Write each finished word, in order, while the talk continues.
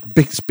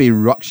Bixby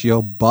rocks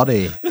your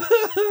body,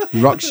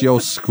 rocks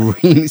your screen.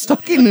 It's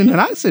talking in an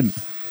accent.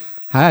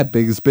 Hi,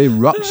 Bixby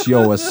rocks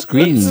your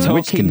screen,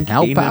 which can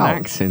help in out. An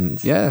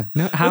accent. Yeah.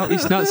 No, how?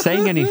 It's not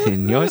saying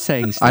anything. You're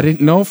saying stuff. I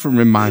didn't know from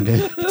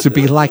Reminder to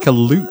be like a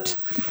lute.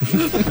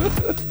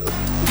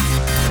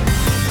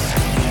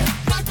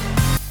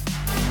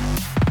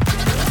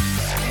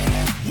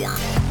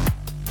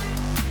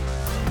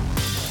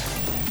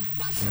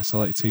 Yes, I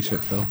like your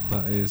t-shirt, Phil.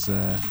 That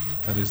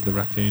is the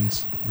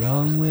Raccoons.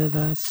 Run with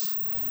us.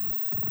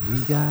 We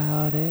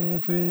got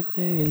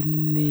everything you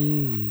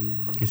need.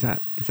 Is that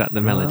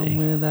the melody? Run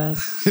with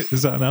us.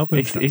 Is that an album?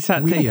 Is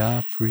that We the?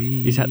 are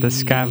free. Is that the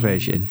ska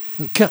version?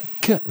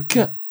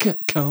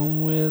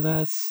 Come with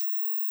us.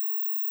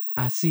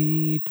 I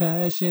see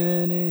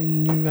passion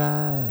in your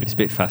eyes. It's a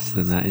bit faster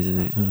than that, isn't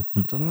it?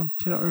 I don't know.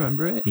 Do you not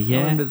remember it?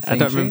 Yeah, I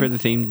don't remember the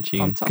theme tune.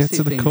 Fantastic. Get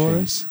to the theme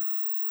chorus. tune.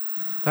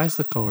 That's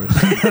the chorus.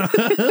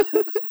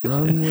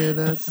 Run with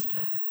us.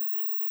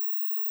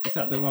 Is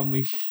that the one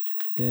with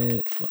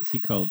what's he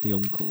called? The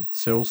uncle.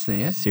 Cyril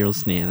Sneer. Cyril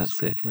Sneer,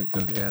 that's it.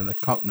 Yeah, the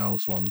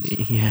cock-nosed ones.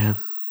 Yeah.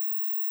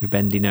 With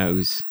bendy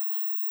nose.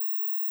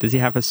 Does he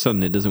have a son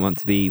that doesn't want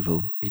to be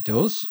evil? He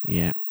does.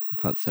 Yeah, I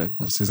thought so.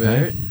 What's his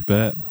Bert. name?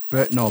 Bert.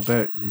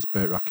 Bert is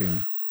Bert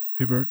Raccoon.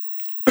 Who Bert?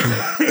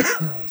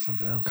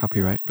 Something else.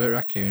 Copyright. Bert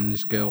Raccoon,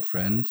 his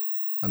girlfriend,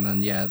 and then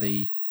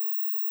the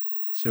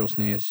Cyril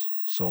Sneer's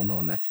son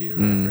or nephew,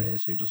 whoever it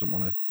is, who doesn't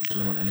want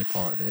any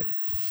part of it.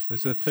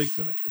 Is there pigs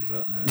in it? Is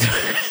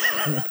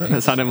that?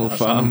 That's Animal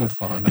Farm. Animal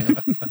Farm, yeah.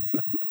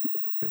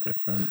 Bit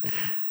different.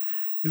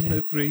 Isn't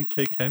it 3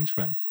 pig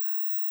henchmen?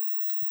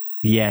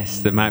 Yes,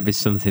 there might be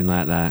something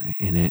like that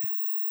in it.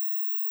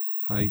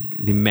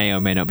 They may or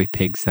may not be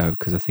pigs, though,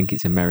 because I think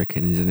it's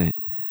American, isn't it?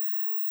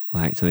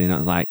 Like, so they're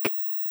not like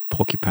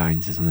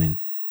porcupines or something.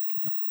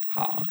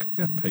 Hark.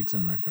 They have pigs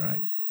in America,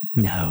 right?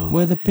 No.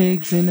 We're the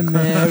pigs in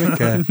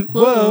America.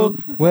 Whoa.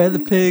 We're the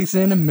pigs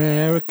in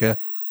America.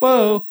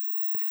 Whoa.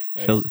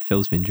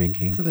 Phil's been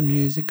drinking. To the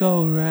music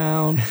go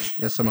round.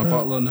 Yes, I'm a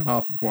bottle and a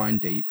half of wine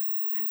deep.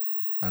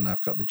 And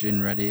I've got the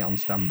gin ready on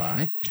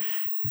standby.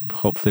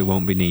 Hopefully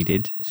won't be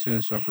needed. As soon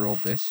as I've rolled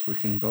this, we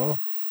can go.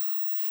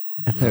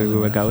 I thought we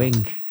were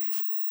going.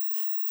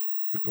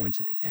 We're going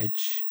to the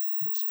edge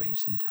of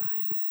space and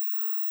time.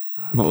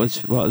 What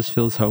was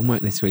Phil's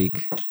homework this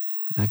week?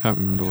 I can't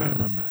remember what it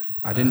was.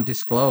 I didn't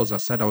disclose. I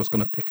said I was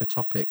going to pick a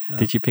topic.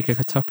 Did you pick a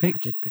topic? I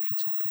did pick a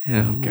topic.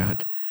 Oh,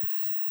 God.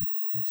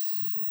 Yes.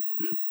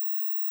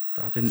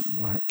 But I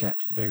didn't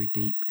get very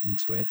deep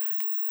into it.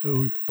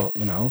 But,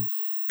 I know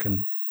a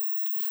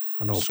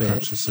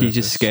bit. You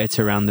just skirt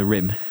around the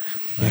rim.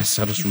 Yes,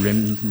 I just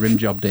rim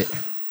jobbed it.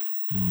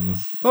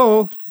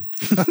 Oh.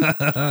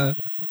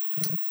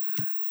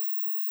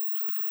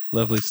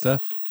 Lovely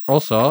stuff.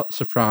 Also,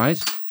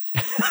 surprise.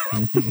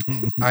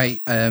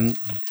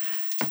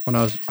 When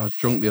I was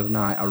drunk the other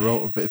night, I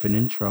wrote a bit of an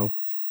intro,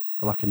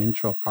 like an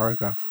intro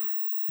paragraph.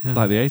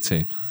 Like the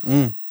A-Team.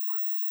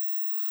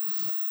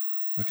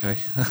 Okay.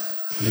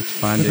 I need to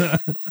find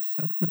it.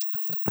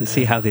 Let's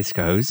see how this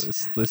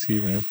goes. Let's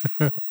humour him.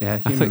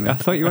 Yeah, I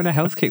thought you were on a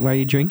health kick while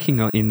you're drinking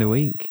in the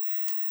week.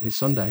 It's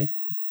Sunday.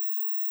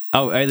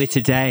 Oh, early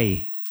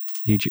today.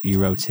 You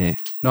wrote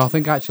it. No, I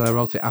think actually I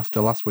wrote it after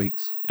last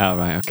week's. Oh,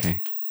 right, okay.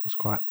 I was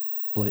quite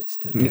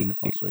blitzed at the end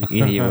of last week.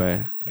 Yeah, you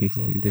were.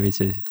 Excellent. There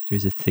is a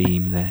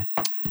theme there.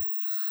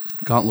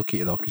 Can't look at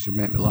you though because you'll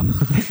make me laugh.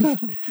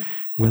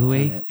 Will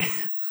we? Yeah.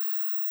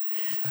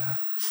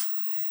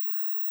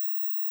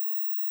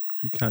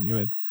 We count you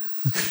in.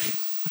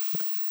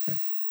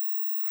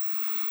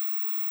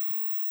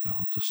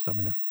 Oh, just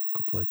having a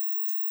couple of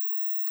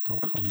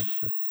talks on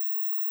this.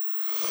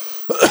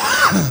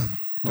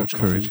 Much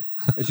courage.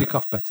 Is your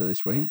cough better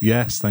this week?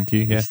 Yes, thank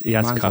you. Yeah. He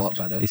has Mine's a coughed. lot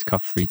better. He's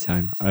coughed 3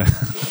 times. How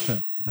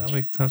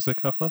many times did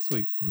I cough last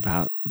week?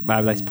 About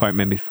by this point,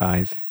 maybe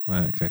 5.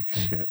 Right, okay.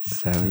 Shit.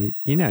 So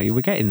you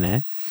were getting there.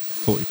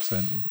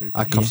 40% improvement.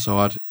 I coughed so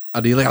hard. I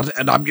nearly had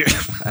an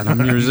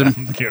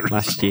aneurysm.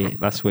 Last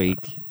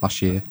week.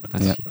 Last year.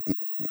 Last Yeah. year.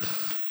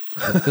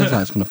 It feels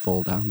like it's going to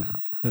fall down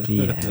now.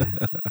 Yeah,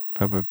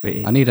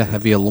 probably. I need a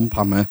heavier lump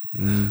hammer.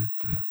 Come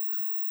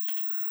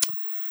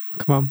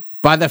on.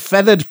 By the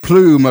feathered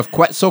plume of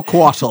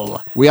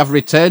Quetzalcoatl, we have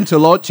returned to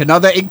launch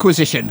another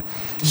Inquisition.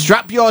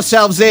 Strap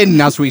yourselves in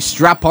as we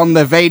strap on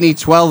the veiny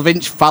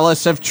 12-inch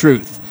phallus of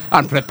truth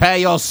and prepare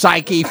your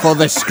psyche for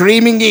the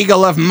screaming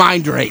eagle of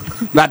mind rape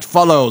that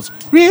follows.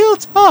 Real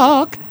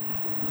talk.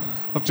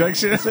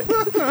 Objection.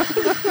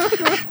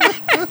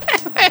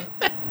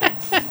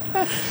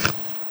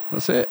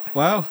 That's it.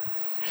 Wow.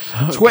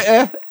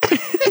 Twitter.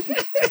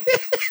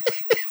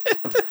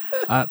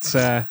 At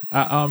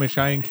Amish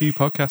INQ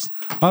podcast.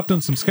 I've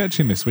done some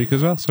sketching this week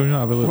as well, so we might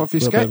have a little, What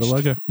have you little bit of a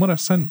sketched? logo. What I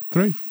sent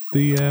through.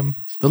 The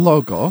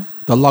logo.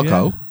 The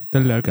logo. Yeah, the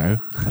logo.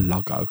 The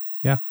logo.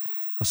 Yeah.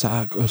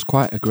 I was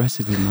quite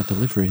aggressive in my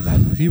delivery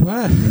then. You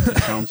were. It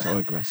sounds so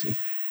aggressive.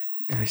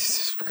 It's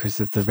just because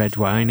of the red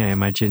wine, I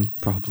imagine.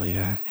 Probably,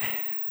 yeah.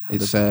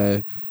 It's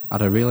had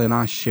a really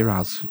nice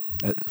Shiraz.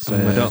 I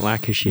don't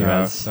like a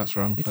Shiraz. No, that's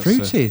wrong. It's That's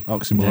fruity.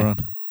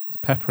 Oxymoron.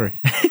 Peppery.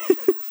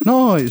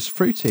 No, it's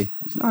fruity.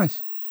 It's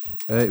nice.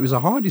 It was a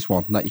Hardy's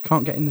one that you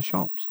can't get in the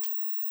shops.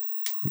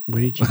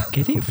 Where did you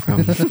get it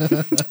from?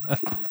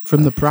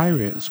 From the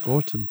Priory at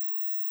Scorton.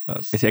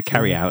 That's Is it a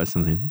carry out or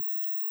something?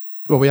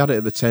 Well, we had it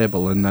at the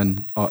table, and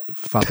then our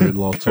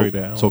father-in-law Carried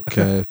it out. took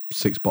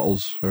 6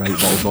 bottles or 8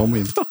 bottles home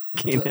with him.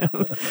 Fucking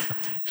hell.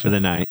 For the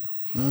night.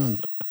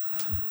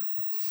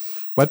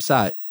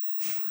 Website.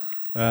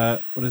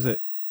 what is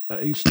it?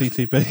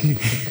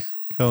 HTTP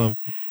colon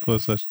 /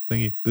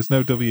 thingy. There's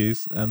no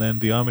W's, and then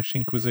the Amish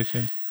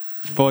Inquisition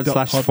 / forward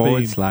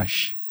Podbean.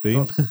 slash.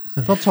 beam.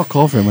 Don't talk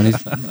over him when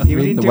he's You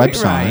reading didn't the do it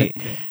website. right.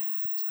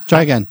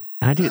 Try again.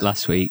 I did it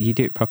last week. You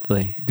do it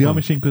properly. The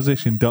Amish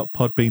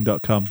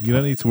Inquisition.podbean.com. You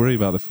don't need to worry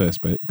about the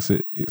first bit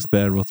because it's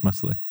there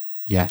automatically.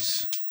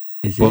 Yes.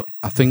 Is But it?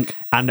 I think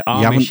And you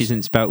haven't- Amish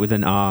isn't spelt with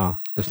an R.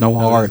 there's no No,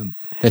 it R. isn't.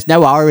 There's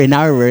no R in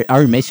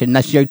Amish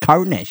unless you're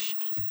Cornish.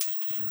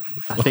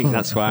 I think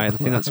that's why. I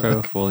think that's where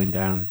we're falling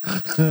down.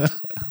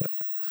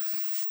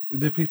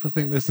 Do people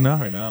think there's an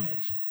R in Amish?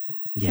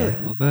 Yeah.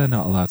 Well, they're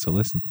not allowed to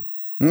listen.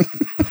 'Cause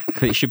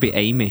it should be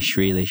Amish,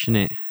 really,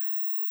 shouldn't it?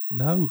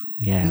 No.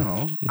 Yeah.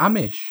 No.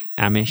 Amish.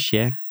 Amish,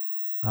 yeah.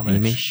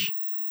 Amish. It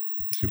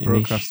should Amish.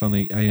 broadcast on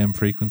the AM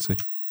frequency.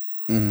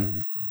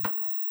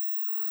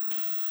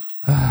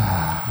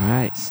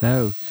 Right,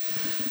 so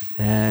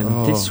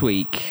this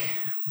week,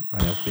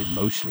 I have been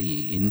mostly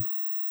eating.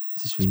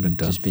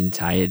 just been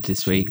tired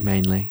this week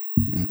mainly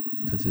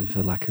because of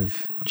a lack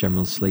of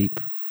general sleep,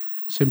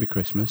 Soon be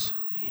Christmas.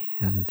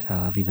 and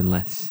I'll have even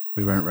less.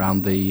 We went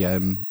round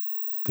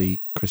the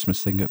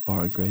Christmas thing at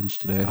Barton Grange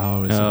today.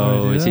 Oh,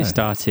 Is it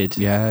started?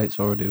 Yeah, it's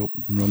already up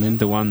and running.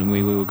 The one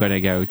we were going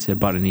to go to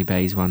Botany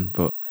Bay's one,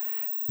 but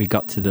we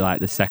got to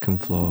the second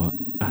floor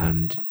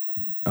and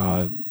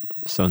our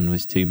son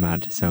was too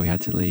mad, so we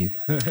had to leave.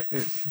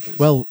 It's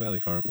Well- fairly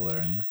horrible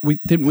there anyway.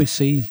 Didn't we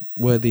see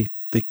where they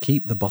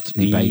keep the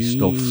Botany Bay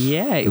stuff?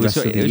 Yeah, the rest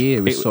of the year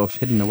it was sort of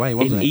hidden away,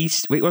 wasn't in it?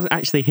 East, it wasn't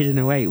actually hidden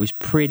away. It was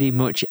pretty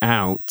much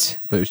out.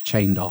 But it was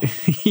chained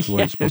off. We Yeah.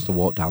 weren't supposed to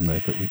walk down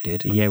there, but we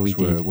did. Yeah, we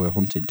 'Cause did. We're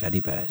hunting teddy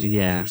bears.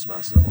 Yeah,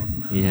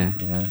 yeah.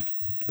 Yeah.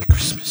 The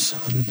Christmas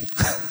song.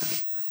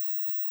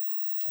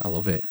 I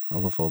love it. I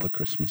love all the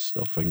Christmas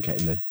stuff and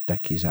getting the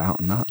deckies out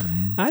and that.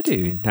 I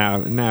do now.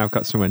 Now I've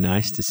got somewhere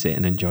nice to sit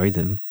and enjoy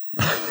them.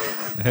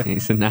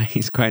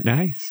 It's quite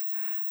nice.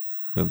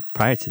 But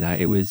prior to that,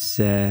 it was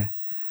a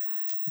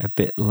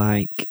bit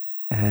like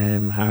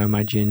how I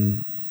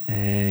imagine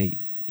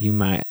you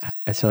might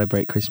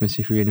celebrate Christmas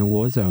if you're in a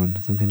war zone,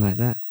 something like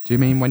that. Do you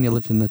mean when you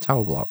lived in the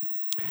tower block?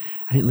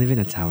 I didn't live in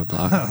a tower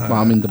block. Well,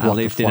 I'm in the I block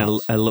lived of in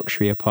flats. a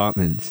luxury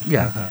apartment,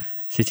 Yeah.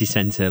 city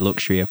centre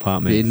luxury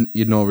apartment.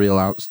 You'd no real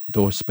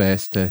outdoor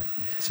space to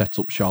set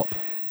up shop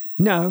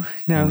No,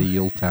 no. in the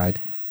Yuletide.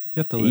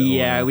 You had the little,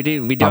 Yeah, we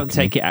do. We don't balcony.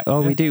 take it out.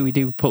 Oh, Yeah. we do.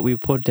 We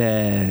put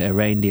a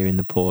reindeer in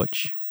the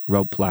porch,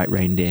 rope-like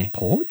reindeer.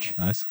 Porch?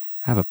 Nice.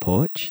 Have a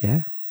porch,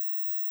 yeah.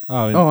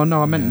 Oh,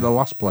 no, I meant the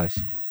last place.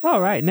 Oh,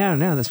 right, now,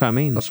 that's what I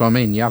mean. That's what I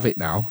mean. You have it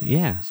now.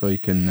 Yeah, So you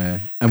can...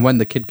 and when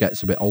the kid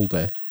gets a bit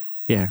older,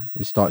 yeah.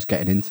 he starts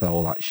getting into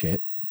all that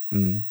shit.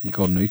 Mm. You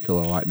go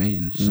nuclear like me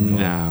and just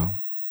go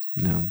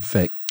No.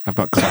 fake. I've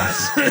got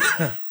class.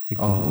 You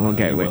won't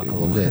get away. I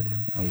love it.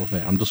 I love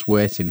it. I'm just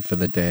waiting for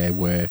the day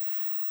where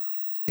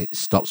it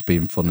stops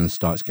being fun and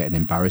starts getting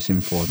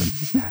embarrassing for them.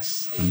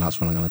 Yes. And that's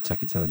when I'm going to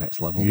take it to the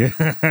next level.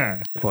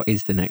 Yeah. What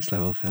is the next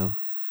level, Phil?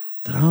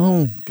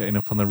 Dunno. Getting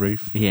up on the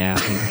roof. Yeah,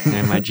 I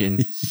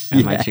imagine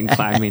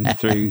climbing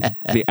through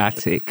the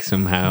attic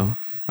somehow.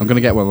 I'm going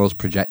to get one of those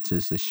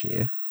projectors this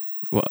year.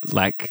 What,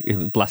 like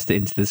blast it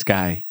into the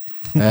sky?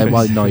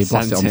 Well, no, you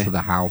blast it Santa. onto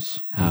the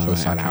house, Oh, onto the right,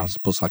 side of the okay. house.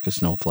 Puts like a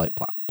snowflake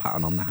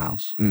pattern on the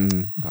house.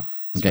 Mm. I'm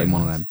getting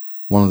one of them.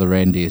 One of the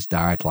reindeers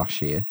died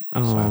last year,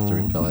 so I have to Oh.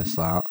 replace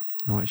that.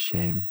 Oh, what a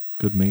shame.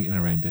 Good meeting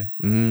a reindeer.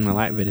 I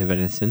like a bit of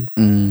venison.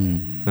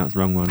 That's the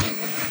wrong one.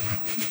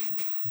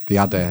 They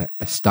had a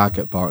stag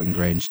at Barton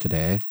Grange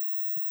today,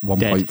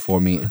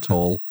 1.4 metre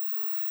tall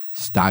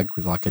stag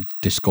with like a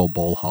disco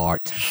ball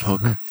heart.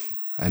 Fuck.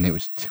 And it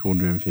was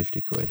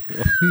 250 quid.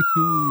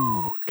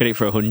 Get it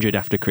for 100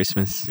 after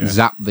Christmas. Yeah.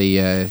 Zapped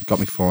the, got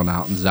my phone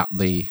out and zapped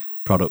the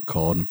product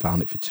code and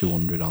found it for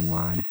 200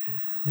 online.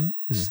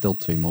 It's still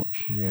too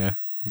much. Yeah.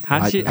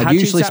 How did I'd you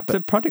usually zap the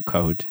product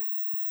code?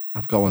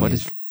 I've got one What of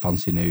these is-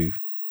 fancy new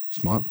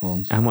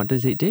smartphones. And what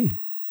does it do?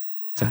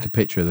 Take a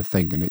picture of the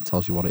thing and it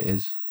tells you what it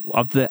is.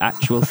 Of the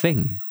actual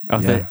thing?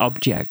 Of Yeah. the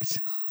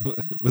object?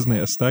 Wasn't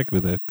it a stag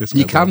with a disco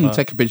You ball can heart?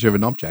 take a picture of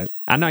an object.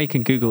 I know you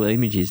can Google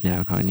images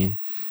now, can't you?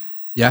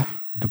 Yeah.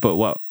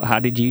 But how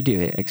did you do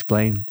it?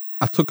 Explain.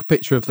 I took a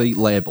picture of the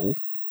label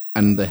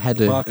and the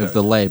header Barcode. of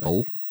the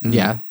label. Mhm.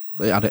 Yeah,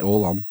 they had it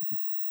all on.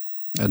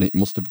 And it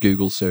must have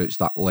Google searched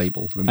that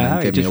label and then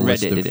It gave me just a read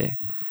list it, of... did it?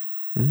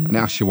 And it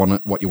asks you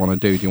what you want to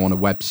do. Do you want a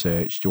web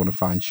search? Do you want to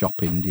find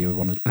shopping? Do you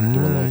want to do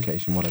a Ah.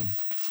 location? Whatever.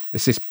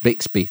 It's this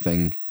Bixby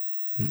thing.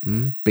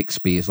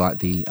 Bixby is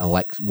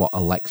like what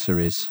Alexa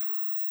is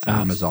to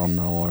Ah. Amazon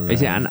or...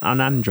 Is it an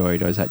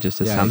Android or is that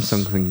just a yeah,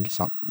 Samsung thing?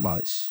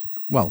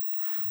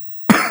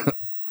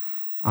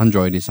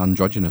 Android is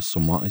androgynous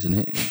somewhat, isn't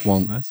it? It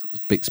won't Nice.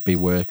 Bixby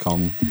work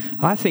on.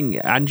 I think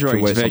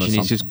Android's works on a version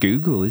is just Samsung.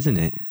 Google, isn't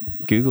it?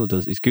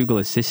 It's Google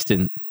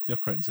Assistant. The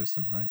operating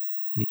system, right?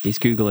 It's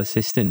Google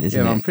Assistant, isn't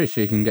Yeah, it? I'm pretty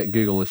sure you can get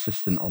Google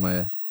Assistant on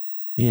a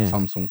Yeah.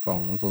 Samsung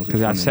phone as long as it's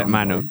Because I running set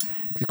mine up. Android.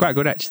 It's quite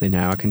good actually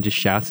now. I can just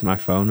shout at my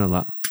phone a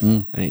lot,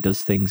 Mm. and it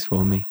does things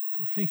for me.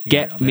 I think you can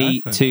Get it on the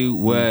me iPhone. to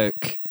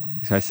work.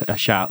 So I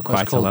shout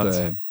What's it quite a lot.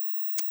 called?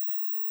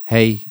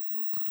 Hey,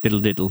 Diddle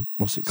diddle.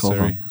 what's it called?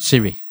 Siri.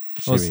 Siri.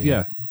 Well, Siri.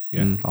 yeah.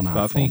 Mm. On But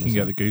I iPhone, think you can isn't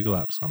get it? the Google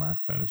apps on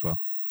iPhone as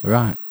well,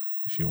 Right.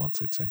 if you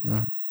wanted to.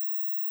 Right.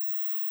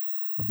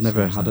 I've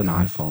never Siri's had not an good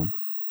enough.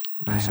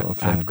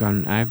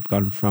 iPhone. I've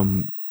gone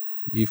from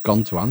You've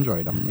gone to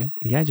Android, haven't you?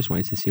 yeah. I just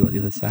wanted to see what the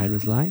other side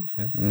was like.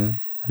 Yeah. Yeah.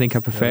 I think I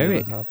See how prefer the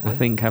it. other half I works.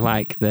 think I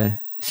like the.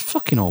 It's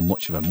fucking all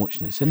much of a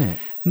muchness, isn't it?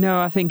 No,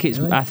 I think it's.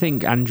 Really? I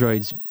think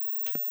Android's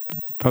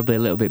probably a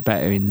little bit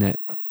better in that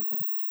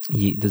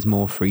there's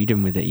more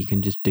freedom with it. You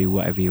can just do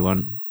whatever you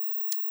want,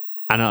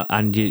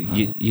 and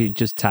you're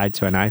just tied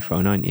to an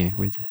iPhone, aren't you?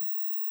 With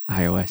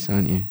iOS,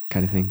 aren't you?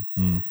 Kind of thing.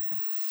 Mm.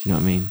 Do you know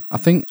what I mean? I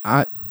think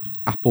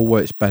Apple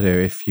works better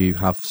if you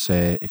have,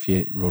 say, if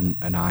you run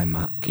an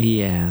iMac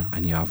Yeah.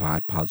 and you have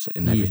iPads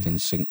and Yeah. everything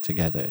synced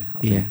together. I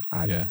Yeah.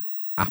 think Yeah.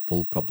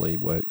 Apple probably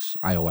works,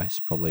 iOS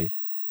probably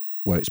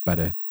works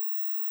better.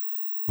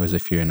 Whereas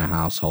if you're in a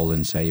household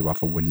and say you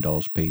have a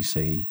Windows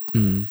PC,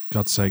 Mm.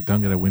 God's sake,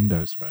 don't get a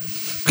Windows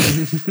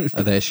phone.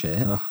 are they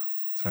shit? Ugh,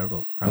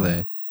 terrible. Are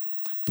they?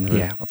 Never-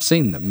 Yeah. I've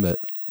seen them, but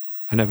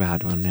I never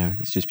had one. Now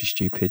it's just be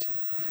stupid.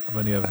 I've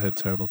only ever heard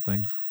terrible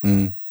things.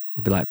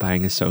 It'd be like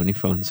buying a Sony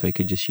phone, so you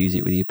could just use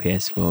it with your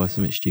PS4 or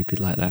something stupid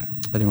like that.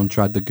 anyone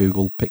tried the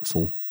Google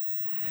Pixel?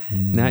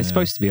 No, it's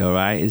supposed to be all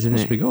right, isn't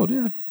Supposed it? to be good,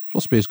 yeah.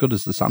 Supposed to be as good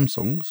as the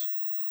Samsungs.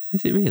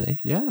 Is it really?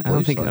 Yeah, I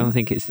don't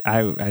think it's.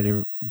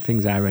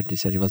 Things I read. They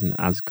said it wasn't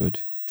as good.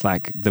 It's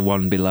like the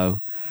one below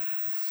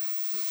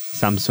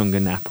Samsung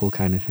and Apple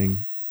kind of thing.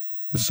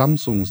 The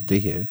Samsung's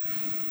dear.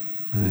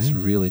 It's Oh.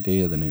 really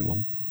dear, the new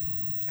one.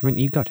 Haven't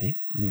you got it?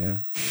 Yeah.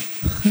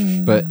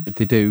 But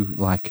they do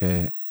like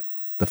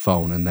the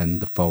phone and then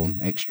the phone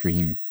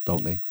Extreme,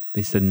 don't they?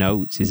 It's the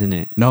Notes, isn't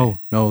it? No,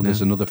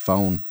 there's another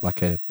phone,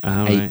 like a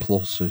Oh, 8 right.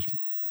 Plus or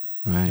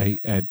Right.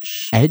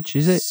 Edge. Edge,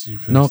 is it?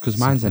 Super No, because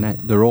mine's an something.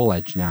 Edge. They're all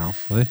Edge now.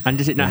 Really? And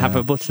does it not have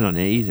Yeah. a button on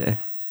it either?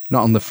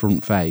 Not on the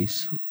front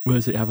face. Where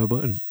does it have a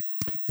button?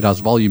 It has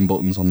volume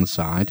buttons on the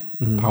side,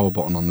 Mhm. power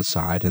button on the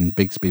side, and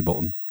Bixby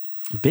button.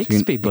 So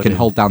Bixby you button. can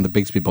hold down the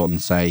Bixby button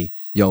and say,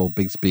 "Yo,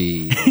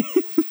 Bixby,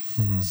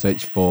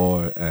 search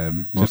for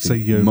Just say,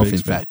 "Yo, muffin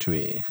Bixby."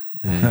 factory."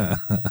 Yeah.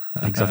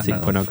 Exotic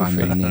Find the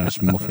pornography.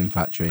 nearest muffin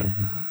factory.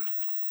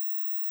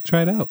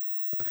 Try it out.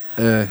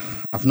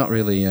 I've not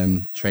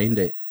really trained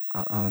it.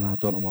 I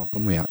don't know what I've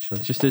done with it, actually.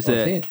 Just as Oh, a-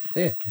 it's here. It's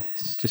here.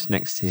 It's just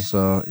next to you.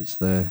 So it's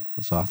there.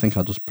 So I think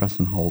I'll just press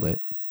and hold it.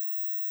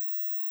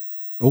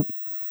 Oh,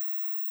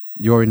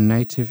 you're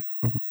native.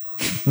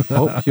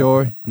 Hope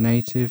you're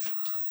native.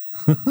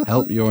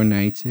 Help your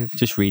native.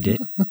 Just read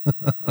it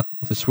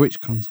To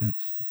switch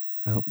context.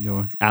 Help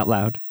your. out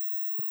loud.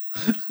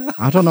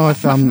 I don't know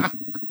if I'm.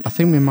 I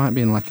think we might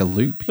be in like a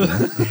loop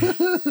here.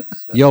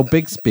 Yo,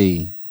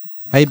 Bixby.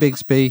 Hey,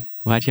 Bixby.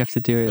 Why'd you have to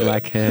do it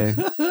like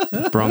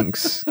a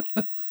Bronx?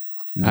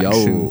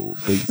 Yo,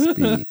 Accent.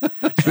 Bixby.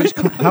 Switch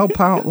help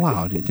out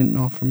loud. It didn't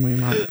know from we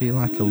might be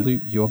like a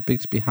loop. You're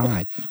Bixby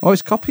high. Oh,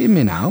 it's copying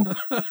me now.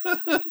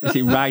 Is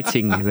it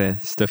writing the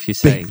stuff you're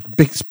saying?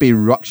 Bixby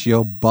rocks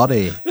your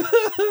body.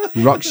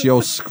 Rocks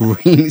your screen.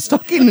 It's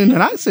talking in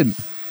an accent.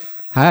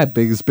 Hi,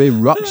 Bixby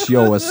rocks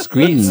your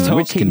screen,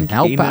 which can Talking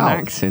help in out. an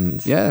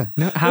accent. Yeah.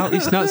 No, how?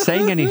 It's not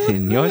saying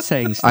anything. You're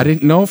saying stuff. I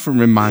didn't know from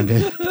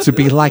Reminder to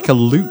be like a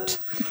lute.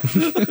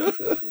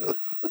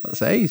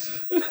 That's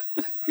ace.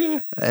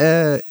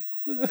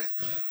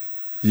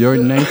 You're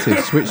native.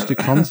 Switch to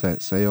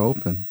content. Say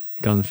open.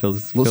 Gone,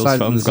 Phil's Looks like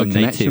phone's there's a gone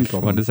connection native.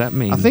 problem. What does that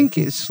mean? I think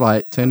it's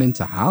like turned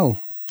into Hal.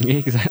 Yeah,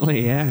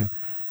 exactly. Yeah.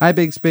 Hi,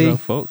 Bixby. Well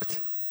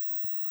fucked.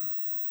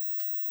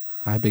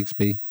 Hi,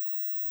 Bixby.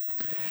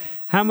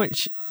 How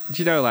much?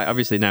 Do you know? Like,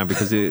 obviously now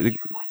because Your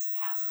voice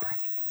password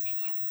to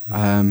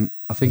continue.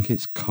 I think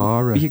it's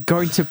Cara. you're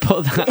going to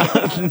put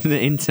that on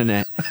the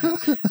internet.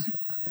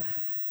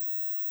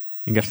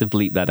 You have to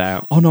bleep that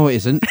out. Oh no, it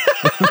isn't.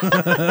 Can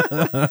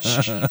you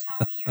tell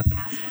me your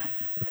password?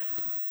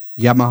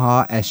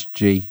 Yamaha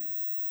SG.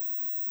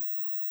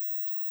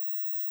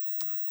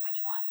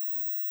 Which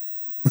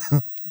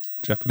one?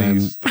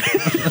 Japanese.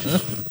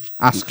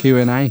 Ask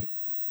Q&A.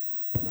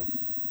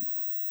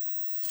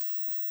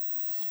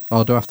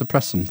 Oh, do I have to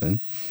press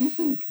something?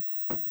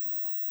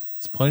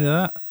 What's the point of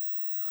that?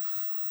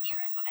 Here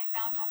is what I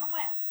found on the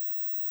web.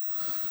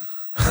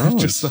 Oh,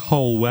 Just the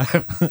whole web.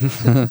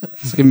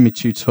 it's giving me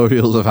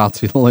tutorials of how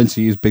to learn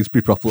to use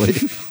Bixby properly.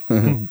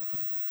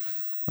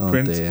 Oh,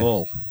 Print dear.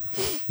 all.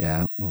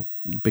 Yeah, well,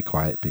 be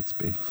quiet,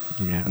 Bixby.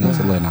 Yeah. I need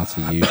to learn how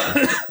to use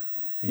it.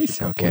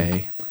 It's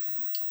okay.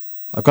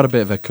 I've got a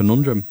bit of a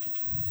conundrum.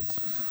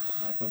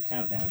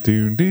 Countdown.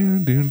 Doon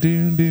doon doon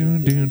doon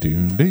doon doon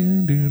doon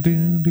doon doon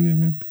doon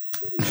doon.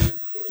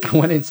 I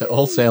went into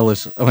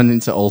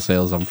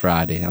Allsales on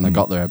Friday, and I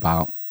got there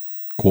about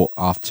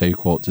 2:30,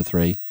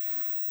 2:45,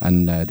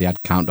 and they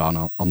had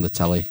countdown on the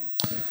telly.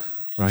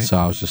 Right. So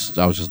I was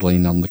just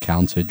leaning on the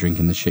counter,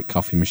 drinking the shit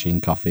coffee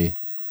machine coffee,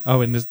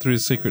 Oh, and through the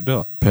secret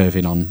door.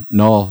 perving on.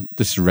 No,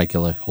 this is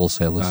regular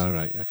wholesalers. Oh,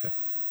 right. Okay.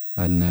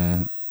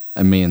 And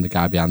me and the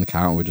guy behind the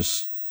counter were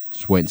just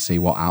waiting to see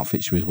what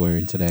outfit she was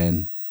wearing today.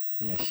 And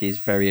Yeah, she's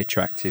very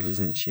attractive,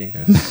 isn't she?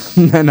 Yes.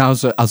 then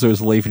as I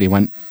was leaving, he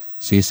went,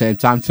 "See you same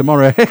time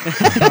tomorrow."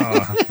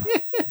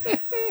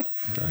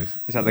 Right.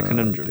 Is that the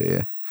conundrum?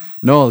 Dear.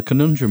 No, the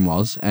conundrum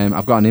was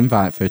I've got an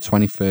invite for a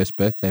 21st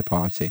birthday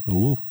party.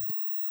 Ooh.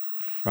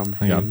 From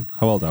Hang who? on.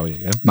 How old are we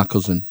again? My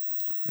cousin,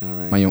 All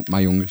right. my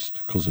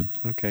youngest cousin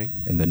Okay.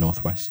 in the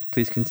northwest.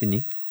 Please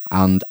continue.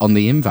 And on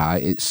the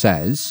invite, it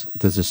says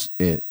there's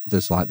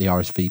like the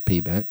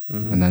RSVP bit,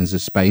 and then there's a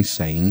space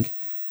saying,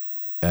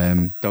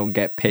 Don't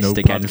get pissed No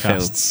again, Phil.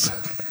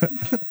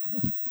 podcasts.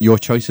 "Your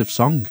choice of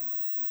song."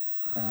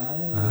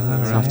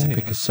 Ah, So I have to right.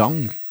 pick a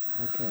song.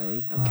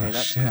 Okay. Oh,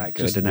 That's shit. quite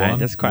good. Just Isn't it? one?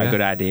 That's quite Yeah. a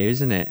good idea,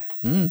 isn't it?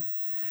 Mm.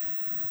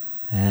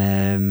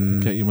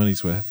 Get your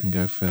money's worth and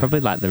go for Probably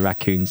like the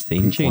Raccoons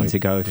theme Pink tune Floyd. to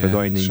go if we're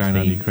going in Shine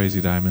On You theme.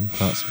 Crazy Diamond.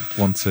 That's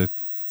 1 to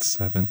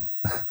 7.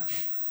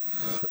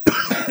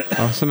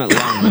 Or something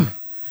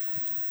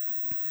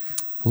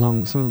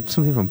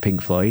something from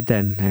Pink Floyd.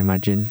 Then I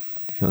imagine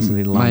if you want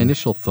something long. My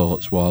initial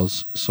thoughts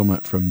was something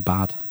from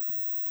Bad,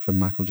 from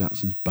Michael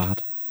Jackson's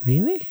Bad.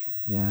 Really?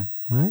 Yeah,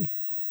 Why?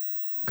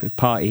 'Cause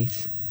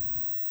parties.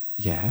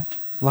 yeah,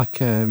 like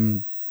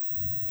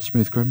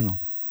Smooth Criminal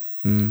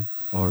Mm.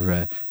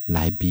 or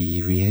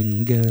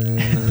Liberian Girl.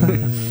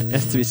 It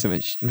has to be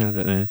something. I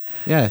don't know.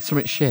 Yeah,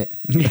 something shit.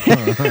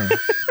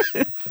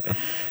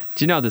 Do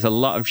you know there's a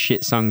lot of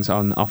shit songs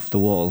on Off the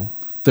Wall?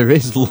 There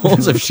is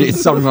loads of shit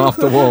song off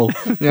the wall.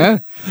 Yeah,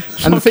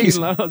 and the thing is,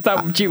 Fucking loads.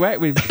 That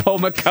duet with Paul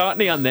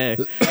McCartney on there.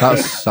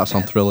 that's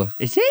on Thriller.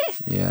 Is it?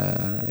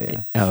 Yeah.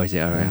 Oh, is it?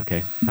 All right. Yeah.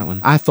 Okay, that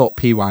one. I thought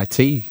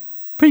PYT,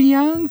 Pretty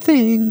Young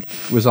Thing,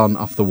 was on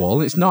Off the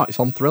Wall. It's not. It's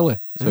on Thriller.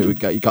 So you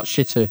got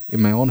shitter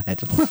in my own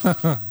head.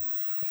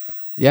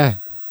 Yeah,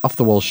 Off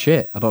the Wall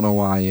shit. I don't know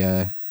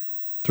why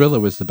Thriller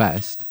was the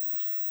best,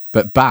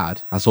 but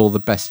Bad has all the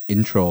best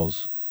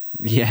intros.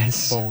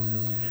 Yes.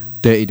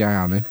 Dirty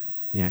Diana,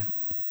 Yeah.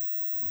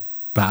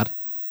 Bad.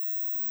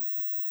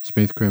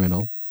 Smooth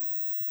Criminal.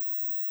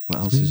 What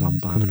else is on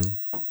Bad?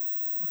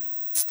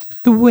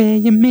 The way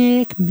you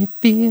make me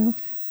feel.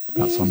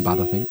 That's on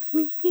Bad, I think.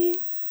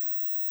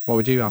 What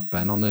would you have,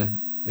 Ben,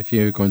 if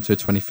you were going to a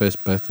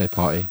 21st birthday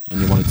party and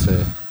you wanted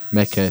to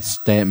make a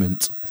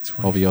statement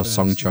over your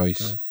song 21st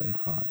choice? Birthday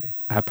party.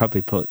 I'd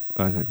probably put.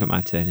 Oh, not my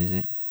turn, is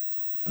it?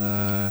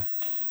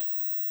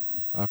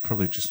 I'd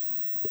probably just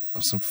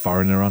have some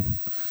Foreigner on.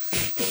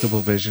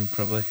 Double Vision,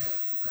 probably.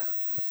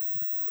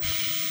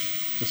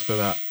 Just for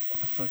that. What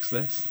the fuck's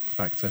this?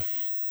 Factor.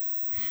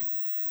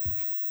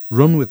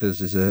 Run With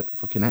Us is a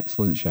fucking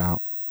excellent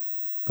shout.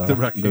 The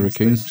Raccoons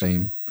Raccoons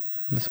theme. theme.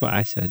 That's what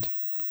I said.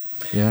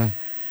 Yeah.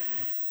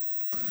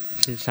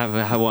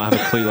 I won't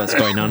have a clue what's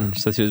going on.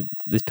 So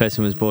this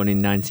person was born in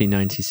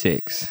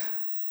 1996,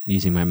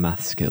 using my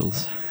math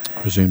skills.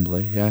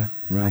 Presumably, yeah.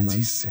 Around then.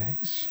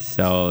 96.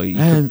 So you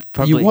could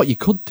probably. What you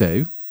could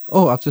do...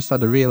 Oh, I've just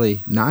had a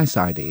really nice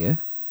idea.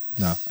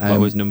 No. What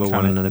was number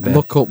one on the birthday?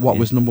 Look up what Yeah.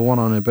 was number one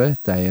on her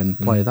birthday and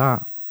play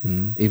that.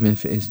 Mm. Even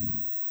if it is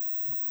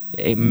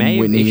It may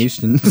Whitney have.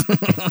 Houston.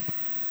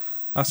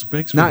 That's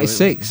Bixby.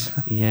 96.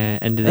 Yeah,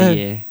 end of the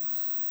year.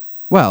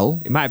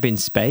 Well, It might have been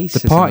Space.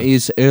 the party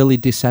is early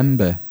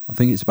December. I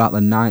think it's about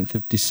the 9th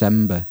of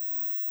December.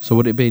 So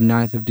would it be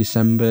 9th of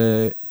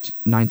December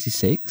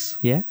 96?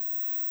 Yeah,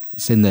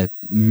 It's in the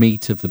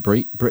meat of the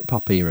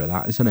Britpop era,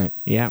 that, isn't it?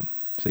 yeah.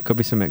 So it could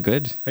be something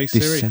good, Hey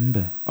Siri.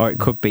 December. or it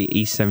could be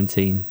East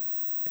 17.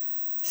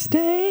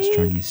 Stay. Let's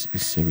try his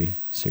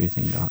Siri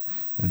thing that.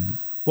 And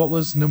What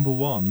was number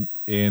one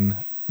in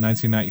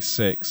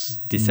 1996?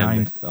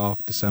 December. 9th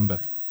of December.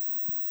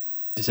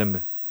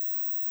 December.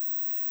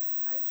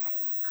 Okay,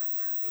 I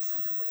found this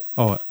on the web.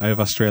 Oh, I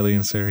have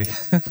Australian Siri.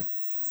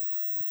 26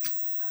 9th of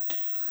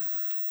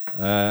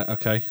December.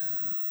 Okay.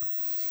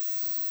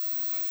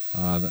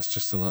 That's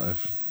just a lot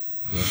of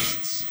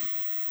lists.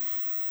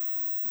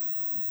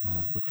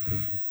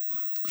 Wikipedia.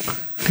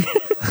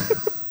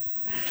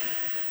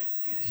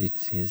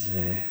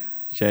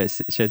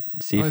 Should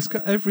see Oh, if it's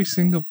got every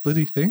single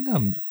bloody thing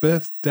on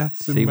births,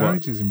 deaths, and See what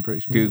marriages in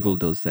British music. Google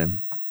does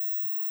them.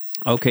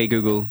 Okay,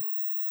 Google.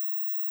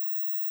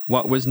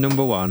 What was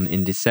number one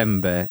in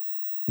December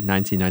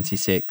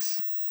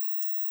 1996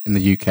 in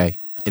the UK.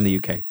 in the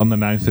UK? On the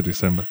 9th of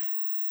December.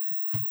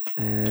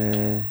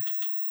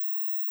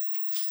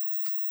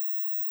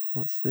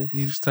 What's this? Are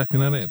you just typing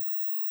that in?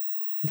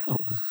 No.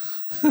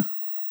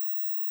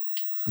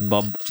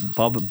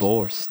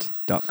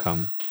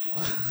 Bobborst.com.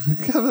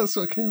 Yeah, that's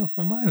what came off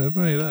my mind. I don't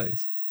know who that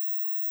is.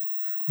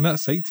 And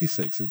that's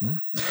 86, isn't it?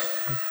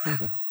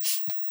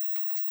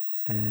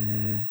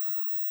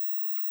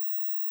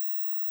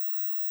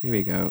 Here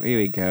we go.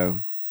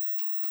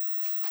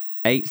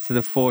 8 to the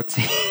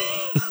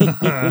 14th.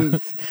 The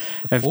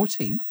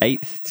 14th?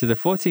 8th to the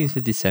 14th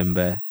of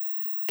December.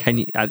 Can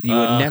you? You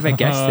would never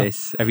guess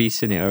this. Have you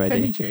seen it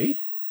already? G?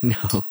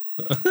 No.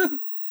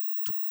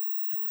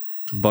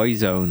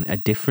 Boyzone, A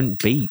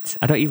Different Beat.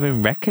 I don't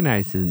even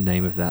recognise the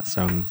name of that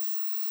song.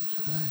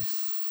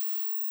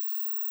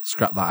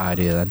 Scrap that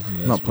idea then.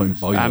 Yeah, I'm not putting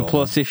boys And on.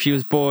 plus, if she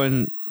was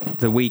born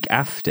the week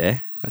after,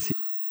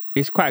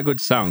 it's quite a good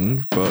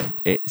song, but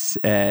it's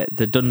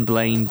the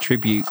Dunblane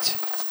tribute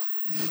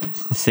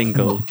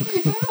single,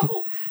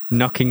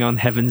 Knocking on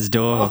Heaven's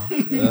Door.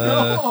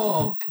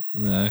 No!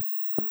 No.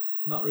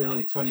 Not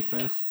really.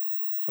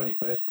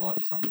 21st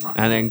party song.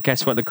 And then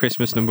guess what the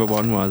Christmas number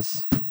one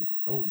was?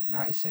 Oh,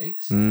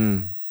 96.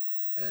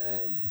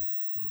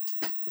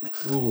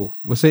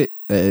 Was it?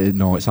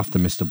 No, it's after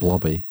Mr.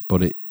 Blobby,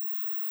 but it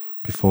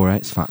before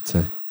X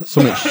Factor.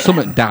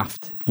 Something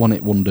daft. One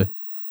Hit Wonder.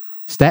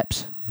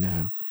 Steps.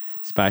 No.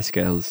 Spice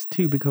Girls,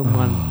 Two Become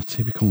One. Oh,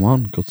 Two Become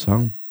One. Good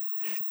song.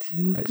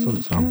 Two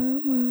Excellent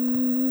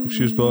song. If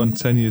she was born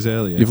 10 years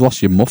earlier. You've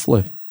lost your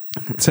muffler.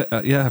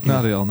 Yeah, I've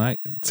not had it all night.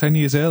 10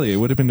 years earlier, it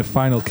would have been the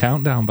final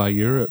countdown by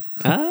Europe.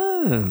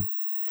 Oh.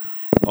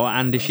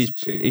 And if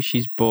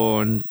she's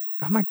born...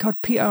 Oh my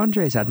God, Peter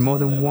Andres had more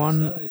than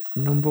one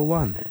number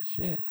one.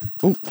 Shit.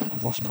 Oh,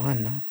 I've lost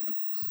mine now.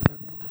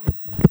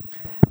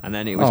 And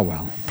then it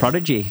was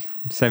Prodigy,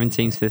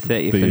 17th to the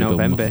 30th Beard'll of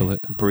muffle November.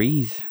 it.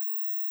 Breathe.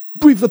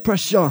 Breathe the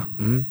pressure.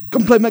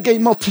 Come play my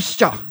game, more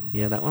texture.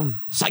 Yeah, that one.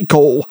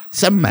 Psycho,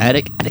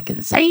 somatic, and I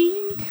can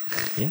sing.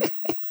 Yeah.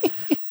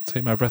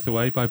 Take My Breath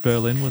Away by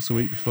Berlin was the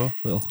week before.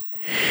 Little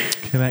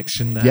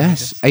connection there.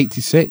 Yes,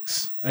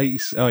 86. 80,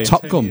 oh yeah,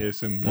 Top 10 Gun.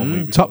 years and 1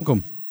 week before. Top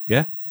Gun.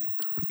 Yeah.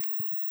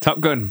 Top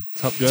Gun.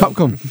 Top Gun. Top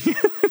Gun.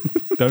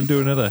 Don't do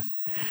another.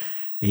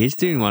 He is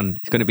doing one.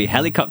 It's going to be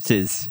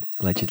helicopters,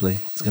 allegedly.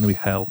 It's going to be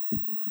hell.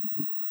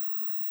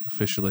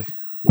 Officially.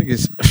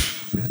 Because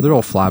they're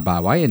all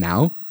fly-by-wire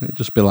now. It'd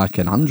just be like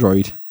an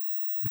android,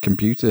 a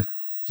computer.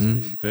 Just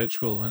be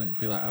virtual, wouldn't it? It'd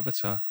be like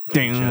Avatar.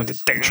 Ding,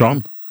 Jets. ding.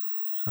 Tron.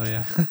 Oh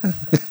yeah.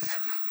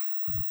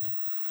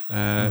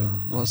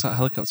 What's that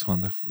helicopter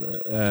one?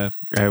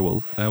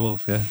 Airwolf.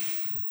 Airwolf,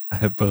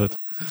 yeah. Bud.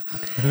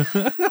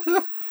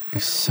 It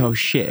was so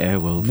shit,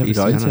 Airwolf. Never It used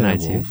to got be into on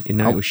Airwolf. ITV.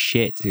 No, it was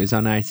shit. It was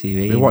on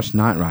ITV. We watched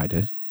Knight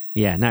Rider.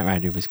 Yeah, Knight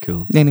Rider was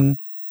cool. Nenum,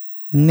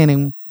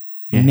 nenum,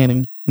 Yeah.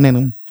 nenum,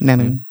 nenum,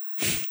 nenum,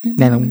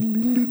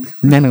 nenum,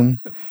 nenum.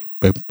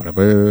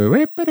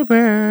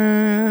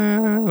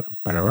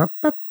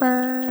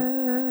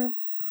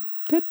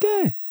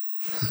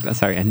 That's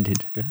how it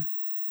ended.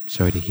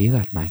 Sorry to hear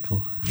that,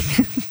 Michael.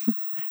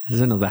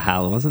 There's another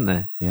HAL, wasn't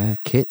there? Yeah,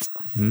 Kit.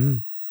 Do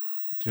you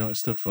know what it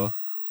stood for?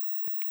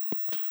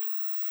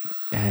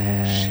 Shit,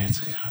 I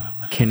can't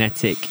remember.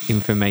 Kinetic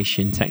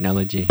Information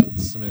Technology.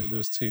 There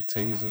was 2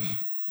 T's, wasn't there?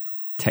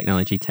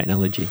 Technology.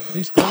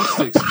 These glow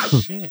sticks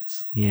are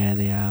shit. Yeah,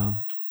 they are.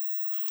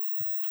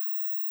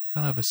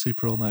 Can't have a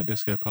super all-night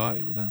disco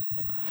party with them.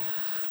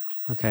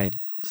 Okay,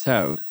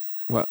 so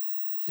what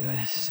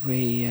was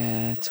we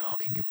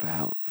talking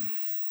about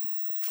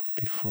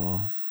before?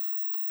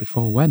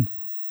 Before when?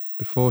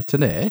 Before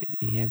today?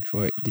 Yeah,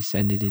 before it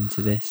descended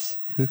into this.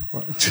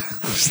 What?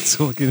 Just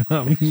talking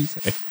about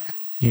music.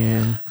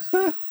 Yeah.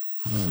 I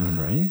don't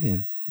remember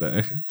anything.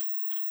 No.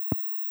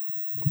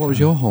 What was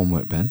your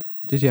homework, Ben?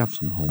 Did you have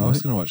some I homework?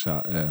 was going to watch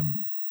that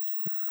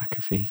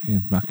McAfee.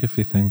 Ian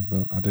McAfee thing,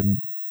 but I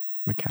didn't.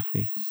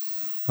 McAfee.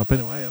 I've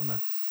been away, haven't I?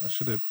 I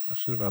should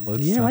have had loads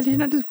of Yeah, time why to did you do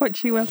not just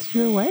watch it whilst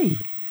you were away?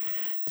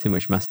 Too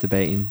much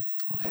masturbating.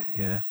 it.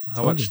 Yeah. I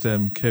Told watched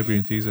Curb Your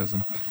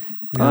Enthusiasm.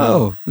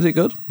 Oh, is it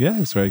good? Yeah, it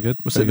was very good.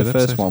 Was Very it the good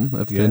first episode. one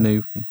of Yeah. the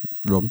new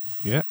run?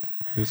 Yeah,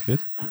 it was good.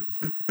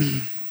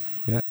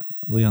 Yeah,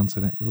 Leon's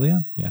in it.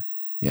 Leon? Yeah.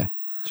 Yeah,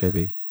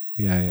 JB.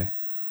 Yeah.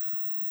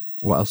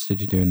 What else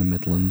did you do in the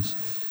Midlands?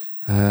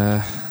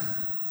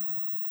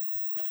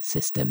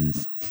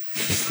 Systems.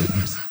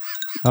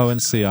 I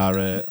went to see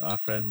our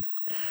friend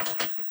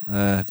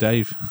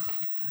Dave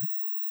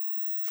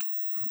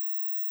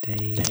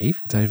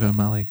Dave.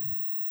 O'Malley.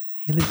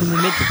 He lives in the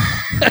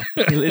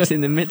Midlands. He lives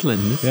in the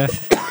Midlands. Yeah,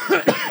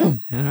 All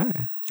right.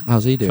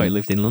 How's he I thought he doing?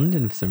 lived in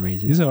London for some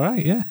reason. he's all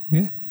right. Yeah.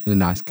 He's a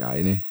nice guy,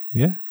 isn't he?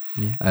 Yeah.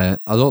 Yeah.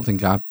 I don't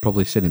think I've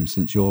probably seen him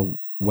since your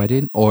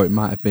wedding, or it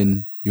might have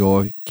been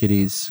your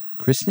kiddie's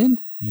christening.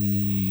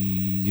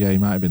 Yeah, he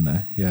might have been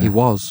there. Yeah, He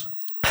was.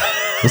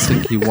 I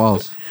think he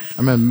was. I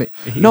remember.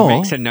 He No,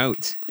 makes a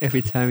note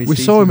every time he we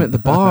sees saw him at the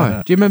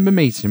bar. Do you remember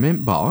meeting him at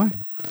the bar?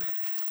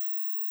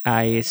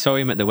 I saw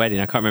him at the wedding.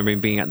 I can't remember him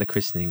being at the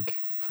christening,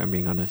 if I'm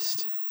being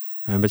honest.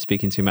 I remember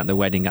speaking to him at the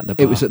wedding at the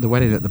bar. It was at the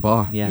wedding at the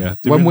bar. Yeah. Yeah. When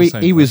They were in the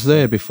same he was place.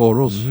 there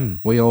before us, Mhm.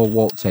 we all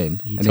walked in,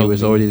 He and he told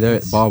was me already there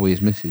at this. the bar with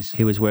his missus.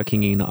 He was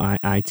working in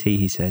IT,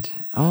 he said.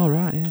 Oh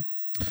right, yeah.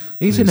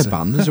 He's in a He's a-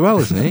 band as well,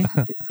 isn't he?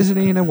 Isn't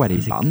he in a wedding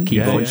He's a band?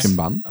 keyboardist. Function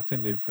band. I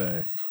think they've.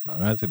 I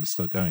don't think they're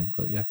still going,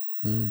 but yeah.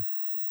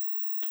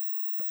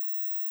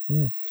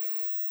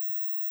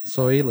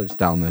 So he lives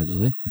down there, does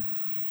he?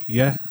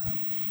 Yeah.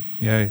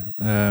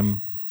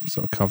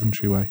 Sort of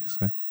Coventry way.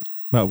 So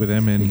Met with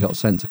him in. He got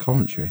sent to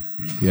Coventry.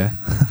 Yeah.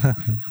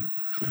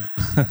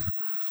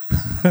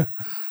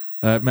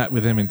 Met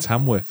with him in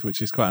Tamworth,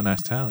 which is quite a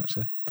nice town,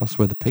 actually. That's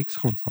where the pigs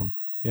come from.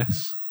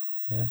 Yes.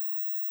 Yeah.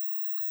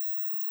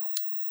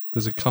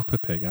 There's a copper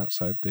pig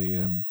outside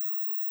the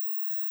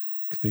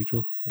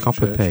cathedral. or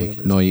Copper church, pig.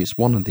 whatever it No, is. it's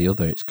one or the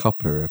other. It's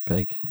copper or a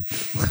pig.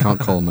 You can't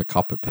call him a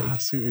copper pig. I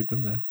see what you've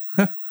done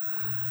there.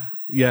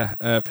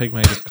 Yeah, pig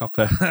made of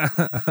copper.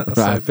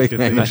 Right, pig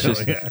made Let's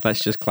of just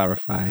let's just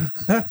clarify.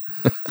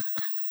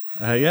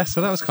 Yeah, so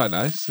that was quite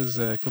nice. There's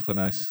a couple of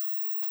nice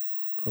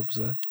pubs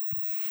there.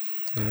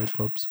 The old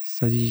pubs.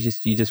 So did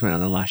you just went on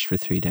the lash for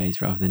 3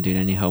 days rather than doing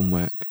any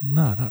homework?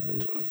 No, not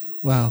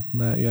well.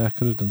 No, yeah, I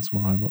could have done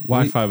some more homework.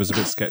 Wi-Fi was a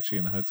bit sketchy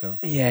in the hotel.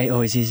 Yeah, it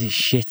always is. It's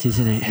shit,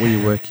 isn't it? Were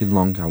you working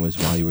long hours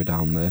while you were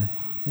down there?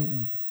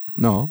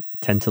 No.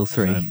 10 till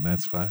 3. 9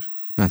 to 5.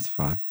 9 to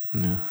 5.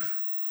 No.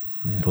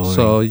 Yeah. Boring.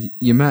 So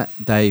you met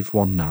Dave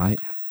one night.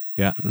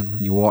 Yeah. Mhm.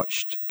 You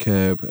watched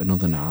Curb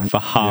another night For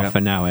half Yeah.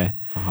 an hour.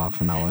 for half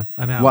an hour.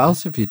 An hour. What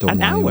else have you done An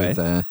while you hour? were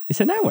there? It's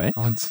an hour.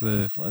 I went to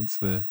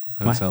the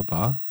hotel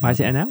bar. Why is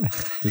it an hour?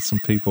 Did some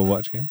people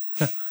watching.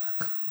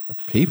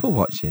 People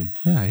watching.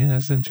 Yeah,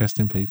 it's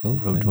interesting people.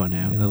 Rode one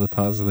out. in other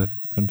parts of the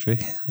country.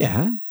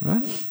 Yeah,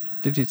 right.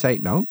 Did you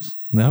take notes?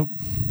 No,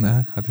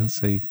 I didn't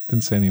see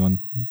anyone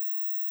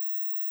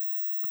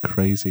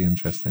crazy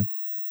interesting.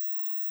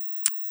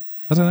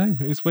 I don't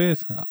know. It's weird.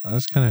 I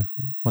just kind of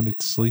wanted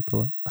to sleep a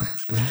lot. I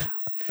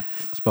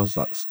suppose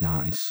that's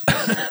nice.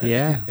 Yeah.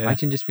 Yeah.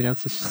 Imagine just being able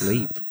to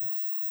sleep.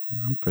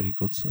 I'm a pretty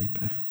good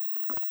sleeper.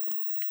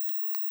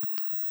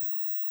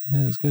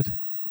 Yeah, it was good.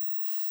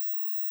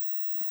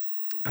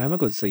 I'm a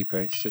good sleeper.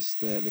 It's just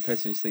the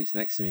person who sleeps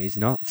next to me is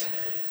not.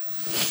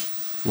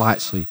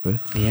 Light sleeper.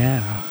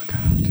 Yeah. Oh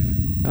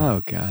God. Oh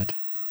God.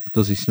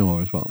 Does he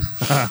snore as well?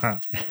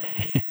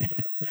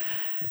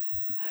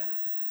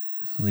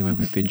 Only when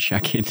we've been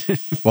shacking.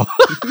 What?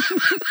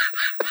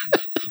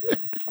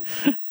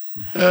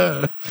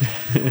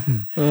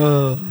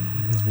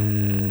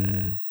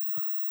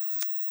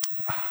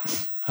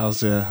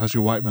 How's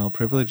your white male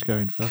privilege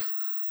going, Phil?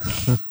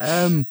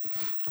 Had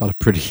a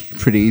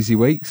pretty easy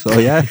week, so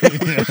yeah.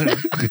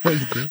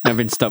 Not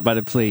been stopped by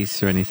the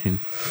police or anything.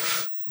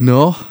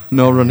 No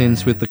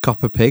run-ins with the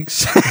copper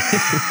pigs.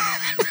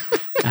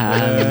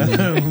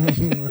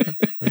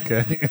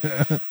 Okay.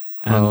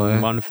 Oh, yeah.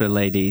 One for the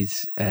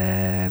ladies. What?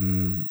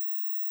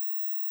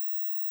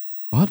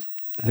 I was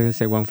going to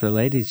say one for the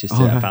ladies just Oh,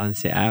 to right.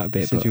 balance it out a You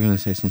bit. said But you were going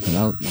to say something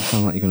else. You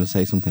sound like you're going to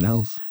say something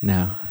else.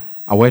 no.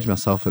 I weighed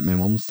myself at my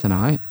mum's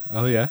tonight.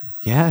 Oh yeah.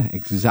 Yeah,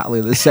 exactly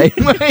the same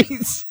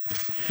weight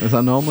as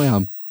I normally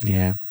am.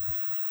 Yeah.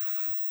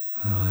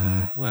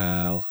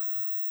 Well,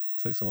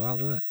 takes a while,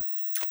 doesn't it?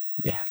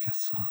 Yeah, I guess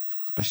so.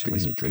 Especially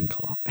when you drink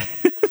a lot.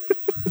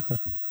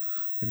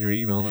 When you're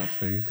eating all that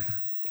food.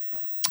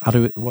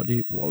 What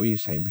were you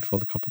saying before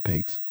the copper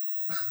pigs?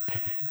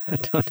 I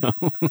don't know.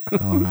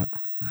 All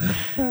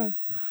right.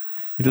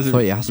 It doesn't, thought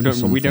you asked me we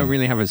something. don't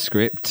really have a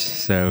script,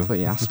 so I thought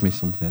you asked me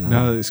something.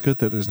 No, it's good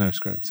that there's no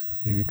script.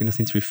 we've got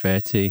nothing to refer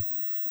to.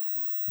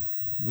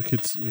 We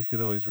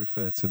could always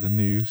refer to the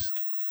news.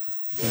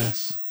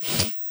 Yes.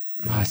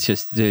 Oh, it's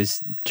just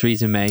there's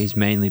Theresa May's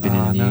mainly been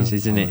in the news,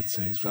 isn't it?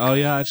 Oh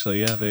yeah, actually,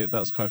 yeah,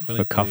 that's quite funny.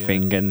 For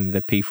coughing and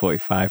the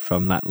P45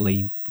 from that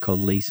Lee called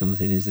Lee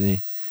something, isn't he?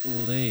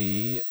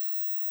 Lee.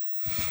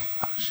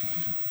 Oh, shit,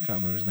 I can't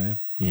remember his name.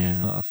 Yeah. It's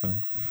not that funny.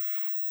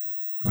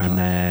 Not And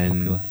that then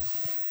popular.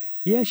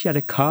 yeah, she had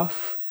a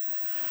cough,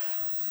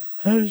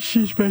 and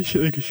she's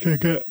basically just gonna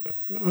get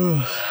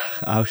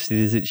ousted,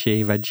 isn't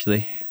she?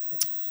 Eventually.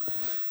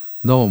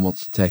 No one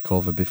wants to take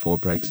over before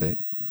Brexit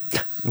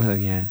Well,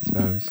 yeah, I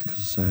suppose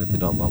because they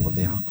don't know what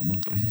the outcome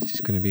will be. it's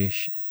just going to be a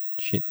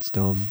shit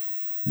storm,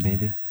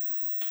 maybe.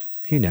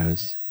 Who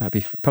knows? Might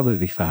be probably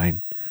be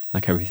fine.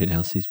 Like everything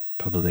else is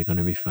probably going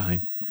to be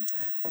fine.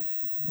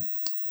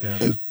 Yeah.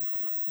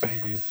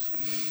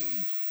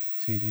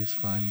 Tedious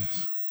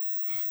fineness.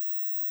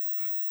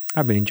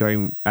 I've been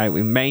enjoying. The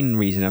main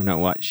reason I've not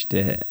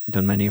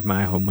done many of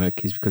my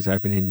homework is because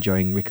I've been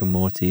enjoying Rick and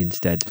Morty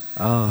instead.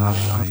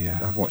 Oh, yeah.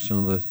 I've watched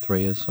another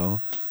 3 or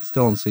so.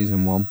 Still on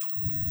season 1.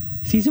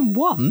 Season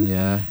 1?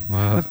 Yeah.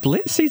 Of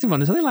Blitz season 1.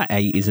 There's only like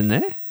 8, isn't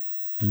there?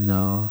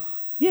 No.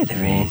 Yeah,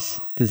 there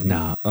is. There's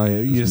not. Oh yeah,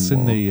 you've seen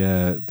more.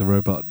 the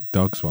robot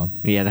dogs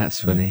one. Yeah,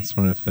 that's funny. It's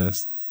one of the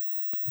first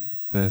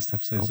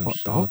episodes. Oh, I'm what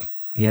sure. dog?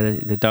 Yeah,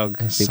 the dog.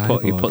 A He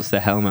cyborg. puts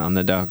the helmet on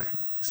the dog.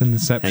 It's an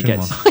Inception It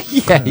gets- one.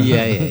 Yeah.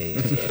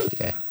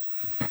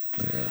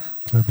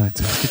 Where are my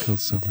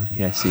testicles somewhere?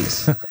 Yes,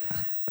 it's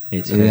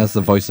He has the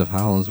voice of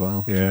Hal as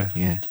well. Yeah.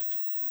 yeah.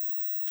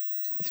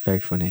 It's very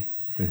funny.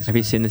 It's Have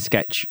you seen the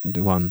sketch,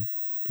 the one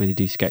where they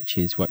do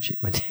sketches? Watch it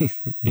when he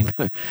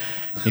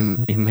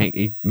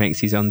makes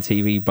his own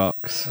TV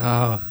box.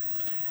 Oh,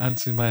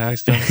 Ants in My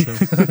Ice Johnson.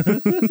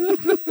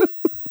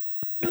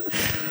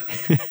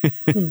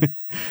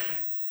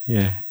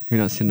 Yeah, have you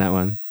not seen that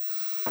one?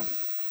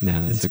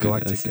 No, that's a good.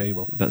 Intergalactic That's,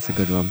 Cable. that's a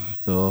good one.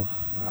 So,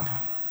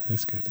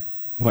 It's good.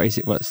 What is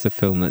it? What's the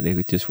film that they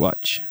would just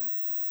watch?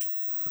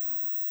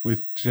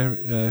 with Jerry.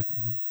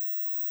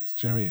 Is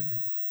Jerry in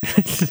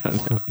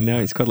it? No,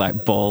 it's called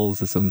like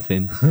Balls or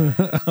something.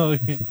 Oh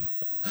yeah.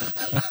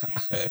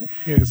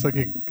 Yeah, it's like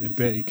a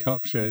dirty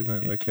cop show, isn't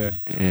it? Like a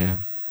Yeah.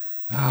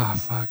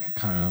 fuck, I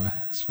can't remember.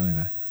 It's funny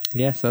though.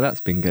 Yeah, so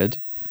that's been good.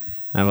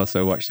 I've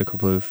also watched a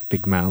couple of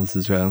Big Mouths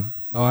as well.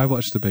 Oh, I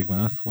watched The Big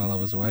Mouth while I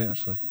was away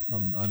actually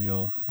on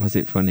your. Was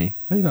it funny?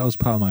 Maybe that was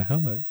part of my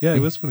homework. Yeah,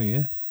 it was funny.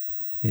 Yeah,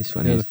 It's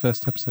funny. yeah, the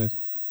first episode.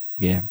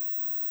 Yeah.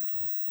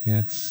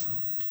 Yes.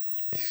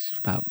 It's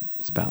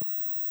about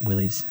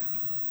Willie's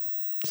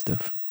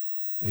stuff.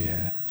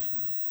 Yeah.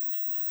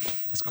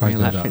 It's quite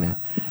What are good. you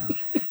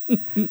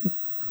laughing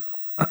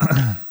That.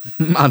 at?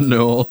 My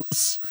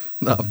notes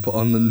that I put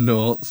on the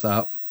notes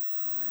app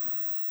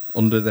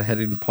under the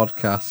heading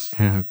podcast.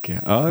 Oh,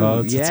 God.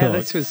 Oh, to yeah, talk.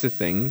 this was the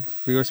thing.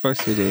 We were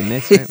supposed to be doing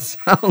this. It weren't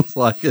sounds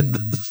like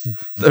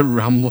the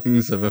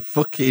ramblings of a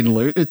fucking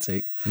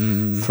lunatic.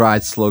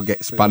 Fried slug,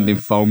 expanding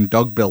foam,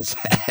 dog bills,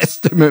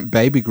 estimate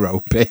baby grow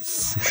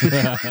piss.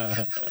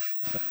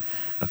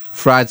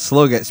 Fried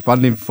slug,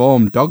 expanding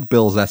foam, dog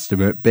bills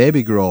estimate,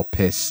 baby grow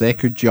piss,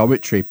 sacred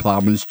geometry,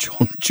 ploughman's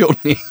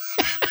Johnny.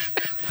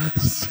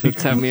 So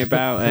tell me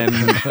about.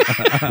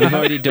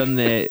 We've done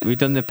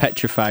the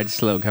petrified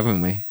slug,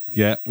 haven't we?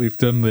 Yeah, we've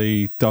done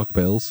the dog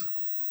bills.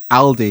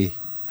 Aldi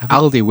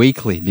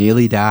Weekly,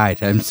 nearly died,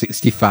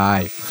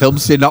 M65. Film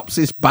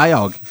synopsis,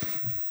 biog.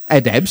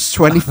 Ed Ebb's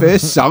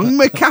 21st song,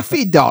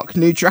 McAfee doc,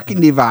 new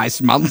tracking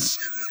device,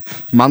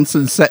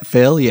 Manson set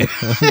failure.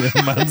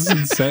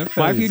 Manson set.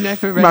 Why have you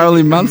never read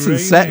Marilyn it? Manson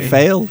set Really?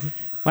 failed.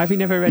 Why have you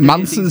never read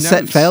Manson these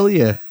set notes?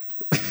 failure.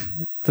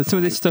 So some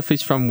of this stuff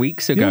is from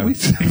weeks ago.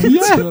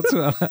 Yeah, that's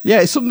what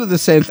Yeah, it's under the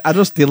same. I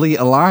just delete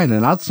a line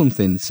and add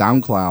something.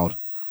 SoundCloud.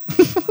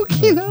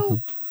 Fucking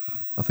hell.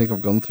 I think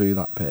I've gone through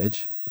that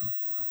page.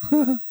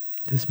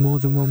 There's more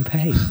than one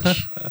page.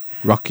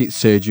 Rocket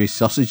surgery,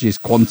 sausages,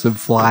 quantum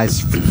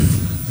flies,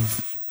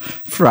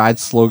 fried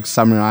slugs,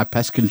 samurai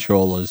pest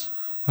controllers,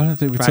 I don't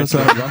think we Fried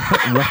talked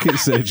about rocket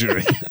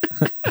surgery.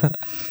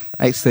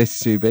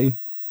 X32B.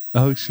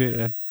 Oh shit!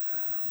 Yeah.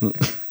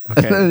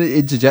 And then it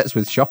interjects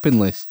with shopping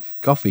lists: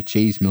 coffee,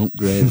 cheese, milk,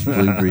 grapes,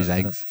 blueberries,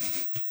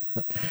 eggs.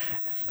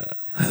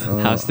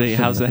 How's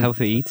the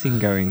healthy eating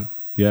going?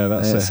 Yeah,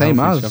 that's a Same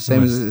healthy as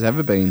shopping as list. it's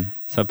ever been.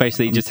 So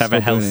basically, you I'm just have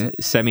a still doing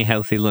it.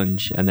 semi-healthy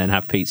lunch and then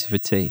have pizza for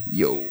tea.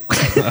 Yo.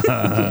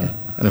 Yeah.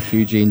 And a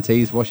few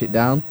G&Ts, wash it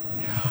down.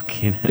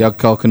 Fucking The odd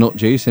coconut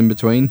juice in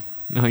between.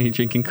 Oh, you're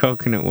drinking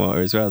coconut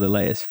water as well, the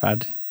latest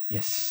fad.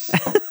 Yes.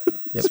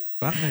 It's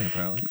fattening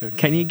apparently.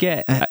 Can you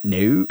get...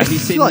 No. have you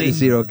seen like the,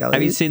 zero calories.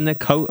 Have you seen the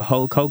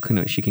whole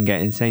coconuts you can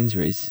get in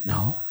Sainsbury's?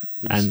 No.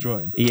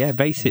 Destroying. Yeah,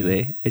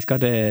 basically, it's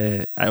got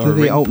a Do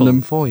they ring open pull.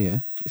 them for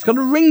you? It's got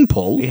a ring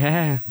pull.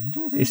 Yeah,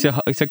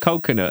 it's a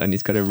coconut and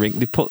it's got a ring.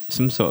 They put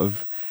some sort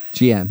of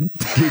GM.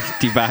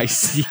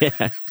 device.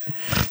 Yeah,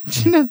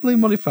 Genetically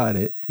modified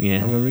it. yeah.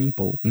 Have a ring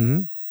pull.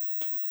 hmm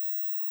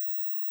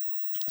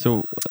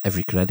So,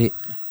 Every credit.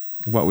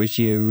 what was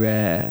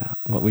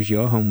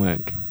your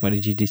homework? What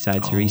did you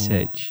decide to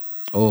research?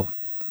 Oh,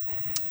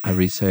 I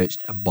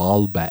researched a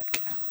Baalbek.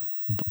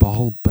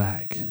 Ball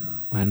bag.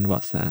 And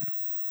what's that?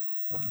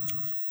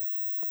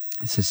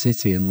 It's a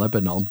city in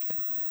Lebanon.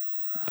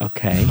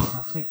 Okay.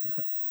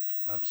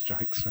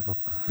 Abstract so.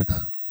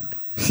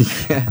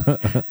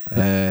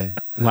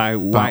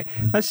 Why?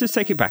 Let's just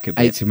take it back a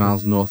bit. 80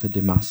 miles north of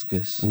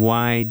Damascus.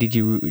 Why did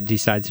you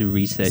decide to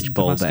research Isn't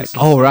Baalbek? Damascus-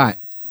 Oh, right.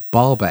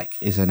 Baalbek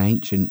is an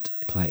ancient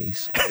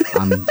place,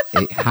 and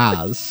it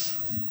has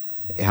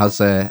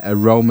a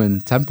Roman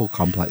temple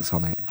complex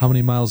on it. How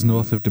many miles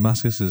north of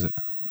Damascus is it?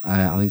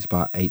 I think it's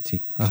about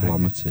 80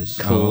 kilometres.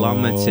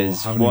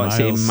 Kilometers. how many What's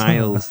it in miles?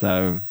 miles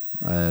though?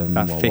 What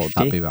About would 50?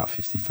 that be? About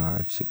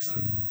 55,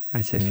 60.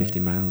 I'd say Yeah. 50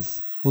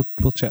 miles.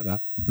 We'll check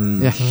that.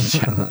 Mm. Yeah, you can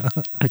check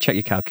that. I'll check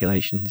your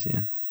calculations.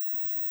 Yeah.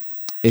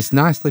 It's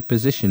nicely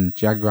positioned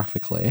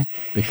geographically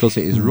because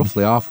it is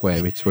roughly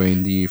halfway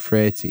between the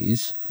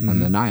Euphrates and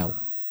the Nile.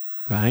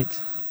 Right.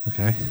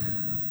 Okay.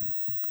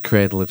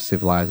 Cradle of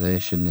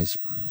civilization is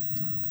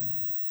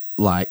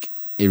like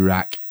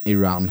Iraq,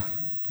 Iran,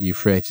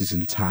 Euphrates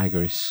and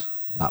Tigris.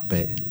 That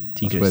bit.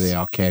 That's where the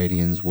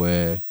Arcadians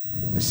were,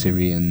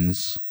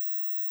 Assyrians.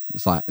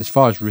 It's like, as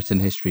far as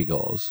written history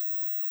goes,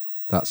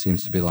 that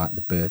seems to be like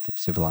the birth of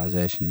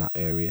civilization, that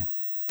area.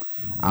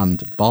 And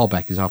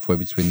Baalbek is halfway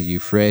between the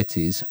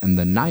Euphrates and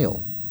the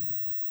Nile,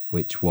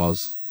 which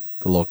was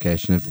the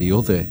location of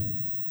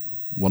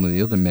one of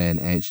the other main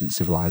ancient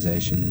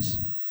civilizations.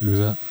 Who's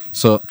that?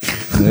 So,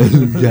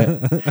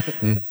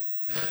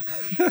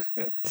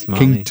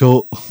 Smarty. King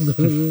Tut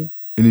and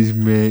his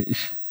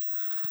mates.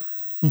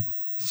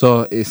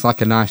 So it's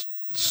like a nice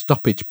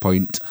stoppage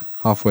point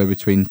halfway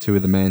between two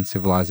of the main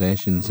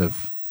civilizations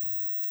of,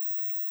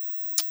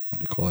 what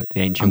do you call it?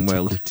 The ancient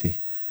world. Antiquity.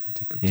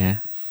 Yeah.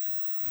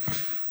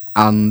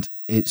 And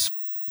it's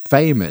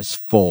famous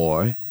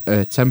for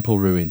a temple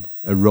ruin,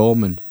 a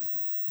Roman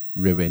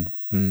ruin.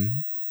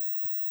 Mm.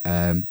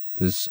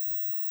 There's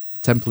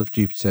Temple of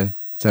Jupiter,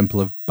 Temple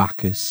of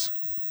Bacchus,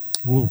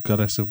 Ooh,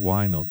 goddess of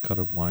wine or god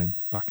of wine,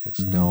 Bacchus.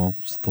 No,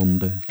 it's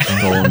thunder,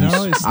 storms,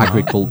 No, it's not.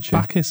 agriculture.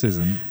 Bacchus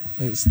isn't.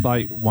 It's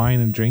like wine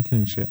and drinking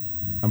and shit.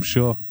 I'm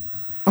sure.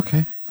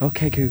 Okay,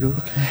 Okay, Google.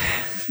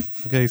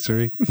 Okay,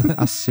 Siri.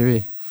 that's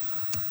Siri.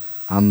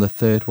 And the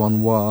third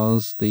one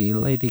was the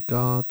Lady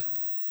God.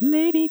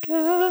 Lady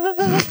God.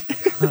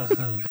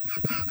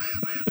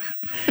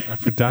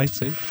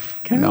 Aphrodite.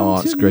 No,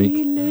 it's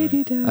Greek.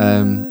 Lady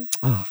God.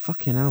 Oh,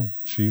 fucking hell.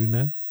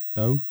 Juno.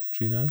 Oh,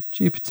 Juno.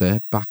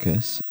 Jupiter,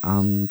 Bacchus,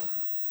 and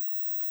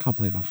I can't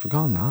believe I've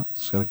forgotten that.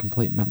 Just got a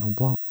complete mental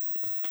block.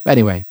 But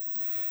anyway,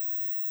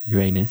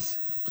 Uranus.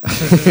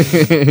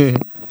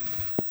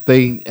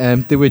 they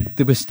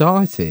were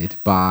started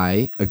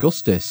by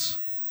Augustus,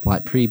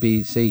 like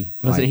pre-BC.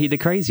 Wasn't like, he the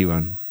crazy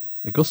one?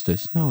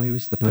 Augustus? No, he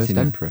was the Was first he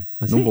not? emperor,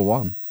 Was number he?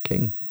 one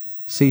king,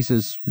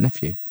 Caesar's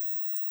nephew,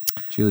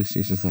 Julius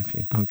Caesar's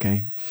nephew.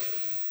 Okay.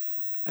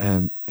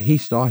 He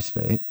started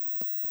it.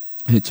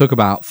 And it took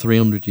about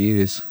 300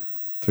 years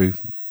through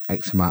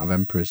X amount of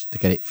emperors to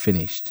get it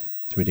finished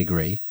to a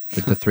degree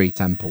with the three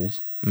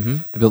temples. Mm-hmm.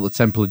 They built the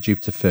Temple of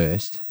Jupiter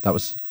first. That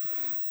was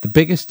the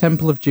biggest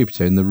temple of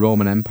Jupiter in the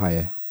Roman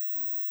Empire.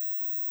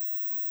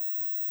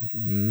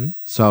 Mm.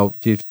 So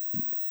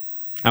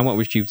And what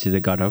was Jupiter the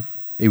god of?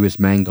 he was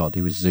main god.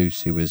 He was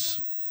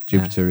Zeus.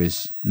 Jupiter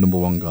is number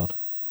one god,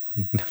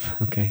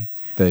 Okay.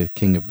 the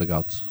king of the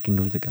gods. King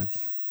of the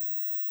gods.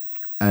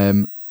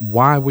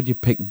 Why would you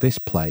pick this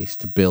place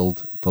to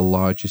build the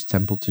largest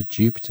temple to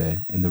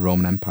Jupiter in the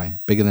Roman Empire?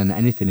 Bigger than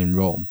anything in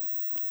Rome.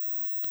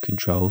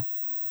 Control.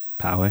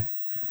 Power.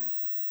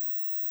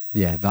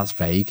 Yeah, that's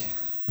vague.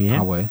 Yeah.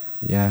 Power.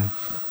 Yeah.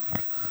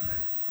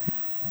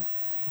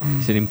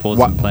 It's an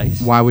important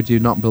place. Why would you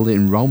not build it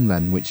in Rome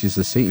then, which is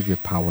the seat of your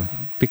power?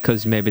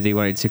 Because maybe they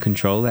wanted to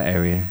control that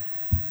area.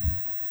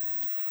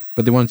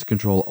 But they wanted to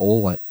control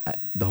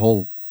the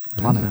whole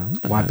planet.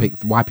 know. Why pick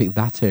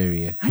that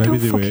area? I Maybe don't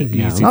they were fucking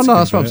know. easy No, to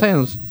that's what I'm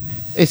convert. saying.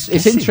 It's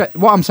Guessing.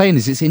 What I'm saying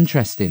is it's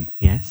interesting.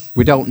 Yes.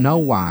 We don't know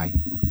why.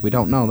 We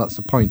don't know. That's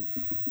the point.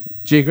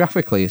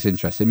 Geographically, it's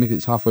interesting because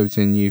it's halfway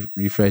between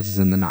Euphrates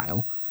and the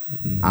Nile,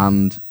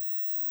 and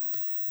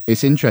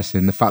it's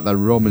interesting the fact that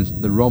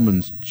the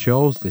Romans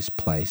chose this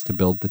place to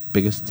build the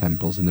biggest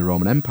temples in the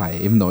Roman Empire,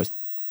 even though it's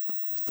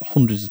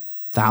hundreds of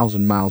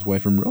thousand miles away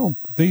from Rome.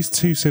 These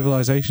two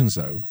civilizations,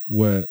 though,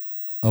 were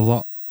a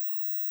lot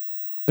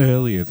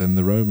earlier than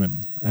the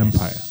Roman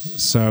Empire.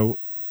 So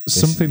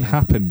something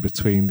happened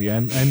between the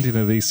ending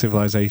of these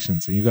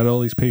civilizations, and you've got all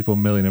these people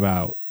milling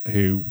about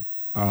who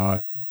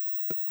are,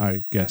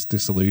 I guess,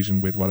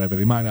 disillusioned with whatever.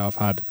 They might not have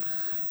had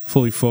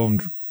fully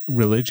formed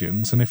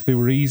religions, and if they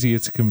were easier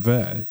to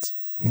convert,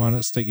 why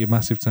not stick your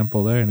massive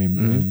temple there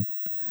and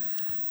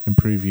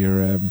improve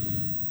your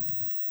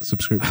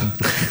subscription?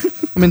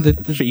 I mean, the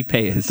Free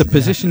payers. the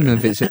position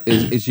of it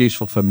is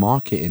useful for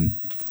marketing,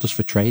 just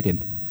for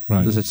trading.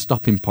 Right. There's a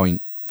stopping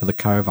point for the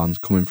caravans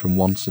coming from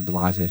one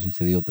civilization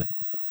to the other.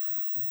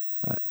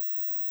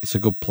 It's a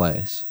good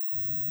place.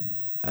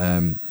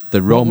 The What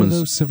were Romans.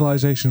 those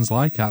civilizations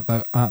like at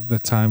the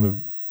time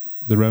of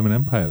the Roman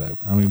Empire, though?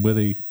 I mean, were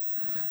they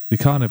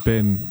can't have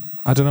been.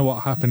 I don't know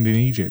what happened in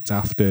Egypt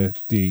after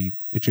the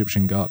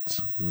Egyptian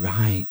gods.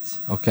 Right.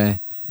 Okay.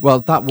 Well,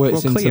 that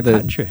works Well, into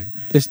Cleopatra.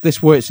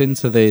 this works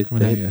into the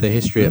Coming at you.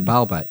 history at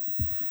Baalbek.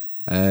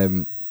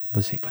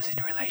 Was in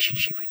a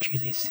relationship with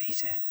Julius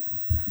Caesar.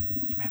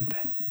 Do you remember?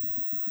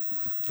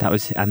 That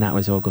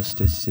was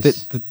Augustus.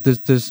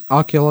 There's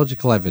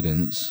archaeological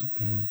evidence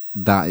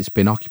that it's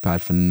been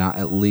occupied for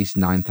at least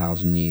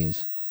 9,000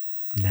 years.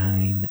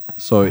 9,000.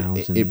 So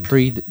the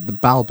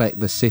Baalbek,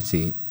 the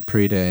city,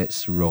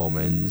 predates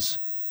Romans,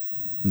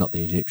 not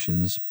the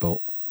Egyptians, but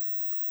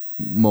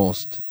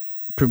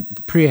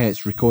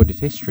predates recorded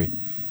history.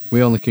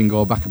 We only can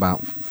go back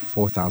about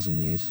 4,000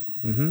 years.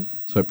 Mm-hmm.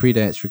 So it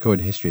predates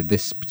recorded history,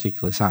 this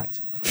particular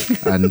site.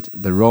 And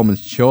the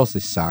Romans chose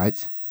this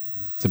site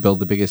to build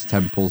the biggest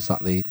temples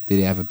that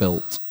they ever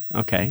built.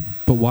 Okay.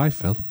 But why,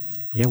 Phil?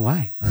 Yeah,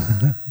 why?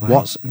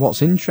 Why?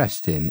 What's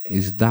interesting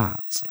is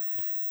that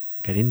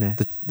Get in there.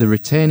 the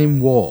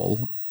retaining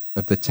wall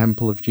of the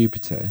Temple of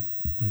Jupiter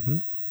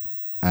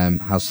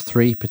has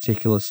three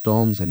particular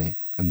stones in it,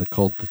 and they're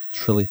called the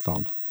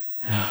trilithon.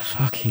 Oh,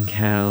 fucking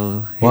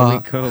hell.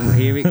 What?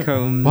 Here it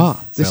comes. What?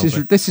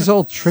 This is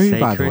all true, Sacred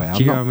by the way. I'm not,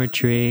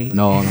 geometry.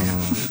 no.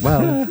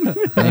 Well,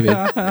 maybe.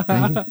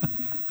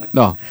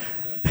 No,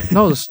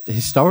 it's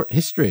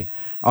history,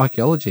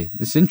 archaeology.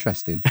 It's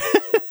interesting.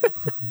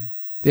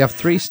 They have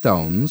three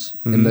stones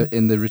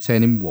in the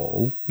retaining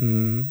wall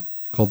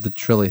called the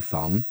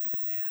trilithon.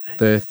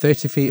 They're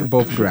 30 feet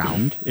above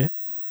ground, Yeah.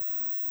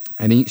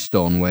 and each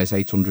stone weighs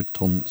 800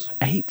 tons.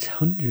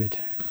 800.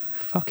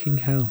 Fucking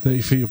hell.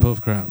 30 feet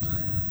above ground.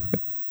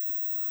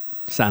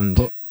 Sand.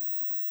 But-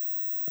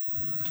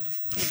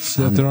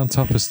 So they're on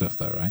top of stuff,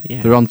 though, right?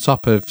 Yeah. They're on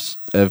top of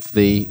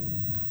the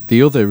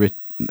other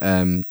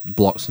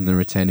blocks in the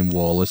retaining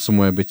wall. Is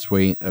somewhere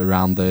between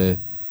around the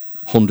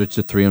 100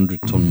 to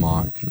 300 ton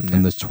mark,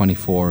 and there's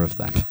 24 of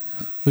them.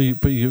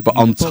 But you But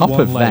on put top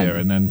one of layer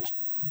them- and then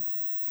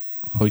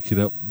hoik it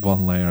up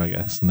one layer, I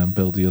guess, and then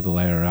build the other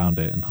layer around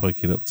it and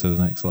hoik it up to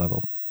the next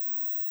level,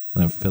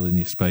 and then fill in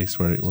your space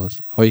where it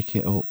was. Hoik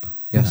it up.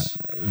 Yes.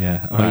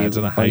 Yeah. Or I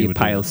don't know how you would do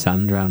pile it.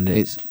 sand around it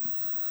It's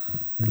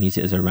and use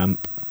it as a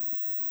ramp.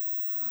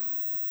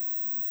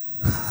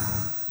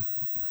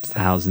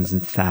 Thousands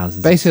and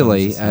thousands.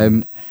 basically of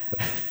tons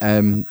of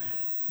sand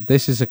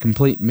this is a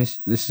complete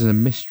this is a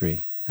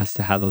mystery. as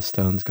to how those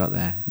stones got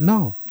there.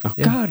 No. Oh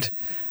Yeah. God!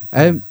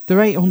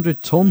 They're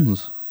 800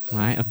 tons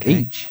Right. Okay.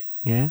 each.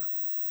 Yeah.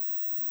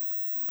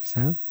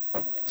 So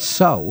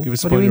So, Give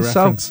us a what do point you of mean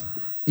so? reference.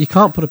 You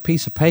can't put a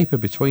piece of paper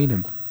between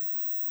them.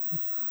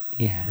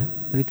 yeah, well,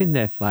 they've been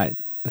there for like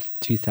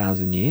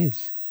 2,000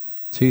 years.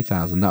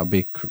 2000.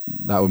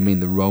 That would mean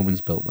the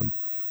Romans built them.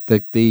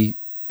 The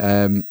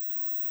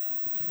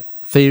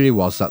theory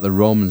was that the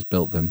Romans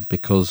built them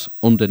because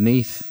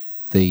underneath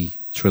the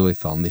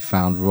trilithon they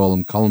found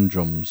roll column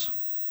drums,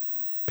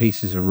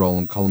 pieces of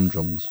roll column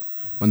drums.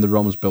 When the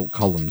Romans built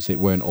columns, it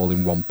weren't all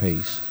in one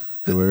piece.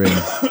 They were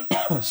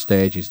in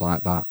stages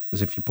like that,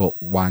 as if you put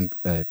pint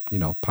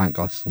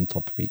glasses on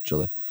top of each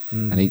other,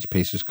 and each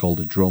piece was called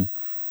a drum.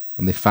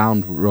 And they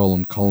found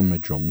roll column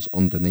drums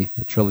underneath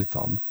the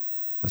trilithon,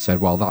 and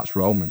said, "Well, that's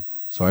Roman,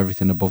 so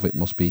everything above it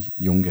must be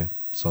younger.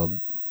 So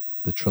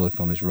the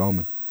trilithon is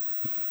Roman."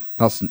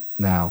 That's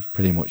now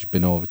pretty much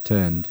been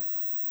overturned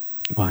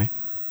Why?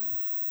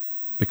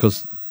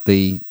 because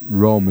the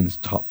Romans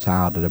topped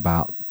out at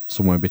about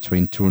somewhere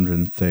between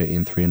 230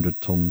 and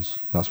 300 tons.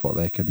 That's what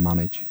they could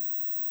manage.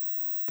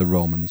 The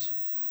Romans.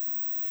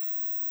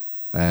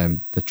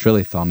 The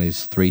trilithon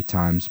is 3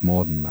 times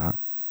more than that,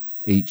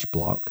 each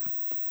block,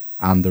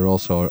 and they're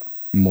also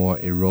more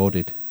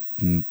eroded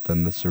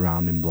than the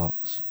surrounding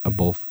blocks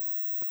above.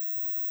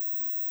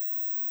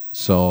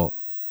 So,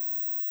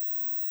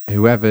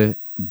 whoever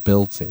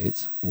built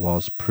it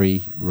was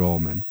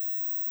pre-Roman,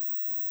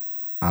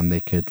 and they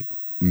could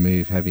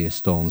move heavier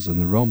stones than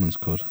the Romans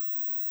could.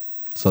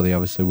 So they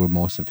obviously were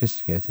more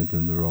sophisticated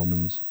than the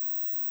Romans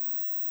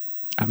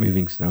At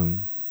moving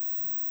stone.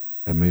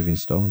 at moving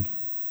stone,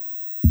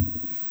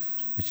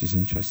 which is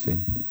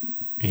interesting.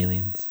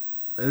 Aliens.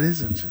 It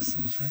is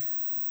interesting.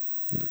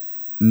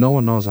 No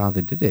one knows how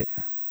they did it.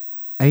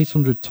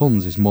 800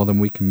 tons is more than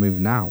we can move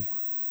now.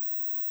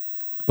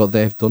 But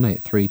they've done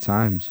it 3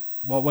 times.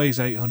 What weighs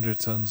 800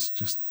 tons?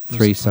 Just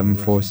 3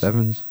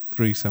 747s.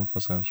 3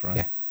 747s, right?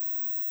 Yeah.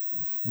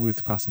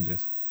 With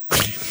passengers.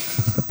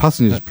 The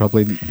passengers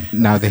probably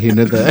neither here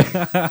nor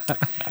there.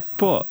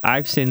 But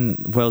I've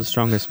seen World's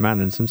Strongest Man,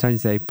 and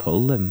sometimes they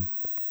pull them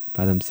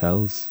by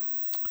themselves.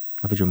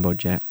 Of a jumbo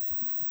jet.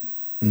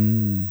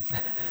 Mm.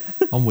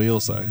 On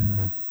wheels, though.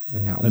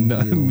 Yeah, And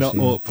on wheels, not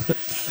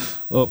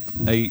yeah. up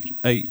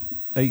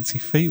 80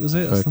 feet, was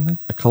it, or For something?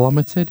 a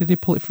kilometre? Did he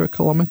pull it for a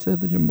kilometre,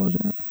 the jumbo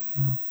jet?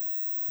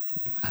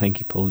 I think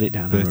he pulled it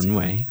down a 30.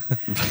 runway.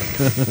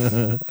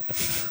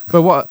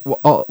 But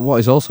what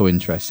is also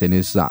interesting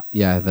is that,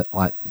 that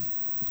like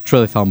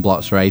trilithon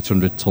blocks are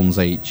 800 tons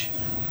each.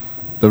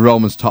 The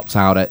Romans topped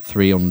out at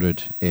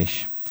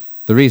 300-ish.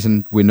 The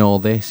reason we know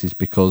this is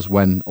because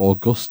when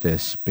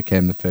Augustus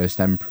became the first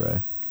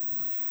emperor,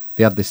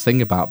 they had this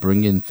thing about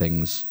bringing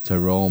things to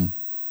Rome.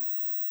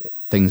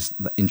 Things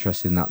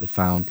interesting that they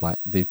found, like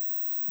they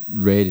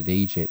raided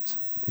Egypt.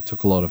 They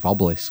took a lot of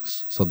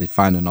obelisks. So they'd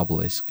find an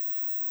obelisk.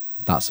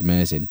 That's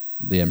amazing.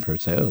 The emperor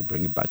would say, "Oh,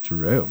 bring it back to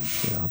Rome,"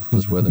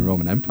 because we're the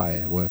Roman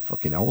Empire. We're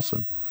fucking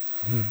awesome.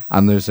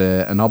 And there's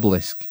an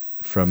obelisk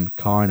from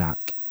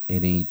Karnak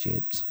in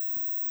Egypt,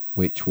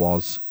 which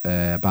was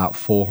about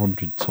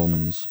 400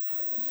 tons.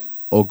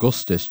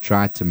 Augustus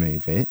tried to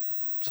move it,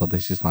 so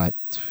this is like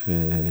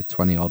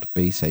 20 odd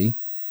BC,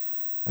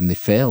 and they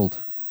failed.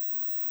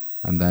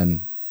 And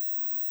then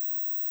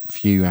a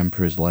few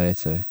emperors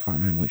later, can't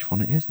remember which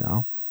one it is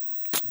now.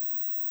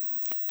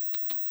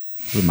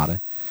 Doesn't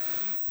matter.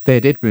 They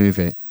did move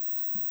it,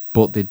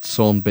 but they'd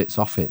sawn bits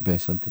off it,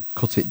 basically. They'd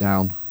cut it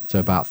down to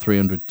about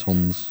 300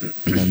 tons,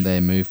 and then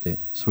they moved it.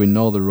 So we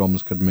know the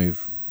Romans could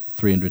move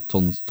 300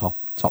 tons,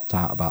 topped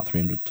out about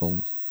 300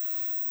 tons.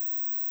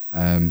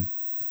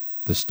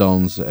 The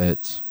stones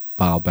at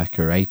Baalbek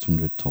are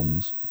 800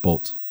 tons,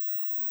 but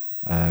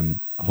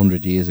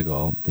 100 years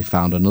ago, they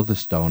found another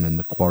stone in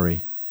the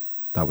quarry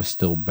that was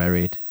still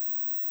buried,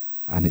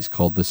 and it's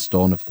called the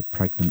Stone of the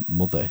Pregnant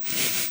Mother,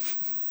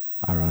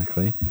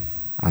 ironically.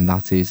 And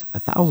that is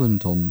 1,000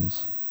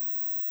 tons.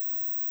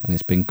 And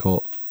it's been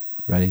cut,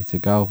 ready to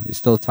go. It's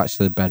still attached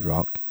to the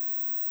bedrock.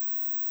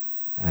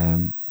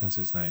 That's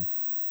its name.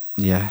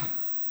 Yeah.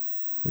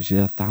 Which is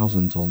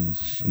 1,000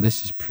 tons. And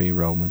this is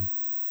pre-Roman.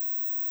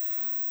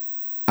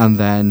 And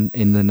then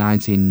in the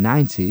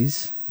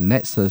 1990s,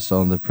 next to the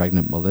Stone of the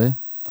Pregnant Mother,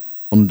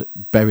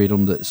 buried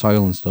under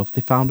soil and stuff,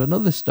 they found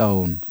another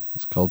stone.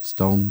 It's called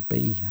Stone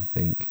B, I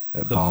think,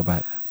 at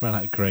Baalbek. Ran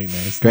out of great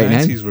names. Great the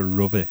name. 90s were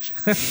rubbish.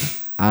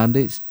 And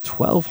it's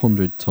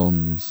 1,200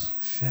 tons.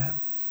 Shit.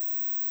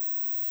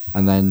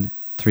 And then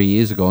 3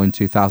 years ago, in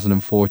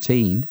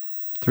 2014,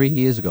 3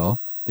 years ago,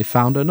 they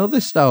found another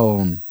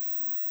stone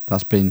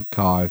that's been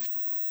carved,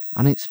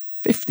 and it's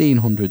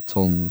 1,500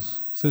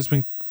 tons. So it's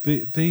been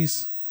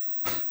These.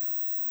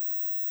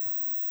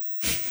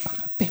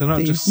 They're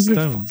not just 100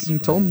 stones. fucking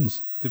right?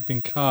 tons. They've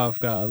been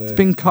carved out of the. It's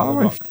been out of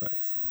the rock carved.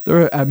 face.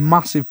 They're a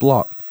massive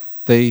block.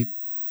 The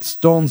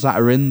stones that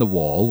are in the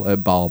wall at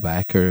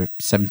Baalbek are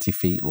 70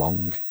 feet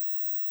long.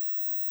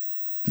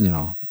 You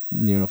know,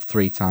 near enough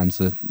 3 times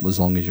as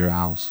long as your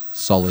house.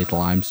 Solid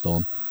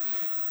limestone.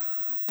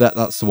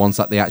 That's the ones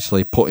that they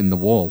actually put in the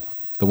wall.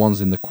 The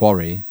ones in the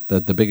quarry, the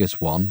biggest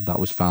one that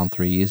was found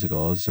 3 years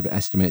ago, is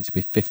estimated to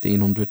be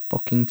 1,500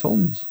 fucking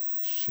tons.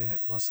 Shit,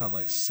 what's that,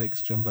 like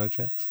 6 jumbo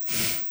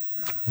jets?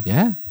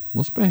 Yeah,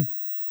 must be.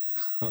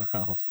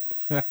 Wow.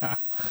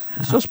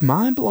 It's just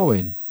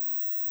mind-blowing.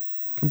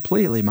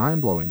 Completely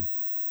mind-blowing.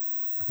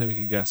 I think we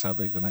can guess how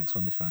big the next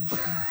one they find is.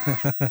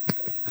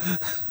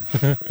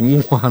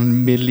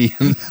 1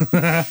 million.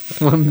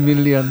 1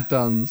 million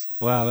tons.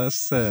 Wow,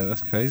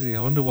 that's crazy.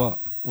 I wonder what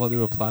they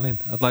were planning.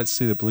 I'd like to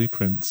see the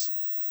blueprints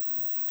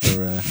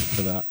for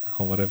that,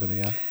 or whatever they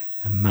had.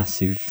 A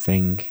massive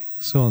thing.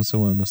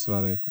 Someone must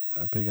have had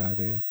a big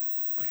idea.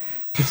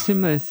 A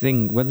similar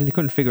thing, whether they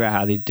couldn't figure out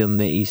how they'd done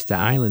the Easter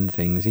Island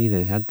things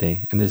either, had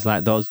they? And there's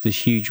like there's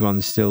huge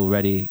ones still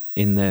ready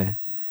in the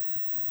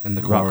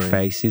rock quarry.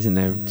 face, isn't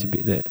there? To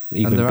be the And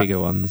even they're bigger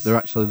ones. They're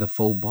actually the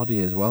full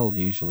body as well,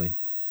 usually.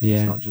 Yeah.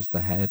 It's not just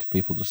the head.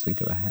 People just think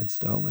of the heads,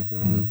 don't they?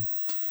 Mm.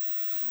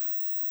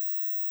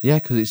 Yeah,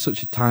 because it's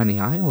such a tiny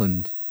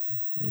island.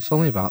 It's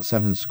only about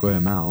 7 square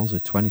miles or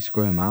 20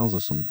 square miles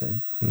or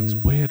something. It's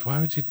Mm. weird. Why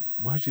would you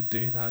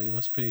do that? You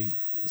must be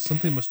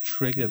something must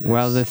trigger this.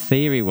 Well, the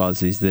theory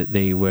is that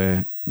they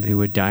were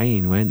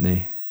dying, weren't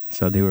they?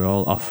 So they were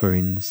all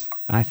offerings.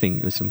 I think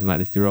it was something like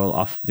this. They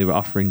were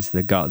offerings to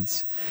the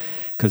gods,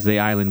 because the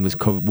island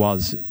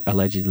was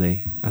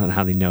allegedly, I don't know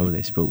how they know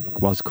this,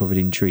 but was covered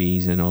in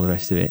trees and all the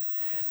rest of it,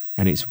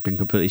 and it's been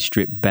completely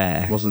stripped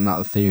bare. Wasn't that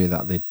the theory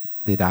that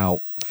they'd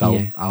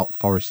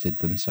outforested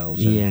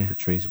themselves and the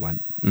trees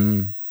went?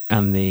 Mm.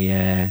 And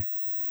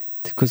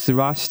because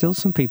there are still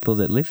some people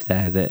that live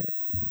there that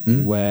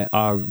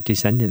are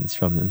descendants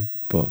from them,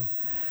 but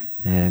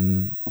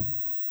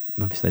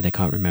obviously they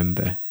can't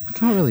remember. I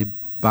can't really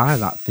buy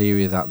that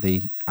theory that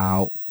they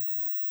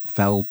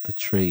outfelled the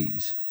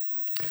trees.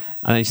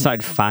 And they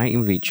started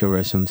fighting with each other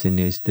or something.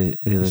 Is the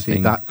other See,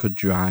 thing. that could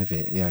drive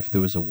it, yeah, if there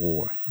was a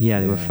war.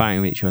 Yeah, they were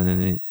fighting with each other,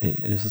 and then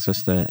it was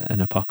just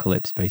an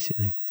apocalypse,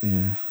 basically.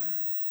 Yeah.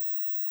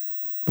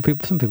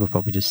 But some people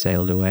probably just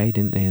sailed away,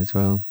 didn't they, as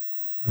well?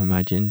 I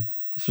imagine.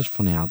 It's just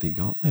funny how they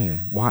got there.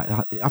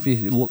 Why? Have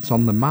you looked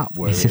on the map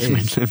where It's it just is?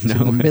 middle of It's in the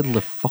nowhere. middle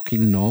of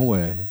fucking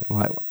nowhere.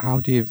 Like, how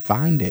do you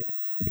find it?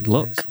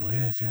 Look, It's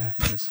weird, yeah.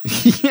 'Cause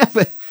Yeah,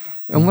 but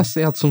unless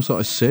they had some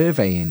sort of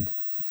surveying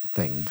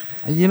thing,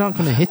 you're not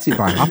going to hit it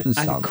by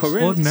happenstance.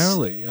 current-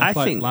 ordinarily, you have I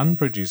like think- land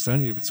bridges,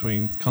 don't you,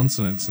 between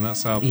continents, and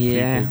that's how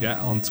Yeah. people get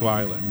onto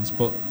islands.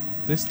 But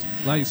this,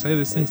 like you say,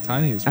 this thing's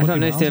tiny. It's I don't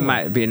know if fucking there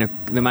miles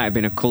away. might have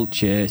been a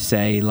culture,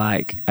 say,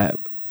 like at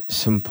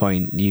some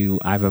point you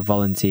either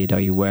volunteered or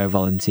you were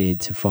volunteered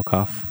to fuck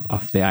off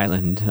the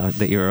island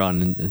that you were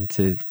on and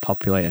to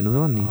populate another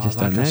one. You just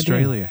like don't know. do you?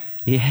 Australia.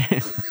 Yeah,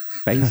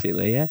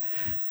 basically, yeah,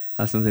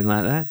 or something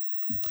like that.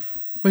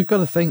 We've got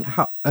to think.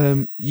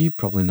 You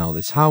probably know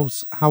this. How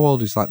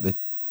old is like the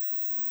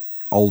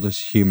oldest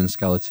human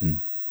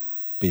skeleton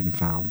being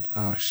found?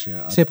 Oh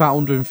shit! Say about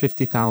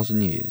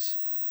 150,000 years.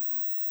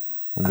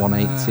 Or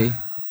 180.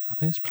 I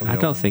think it's probably. I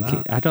don't older than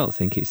think that. I don't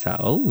think it's that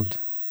old.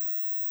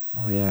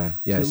 Oh yeah,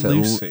 yeah. Is It's it at,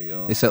 Lucy,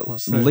 or it's at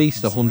what's the-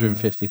 least what's the-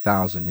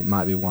 150,000. It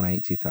might be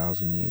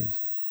 180,000 years.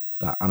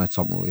 That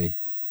anatomically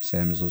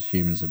same as us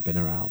humans have been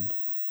around.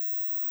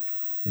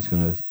 He's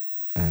gonna.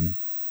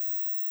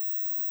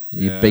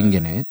 You Yeah.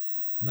 binging it?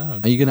 No.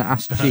 Are you gonna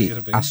ask I'm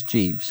gonna bing. ask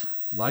Jeeves?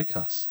 Like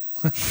us?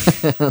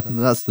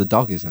 That's the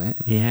dog, isn't it?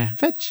 Yeah,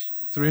 Fetch.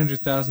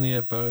 300,000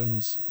 year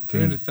bones,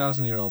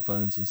 300,000-year-old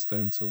bones and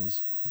stone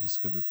tools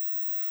discovered.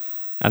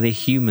 are they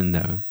human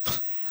though,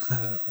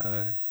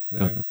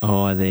 No,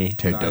 or are they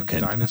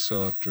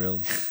dinosaur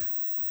drills.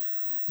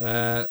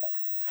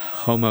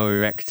 Homo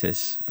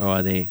erectus, or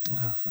are they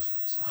Oh, for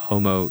fuck's sake.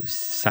 Homo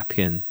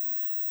sapien?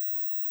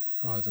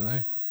 Oh, I don't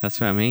know. That's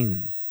what I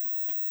mean.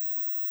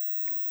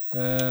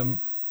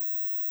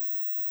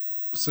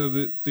 So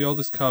the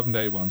oldest carbon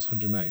dated one's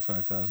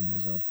 185,000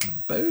 years old,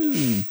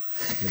 apparently.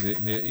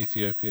 Boom. Near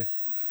Ethiopia,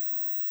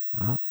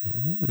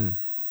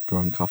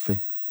 Growing coffee.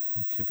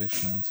 the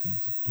Kibish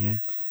Mountains. Yeah,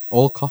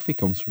 All coffee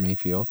comes from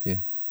Ethiopia,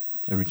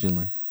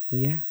 originally. well,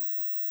 yeah.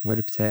 Where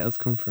do potatoes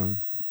come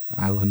from?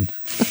 Island.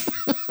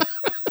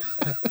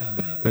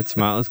 Where do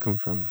tomatoes come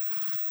from?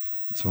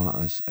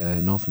 Tomatoes.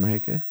 North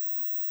America.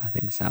 I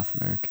think South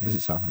America. Is it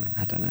South America?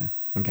 I don't know.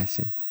 I'm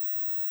guessing.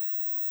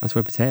 That's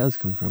where potatoes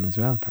come from as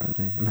well,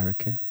 apparently.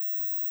 America.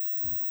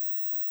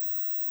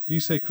 Do you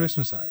say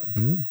Christmas Island?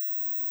 Mm.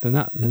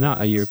 They're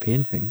not a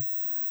European thing.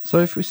 So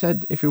if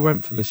we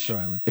went for Easter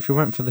Island.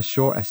 the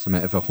short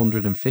estimate of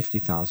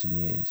 150,000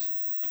 years,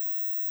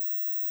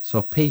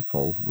 so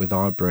people with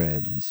our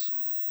brains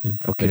In have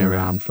fucking been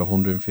around for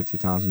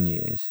 150,000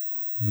 years,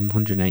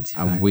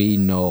 185. and we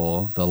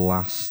know the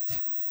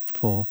last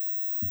 4.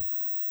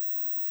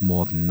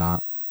 more than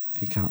that,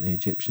 if you count the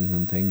Egyptians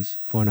and things.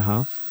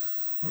 4.5.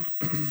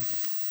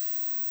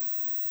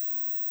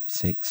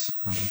 6,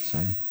 I would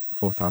say.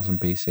 4000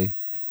 BC.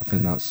 I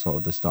think that's sort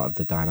of the start of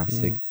the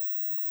dynastic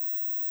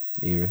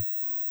era.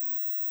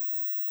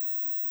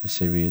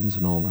 Assyrians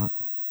and all that.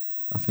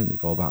 I think they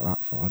go about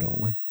that far,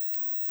 don't we?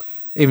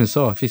 Even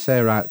so, if you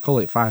say, right, call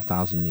it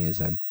 5,000 years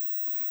then.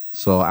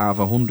 So out of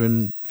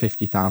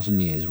 150,000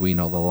 years, we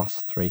know the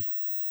last 3.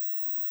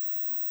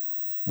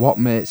 What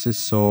makes us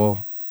so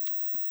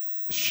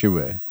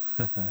sure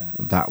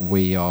that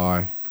we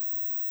are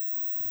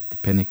the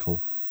pinnacle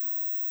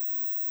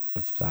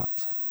of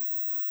that?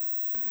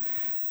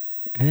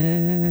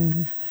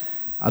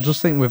 I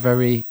just think we're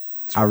very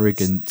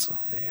arrogant.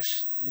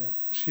 Yeah,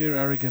 sheer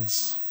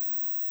arrogance.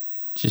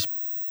 Just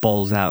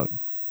balls out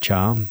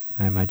charm,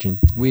 I imagine.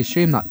 We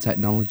assume that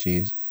technology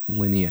is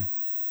linear.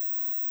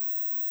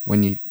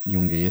 When you're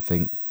younger, you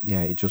think,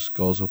 yeah, it just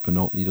goes up and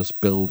up. You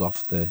just build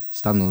off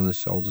stand on the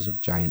shoulders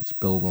of giants,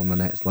 build on the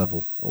next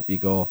level, up you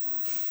go.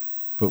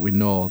 But we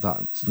know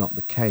that's not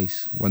the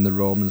case. When the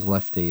Romans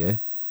left here,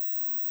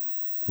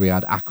 we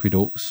had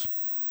aqueducts,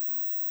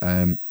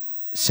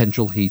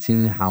 central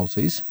heating in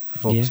houses,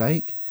 for fuck's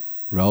sake,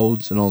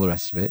 roads and all the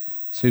rest of it.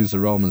 As soon as the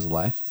Romans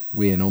left,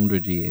 we in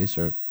 100 years,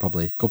 or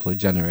probably a couple of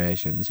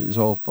generations, it was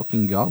all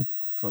fucking gone.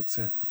 Fucked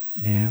it.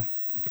 Yeah.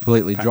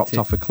 Completely dropped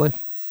off a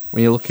cliff.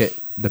 When you look at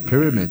the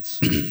pyramids,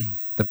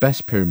 the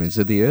best pyramids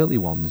are the early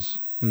ones.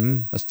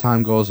 As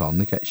time goes on,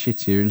 they get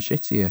shittier and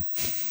shittier.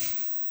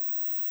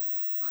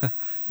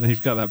 Then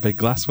you've got that big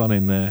glass one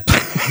in there.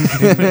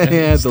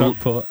 Yeah,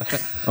 Stockport.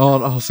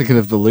 Oh, I was thinking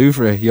of the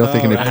Louvre. You're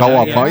thinking of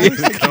Co-op, aren't you?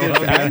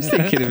 I was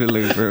thinking of the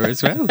Louvre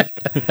as well.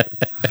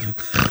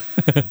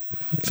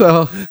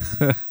 So,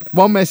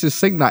 what makes us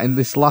think that in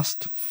this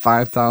last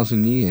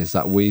 5,000 years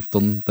that we've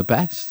done the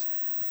best?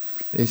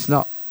 It's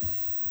not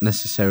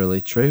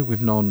necessarily true.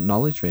 We've no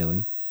knowledge,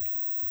 really.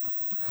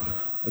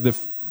 The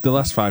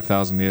last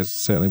 5,000 years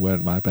certainly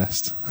weren't my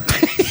best.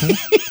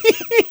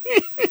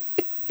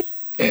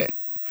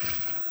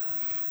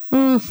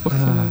 Oh, fucking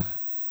hell.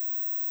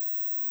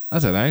 I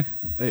don't know.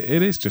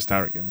 It is just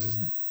arrogance,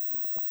 isn't it?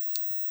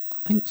 I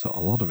think so, a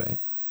lot of it.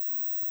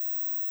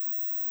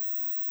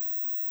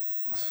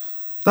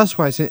 That's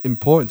why it's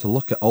important to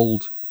look at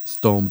old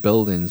stone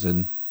buildings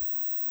and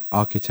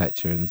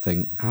architecture and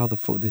think, how the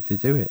fuck did they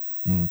do it?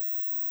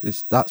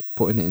 That's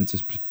putting it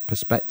into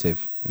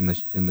perspective in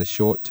the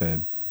short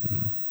term.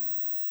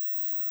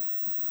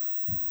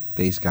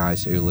 These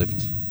guys who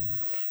lived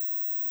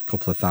a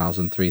couple of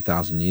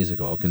 3,000 years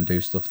ago can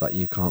do stuff that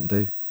you can't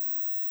do.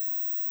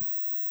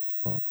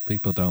 Well,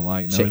 people don't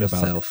like Check knowing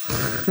about it.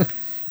 yourself.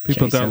 People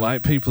Check don't yourself.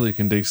 like people who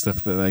can do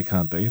stuff that they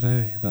can't do, do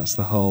they? That's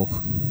the whole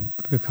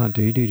Who can't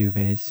do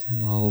duvets?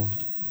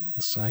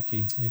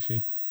 psyche issue.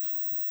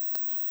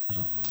 I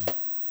don't know.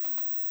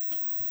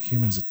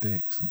 Humans are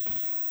dicks.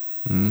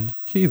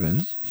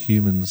 Cubans?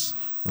 Humans.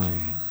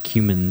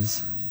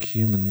 Cumans.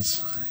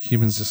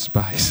 Humans are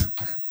spice.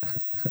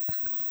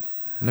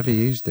 Never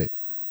used it.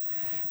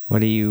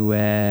 What are you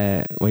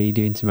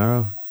doing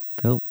tomorrow,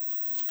 Bill?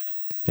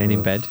 Staying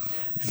in bed?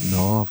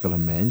 No, I've got a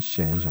mains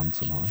change on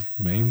tomorrow.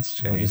 Mains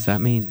change. What does that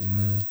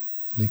mean?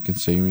 You can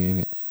see me in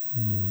it.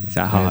 Is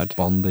that hard?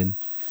 Bonding.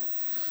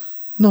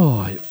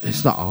 No,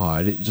 it's not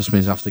hard. It just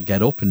means I have to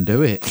get up and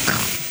do it. I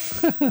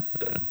have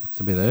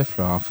to be there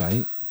for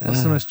 8:30.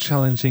 What's the most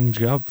challenging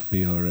job for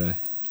your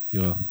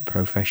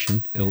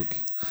Profession. ilk?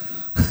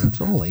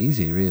 It's all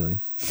easy, really.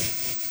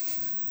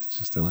 It's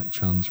just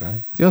electrons,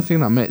 right? The only thing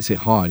that makes it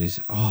hard is,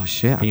 oh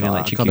shit, I Being got a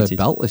electrocuted.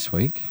 belt this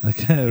week.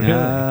 Okay, really?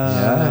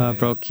 Yeah.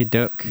 Broke your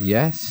duck.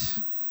 Yes.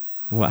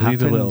 What We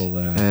need happened? a little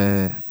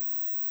I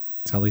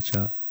tele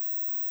chat.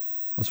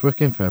 was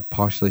working for a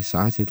partially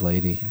sighted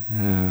lady,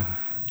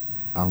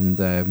 and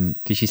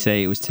Did she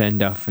say it was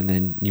turned off and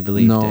then you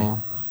believed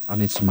no, I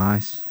need some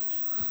ice.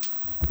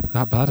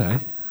 That bad, eh?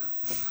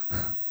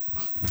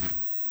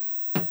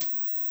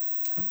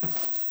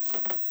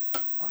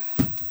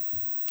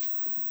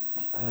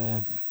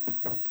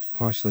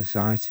 Partially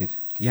sighted.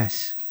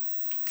 Yes.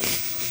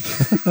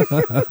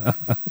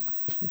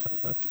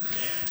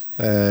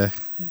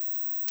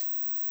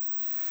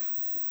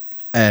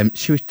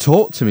 She would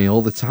talk to me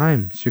all the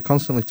time. She was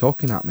constantly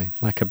talking at me.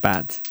 it? Like a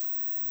bat.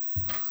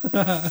 Can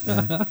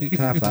I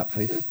have that,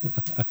 please?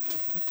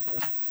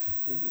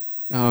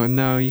 Oh,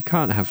 no, you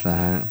can't have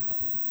that.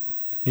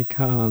 You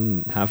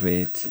can't have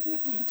it.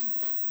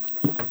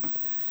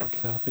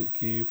 Carpet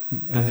cube.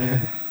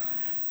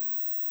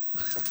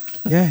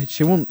 Yeah,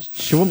 she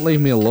wouldn't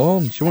leave me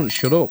alone. She wouldn't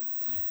shut up.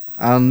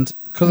 And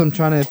because I'm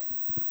trying to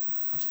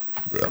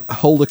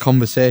hold a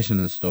conversation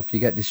and stuff, you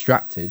get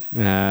distracted.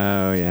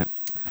 Oh, yeah.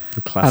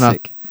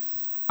 Classic.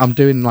 I'm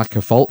doing like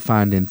a fault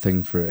finding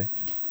thing for her.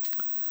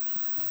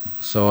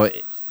 So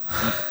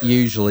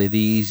usually the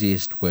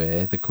easiest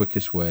way, the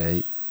quickest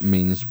way,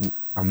 means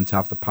I'm to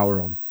have the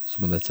power on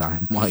some of the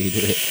time while you do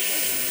it.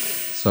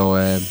 So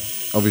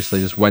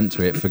obviously just went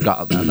to it,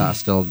 forgot that I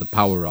still had the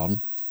power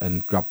on,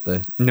 and grabbed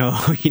the No,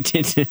 you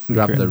didn't.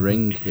 grabbed the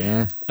ring.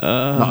 Yeah,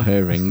 Oh. not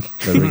her ring,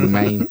 the ring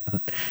main.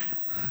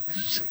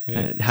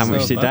 How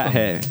much So did that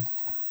bad. hurt?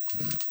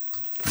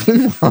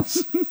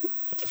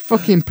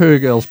 Fucking poor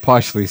girl's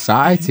partially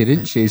sighted,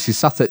 isn't she? She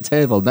sat at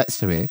table next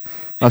to me.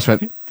 I just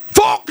went,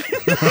 fuck!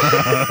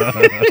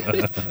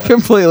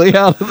 Completely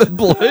out of the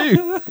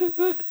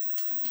blue.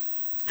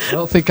 I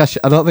don't think I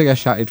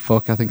shouted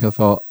fuck. I think I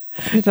thought,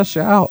 what did I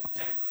shout?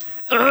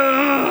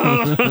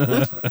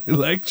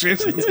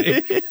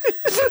 Electricity.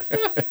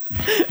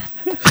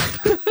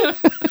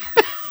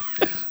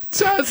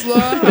 Tesla.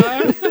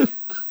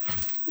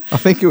 I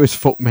think it was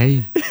fuck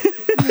me.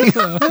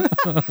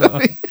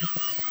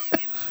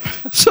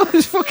 So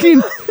this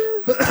fucking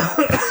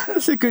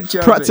That's a good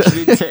job. Practi- that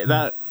you didn't take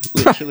that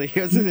literally,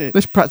 wasn't it?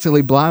 this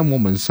practically blind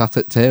woman sat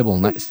at table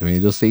next to me,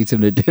 just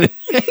eating her dinner.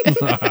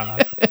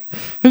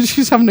 And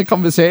she's having a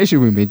conversation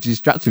with me,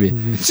 distracted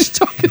me. She's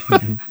talking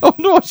about, I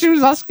wonder what she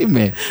was asking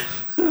me.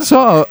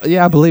 So,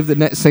 yeah, I believe the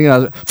next thing I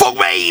was, fuck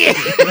me!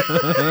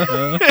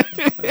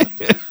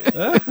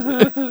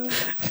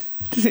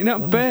 Does it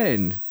not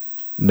burn?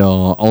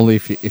 No, only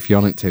if you're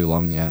on it too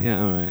long, yeah.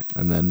 Yeah, all right.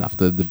 And then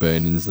after the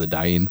burning's the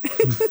dying.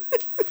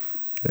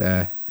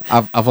 Yeah.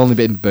 I've only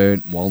been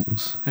burnt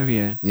once. Have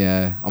you?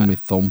 Yeah, on my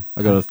thumb.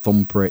 I got a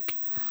thumb prick.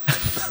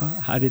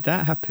 How did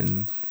that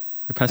happen?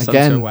 You passed on to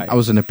a Again, wife? I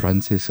was an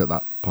apprentice at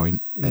that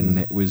point, and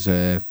it was...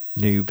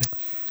 noob.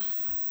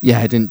 Yeah,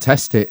 I didn't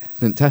test it.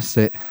 I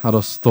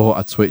just thought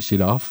I'd switched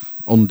it off,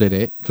 undid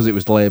it, because it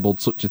was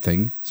labelled such a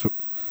thing. So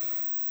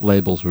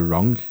labels were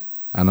wrong.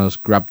 And I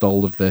just grabbed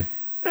hold of the...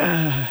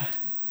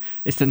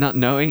 It's the not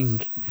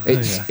knowing.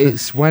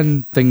 It's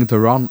when things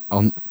are on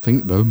when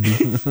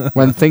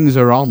things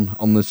are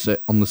on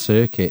the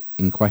circuit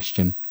in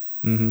question.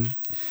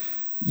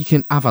 Mm-hmm.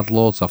 I've had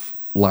loads of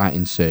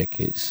lighting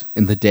circuits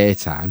in the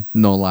daytime.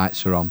 No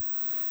lights are on.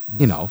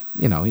 You know.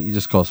 You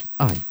just goes,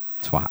 "Aye,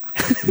 twat."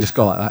 You just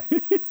go like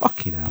that.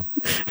 Fucking hell.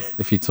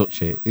 If you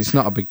touch it, it's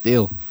not a big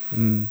deal.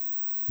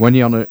 When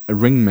you're on a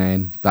ring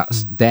main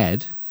that's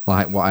dead,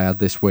 like what I had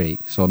this week,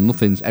 so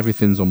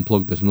everything's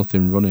unplugged. There's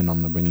nothing running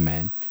on the ring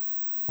main.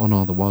 Oh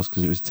no, there was,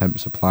 because it was temp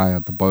supply. I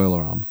had the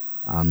boiler on,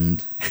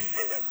 and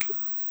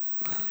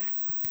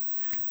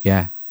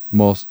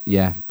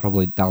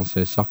probably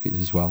downstairs sockets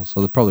as well. So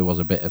there probably was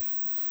a bit of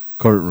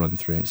current running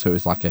through it. So it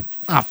was like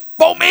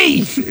fuck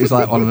me! It was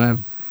like one of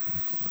them.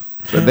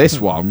 But this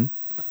one,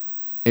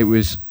 it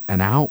was an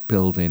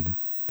outbuilding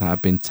that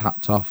had been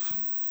tapped off.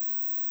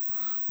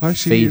 Why is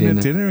she eating Feeding a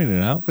it. dinner in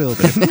an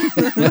outbuilding?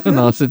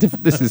 No,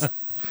 this is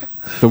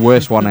the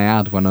worst one I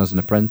had when I was an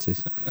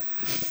apprentice.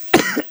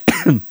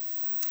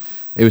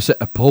 It was at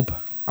a pub.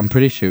 I'm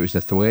pretty sure it was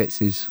the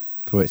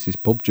Thwaites'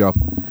 pub job.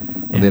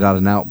 And they'd had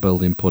an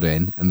outbuilding put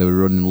in, and they were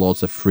running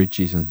loads of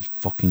fridges and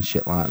fucking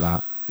shit like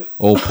that.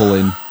 All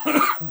pulling,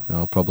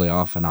 probably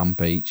half an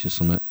amp each or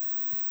something.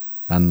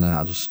 And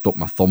I just stuck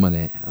my thumb in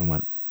it and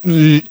went...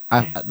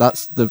 I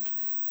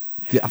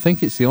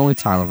think it's the only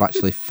time I've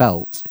actually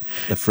felt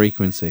the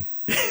frequency.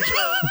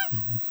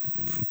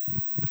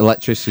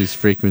 Electricity's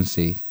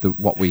frequency,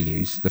 what we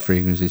use, the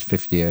frequency is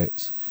 50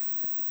 hertz,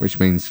 which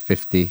means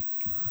 50...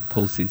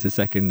 Pulses a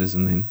second or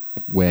something.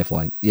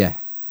 wavelength. Yeah,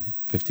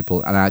 50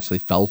 pulse. And I actually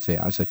felt it.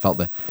 I actually felt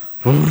the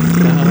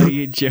Oh,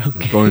 you're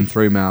joking. going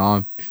through my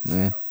arm.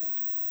 Yeah,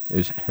 it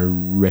was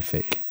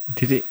horrific.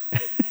 Did it?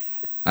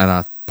 And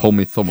I pulled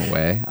my thumb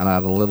away, and I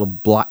had a little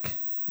black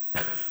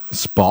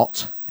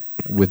spot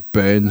with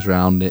burns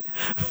round it.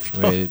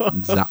 Where it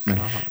zapped me.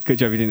 Good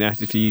job you didn't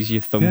have to use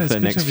your thumb Yeah, for the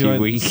it's next good few if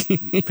you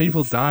weeks.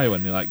 People die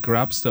when they like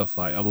grab stuff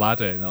like a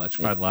ladder, an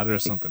electrified ladder or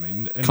something.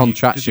 And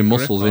Contracts you your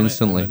grip muscles on it, and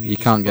instantly. then You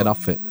just can't get fall.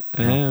 off it.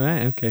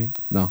 Right, okay.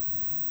 No.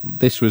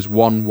 This was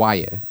one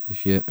wire.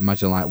 If you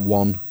imagine like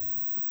one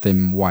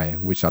thin wire,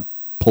 which I'd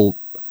pulled.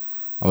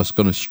 I was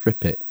going to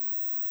strip it.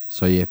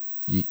 So you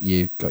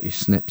got your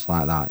snips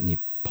like that, and you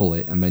pull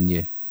it, and then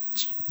you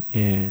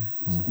Yeah.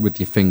 with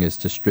your fingers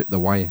to strip the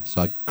wire.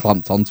 So I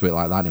clamped onto it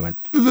like that, and it went.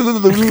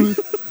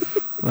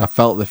 I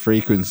felt the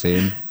frequency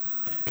and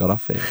got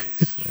off it.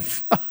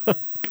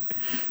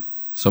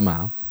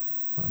 Somehow.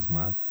 That's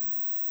mad.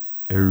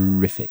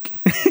 Horrific.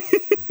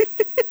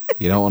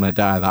 You don't want to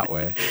die that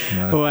way.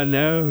 No. Oh, I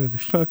know. The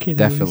fucking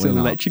Definitely Definitely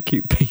not.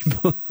 electrocute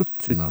people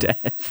to No.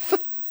 death.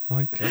 Oh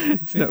my God.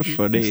 It's not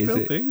funny, you is still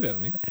it? do,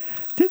 don't you?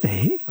 Did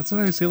they? I don't know.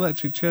 Is the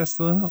electric chair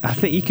still an option? I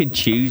think you can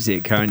choose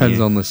it, can't Depends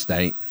you? on the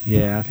state.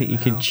 Yeah, I think you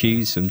can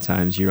choose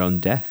sometimes your own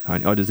death,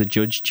 can't you? Or does the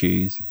judge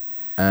choose?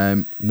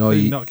 No, They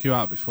you, knock you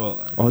out before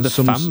though. Or the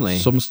family?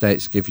 Some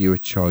states give you a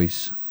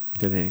choice.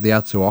 Did he? They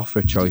had to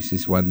offer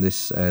choices when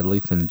this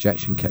lethal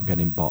injection kept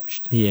getting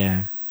botched.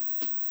 Yeah.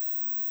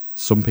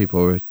 Some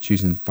people were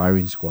choosing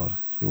firing squad.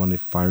 They wanted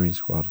firing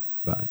squad,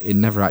 but it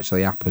never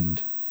actually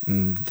happened.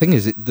 The thing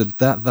is, they're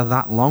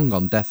that long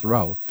on death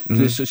row. 'Cause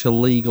it's such a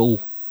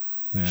legal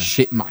Yeah.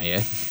 shit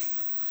mire.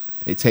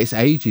 It takes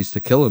ages to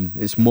kill them.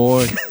 It's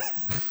more.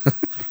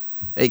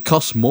 It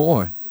costs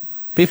more.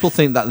 People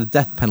think that the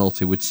death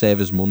penalty would save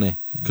us money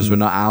because we're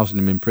not housing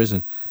them in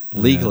prison.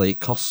 Legally, it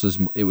costs us.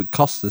 It would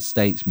cost the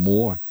states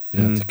more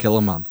to kill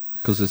a man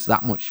because there's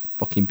that much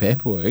fucking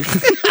paperwork.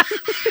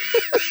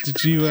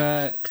 Did you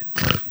know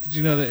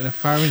that in a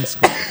firing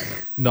squad,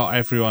 not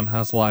everyone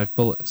has live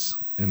bullets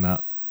in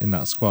that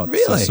squad?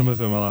 Really? So some of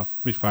them will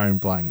be firing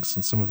blanks,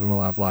 and some of them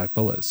will have live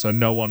bullets. So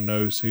no one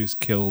knows who's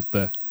killed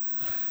the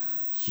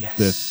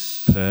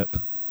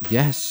perp.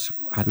 Yes,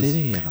 I did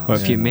hear that.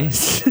 What if you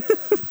miss?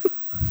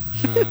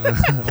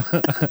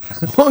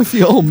 What if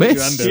you all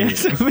miss?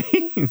 Yes, I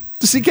mean.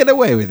 Does he get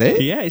away with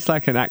it? Yeah, it's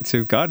like an act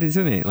of God,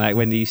 isn't it? Like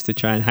when they used to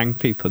try and hang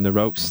people and the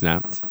rope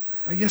snapped.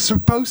 You're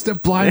supposed to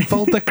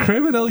blindfold the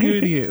criminal, you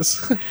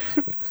idiots.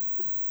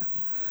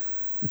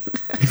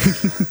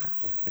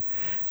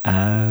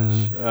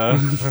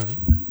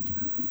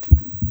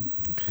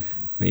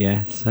 But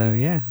yeah, so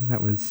yeah,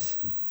 that was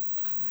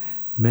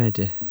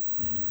murder.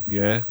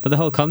 Yeah. But the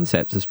whole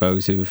concept, I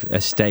suppose, of a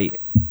state,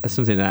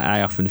 something that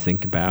I often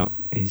think about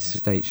is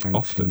State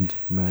sanctioned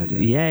murder.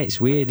 Yeah,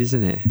 it's weird,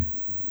 isn't it?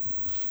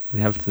 They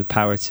have the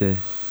power to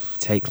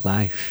take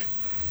life.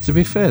 To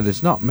be fair,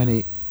 there's not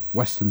many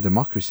Western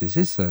democracies,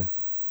 is there?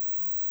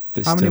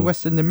 But How many still-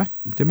 Western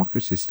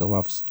democracies still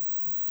have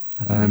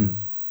I don't know.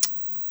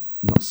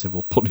 not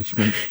civil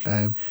punishment,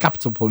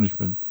 capital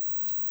punishment?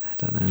 I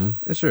don't know.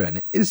 Is there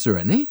any? Is there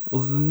any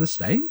other than the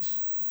States?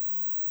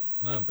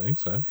 I don't think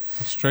so.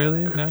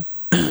 Australia, no.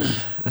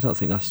 I don't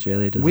think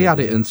Australia does. We had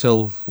it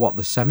until what,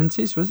 the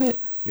 70s, was it?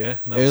 Yeah,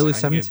 no, Early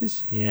it's hanging.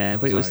 70s. Yeah,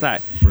 but Sounds it was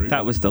like that. brutal.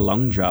 That was the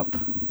long drop,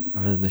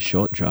 rather than the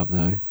short drop,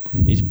 though.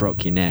 You just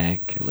broke your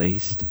neck, at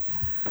least.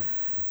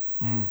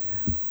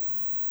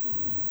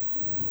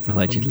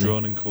 Allegedly.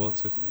 Undrawn and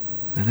quartered.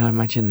 I know.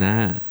 Imagine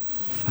that.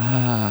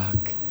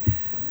 Fuck.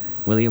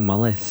 William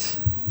Wallace.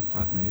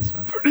 Bad news,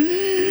 man.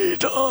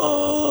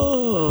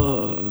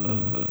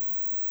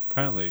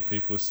 Apparently,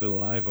 people were still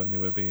alive when they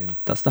were being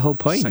That's the whole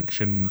point.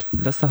 sectioned.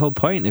 That's the whole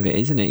point of it,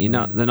 isn't it?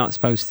 They're not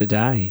supposed to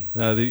die.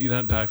 No, you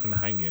don't die from the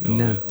hanging or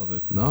No.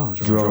 the No,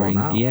 Drawing. drawn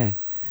out. Yeah.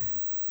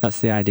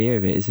 That's the idea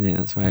of it, isn't it?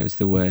 That's why it was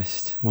the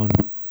worst one.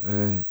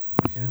 Can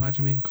you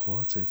imagine being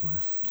quartered, man?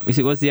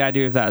 Was the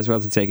idea of that as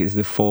well to take it to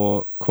the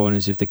four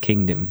corners of the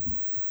kingdom,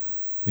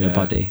 the Yeah.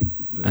 body,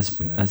 That's-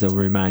 yeah. as a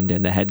reminder,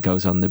 and the head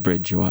goes on the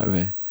bridge or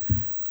whatever.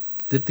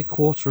 Did they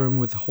quarter them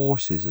with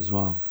horses as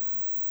well?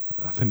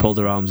 I think Pull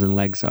their arms and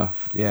legs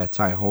off. Yeah,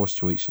 tie a horse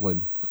to each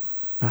limb.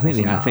 I think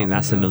Wasn't that-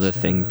 that's I think another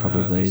that's- thing, yeah,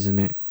 probably, that's- isn't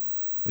it?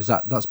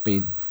 That's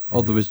been?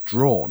 Oh, there was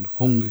drawn,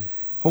 hung,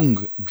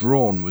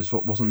 drawn.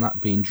 Wasn't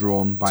that being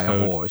drawn by a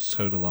horse?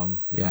 towed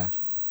along. Yeah.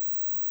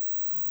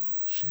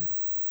 Shit.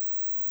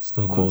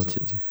 Still not as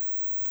Quartered.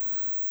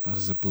 bad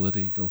as a blood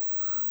eagle.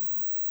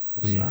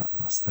 What's that?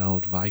 That's the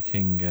old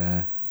Viking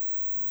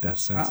death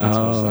sentence. What's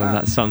Oh, that?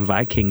 that's on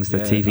Vikings, the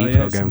Yeah. TV Oh, yeah,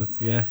 it's program. on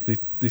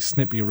they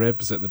snip your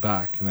ribs at the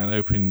back and then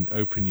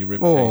open your rib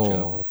cage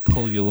Oh. up,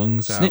 pull your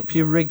lungs out. Snip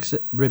your ribs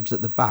at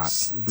the back.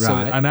 So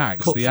Right. an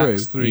axe, Cut the through.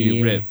 axe through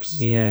your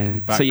ribs. Yeah.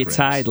 your back So you're ribs.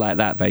 tied like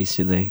that,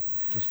 basically.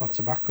 What's my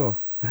tobacco?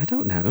 I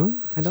don't know.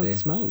 I don't See.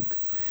 smoke.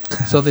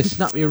 So they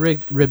snap your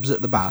ribs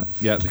at the back.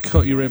 Yeah, they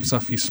cut your ribs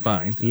off your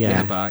spine Yeah.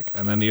 at the back,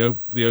 and then they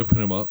open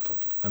them up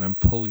and then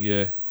pull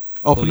your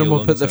Open your them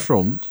up at lungs the out.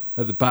 front.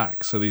 At the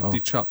back, so they Oh.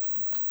 chop.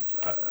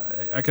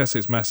 I guess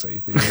it's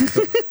messy. They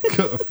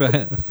cut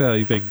a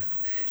fairly big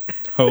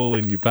hole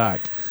in your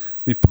back.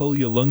 They pull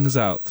your lungs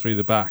out through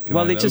the back. and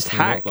Well, then they just open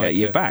them up hack like at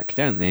your a- back,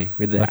 don't they?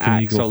 With the like an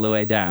axe eagle. all the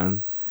way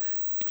down.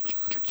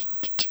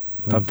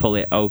 And pull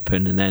it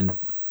open and then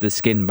the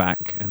skin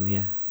back. And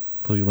yeah.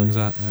 Pull your lungs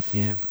out,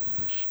 Yeah.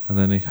 and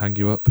then they hang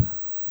you up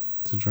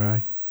to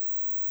dry.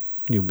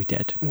 You'll be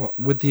dead. What,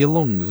 with your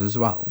lungs as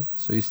well?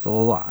 So you're still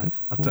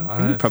alive? I don't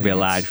You're probably think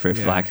alive it's- for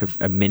yeah. like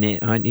a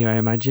minute, aren't you? I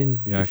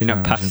imagine. Yeah, If you're I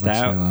not can't passed imagine that's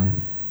out, very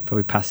long.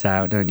 probably pass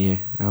out, don't you?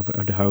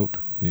 I'd hope.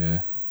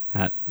 Yeah.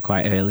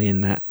 Quite early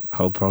in that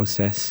whole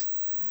process.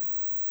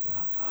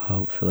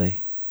 Hopefully.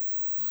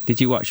 Did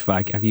you watch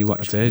Vikings? Have you I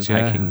watched did, the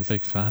yeah. Vikings?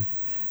 Big fan.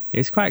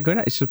 It's quite good.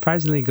 It's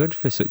surprisingly good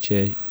for such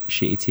a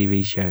shitty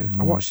TV show.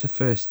 I watched the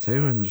first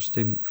two and just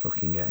didn't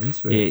fucking get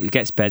into it. Yeah, it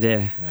gets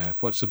better. Yeah,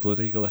 watch the Blood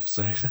Eagle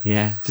episode.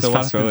 Yeah, just So what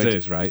fast happens forward.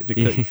 is, right,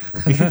 because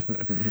Yeah.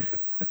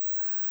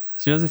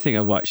 So another thing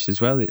I watched as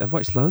well. I've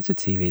watched loads of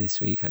TV this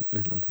week.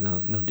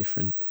 No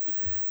different.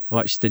 I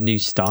watched the new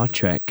Star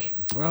Trek.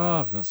 oh,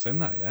 I've not seen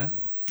that yet.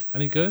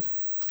 Any good?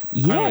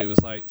 Yeah, Apparently it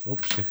was like,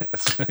 oops,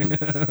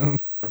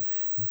 shit.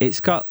 it's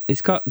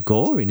got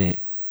gore in it,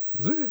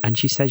 Is it? and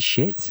she says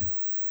shit.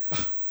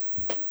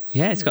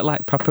 Yeah, it's got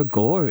like proper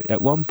gore.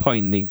 At one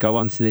point, they go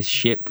onto this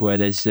ship where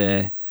there's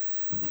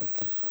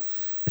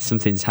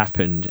something's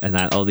happened, and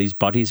like, all these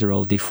bodies are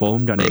all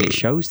deformed on it. And it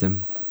shows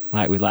them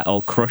like with like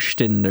all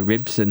crushed and the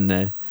ribs and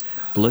the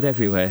blood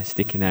everywhere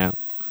sticking out.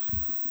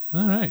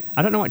 All right.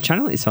 I don't know what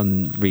channel it's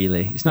on.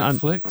 Really, it's not on.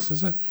 Netflix,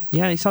 is it?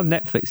 Yeah, it's on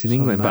Netflix in on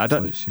England, but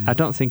Netflix, yeah. I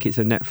don't think it's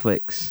a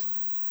Netflix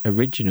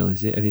original,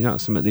 is it? Have you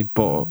not something they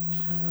bought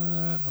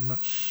I'm not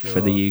sure.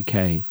 for the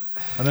UK?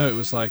 I know it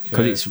was like...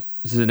 Because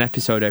there's an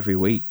episode every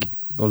week.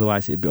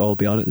 Otherwise, it'd all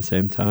be on at the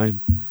same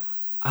time.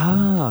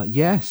 Ah,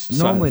 yes.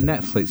 So Normally I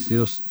Netflix, they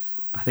just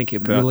I think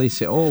it.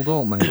 release it all,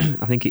 don't they?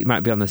 I think it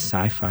might be on the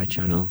Sci-Fi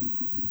channel.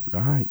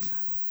 Right.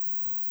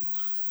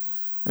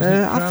 Was it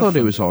I thought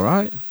it was crowdfunded? all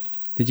right.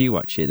 Did you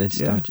watch it?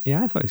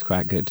 Yeah, I thought it was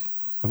quite good.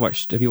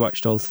 Have you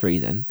watched all three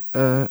then?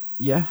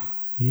 Yeah.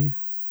 Yeah, it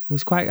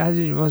was quite.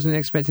 Wasn't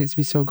expecting it to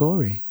be so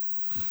gory.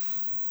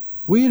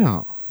 Were you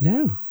not?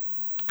 No.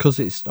 Because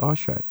it's Star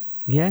Trek.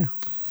 Yeah.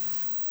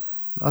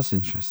 That's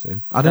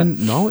interesting. I didn't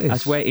notice. I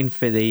was waiting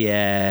for the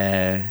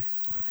The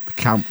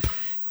camp.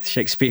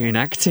 Shakespearean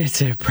actor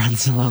to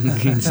prance along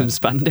in some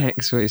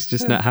spandex, but it's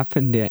just not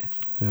happened yet.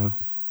 So.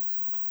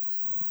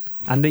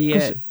 And the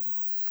 'Cause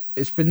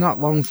it's been that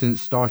long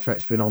since Star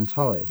Trek's been on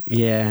telly.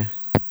 yeah.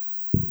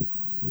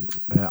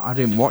 I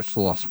didn't watch the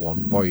last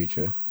one,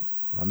 Voyager.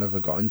 I never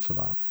got into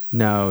that.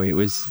 No, it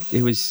was.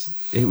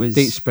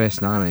 Deep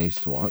Space Nine I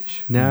used to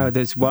watch. No,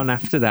 there's one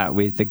after that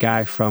with the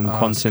guy from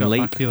Quantum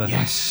Leap.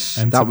 Yes,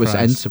 Enterprise. that was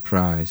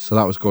Enterprise. So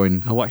that was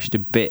going. I watched a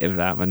bit of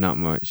that, but not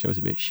much. It was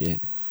a bit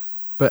shit.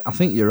 But I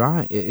think you're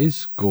right. It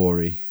is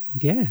gory.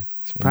 Yeah, in that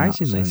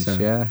surprisingly sense,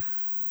 so. Yeah.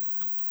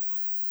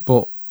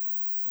 But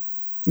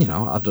you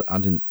know, I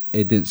didn't.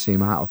 It didn't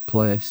seem out of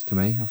place to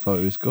me. I thought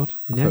it was good.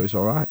 I Yeah. thought it was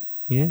all right.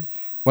 Yeah.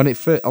 When it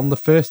on the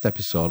first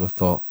episode, I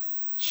thought,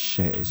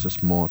 shit, it's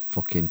just more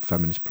fucking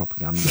feminist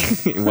propaganda.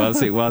 it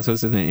was,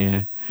 wasn't it?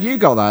 Yeah. You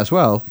got that as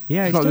well.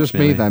 Yeah, it's it's not just me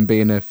definitely- then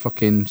being a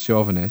fucking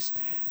chauvinist.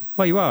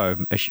 Well, you are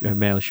a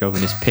male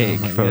chauvinist pig,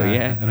 but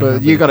yeah. And I But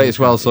remember you got the it as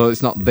well, contract. so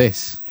it's not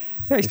this.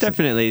 Yeah,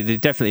 they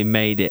definitely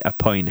made it a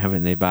point,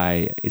 haven't they?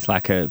 By it's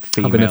like a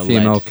female, Having a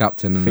female led-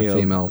 captain and a feel-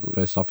 female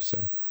first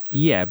officer.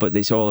 Yeah, but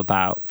it's all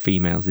about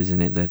females,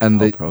 isn't it? The And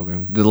whole the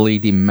program. the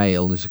leading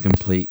male is a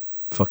complete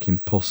fucking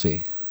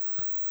pussy.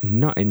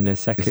 Not in the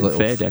second,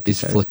 third his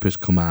episode. flippers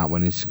come out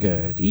when he's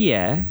scared.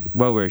 Yeah,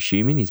 well, we're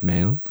assuming he's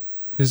male.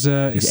 Is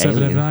He's 7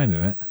 of alien. 9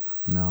 in it?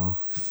 No.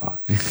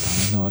 Fuck. I'm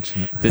not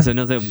watching it. There's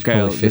another She's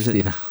girl. probably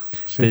 50 now.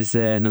 There's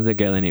another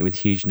girl in it with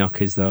huge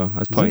knockers, though. I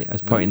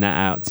was pointing that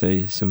out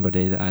to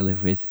somebody that I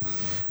live with.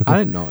 I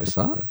didn't notice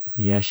that.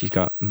 Yeah, she's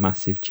got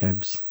massive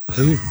chebs.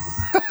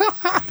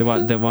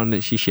 the one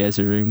that she shares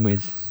a room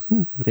with.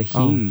 They're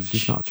Oh, huge.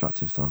 she's not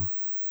attractive though.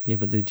 Yeah,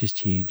 but they're just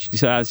huge.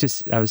 So I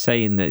was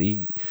saying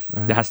that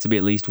there has to be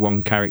at least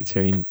one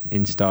character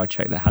in Star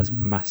Trek that has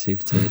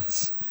massive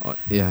tits.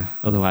 Yeah.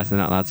 Otherwise, they're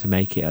not allowed to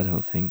make it. I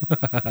don't think.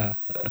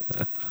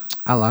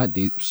 I like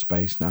Deep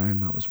Space Nine.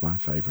 That was my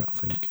favourite, I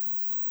think.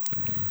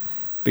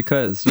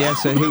 Because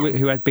So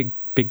who had big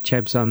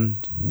chebs on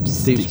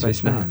Deep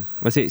Space Nine.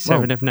 Was it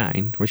 7 of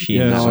 9? Was she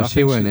Yeah, in that? No, so I one? she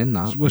think weren't in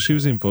that. Well, she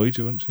was in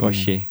Voyager, wasn't she? Was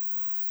she?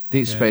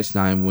 Deep Yeah. Space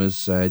Nine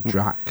was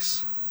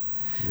Drax.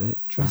 Is it?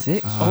 Was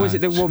it? Ah, Or was it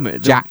the woman?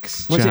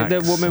 Jax. Was it the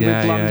Jax. woman Yeah,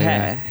 with blonde yeah,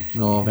 yeah. hair?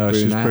 No, No,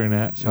 she was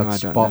brunette. She had Oh, I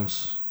don't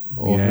spots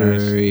over Yeah, her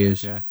she-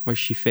 ears. Yeah. Was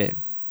she fit?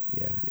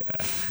 Yeah.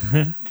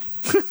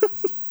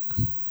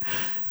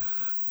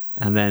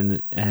 And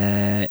then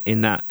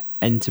in that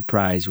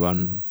Enterprise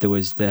one, there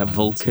was the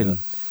Vulcan,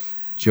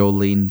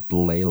 Jolene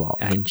Blaylock.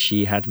 and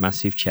she had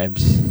massive chebs,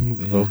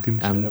 Vulcan.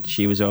 and chebs.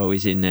 she was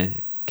always in a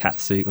cat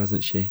suit,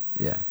 wasn't she?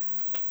 Yeah.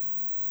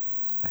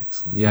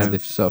 Excellent. Yeah,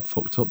 they've sort of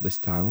fucked up this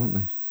time, haven't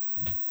they?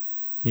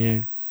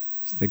 Yeah,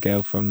 it's the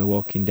girl from The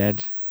Walking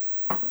Dead.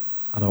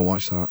 I don't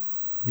watch that.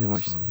 You know,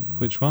 watch So, no.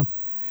 Which one?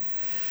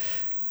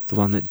 the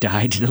one that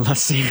died in the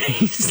last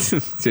series,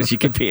 so she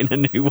could be in a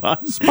new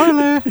one.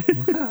 Spoiler!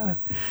 The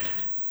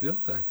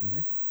old died, didn't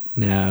he?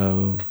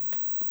 No.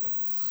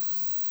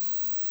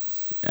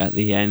 At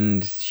the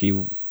end, she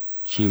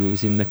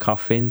was in the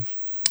coffin.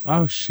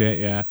 Oh shit!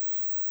 Yeah.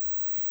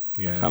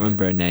 Yeah. Can't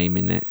remember her name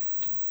in it.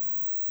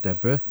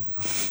 Deborah.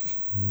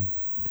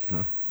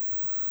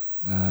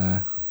 No,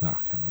 I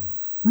can't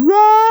remember.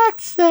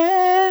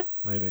 Roxanne!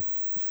 Maybe.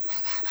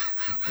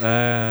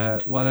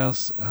 What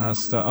else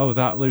has started? Oh,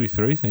 that Louis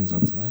Theroux thing's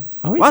on tonight.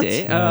 Oh, is What?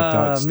 it?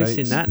 Dark I'm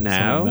missing States. that It's on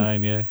now.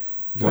 9, yeah.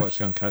 You What? watch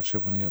it on catch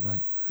up when I get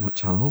back. What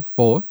channel?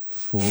 4?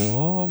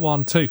 4,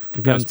 1, 2.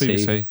 It'll be on That's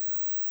BBC.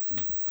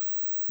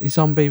 He's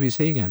on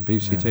BBC again,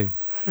 BBC Yeah.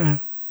 2.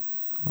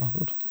 Oh,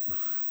 good.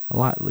 I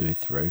like Louis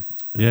Theroux.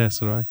 Yeah,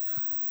 so do I.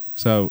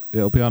 So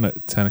it'll be on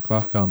at 10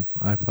 o'clock on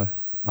iPlayer.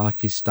 I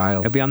like his style.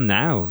 It'll be on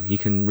now. You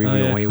can Oh, yeah,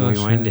 of course,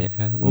 rewind yeah, it.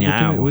 yeah. Well,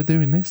 now. we're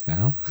doing this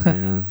now.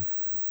 Yeah.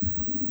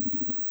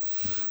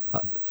 I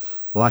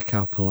like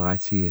how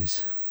polite he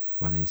is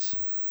when he's...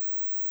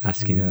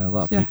 Asking. Yeah, a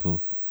lot of Yeah.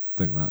 people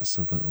think that's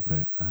a little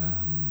bit,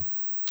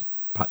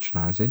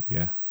 patronising.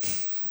 yeah,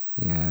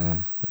 Yeah.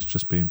 it's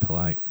just being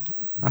polite.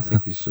 I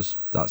think he's just...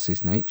 That's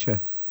his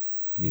nature.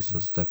 He's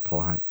just a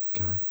polite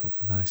guy, probably.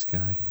 Nice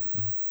guy.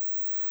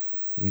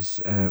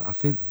 He's... I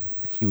think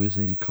he was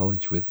in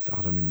college with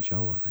Adam and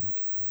Joe, I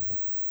think.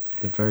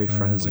 They're very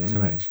friendly There's a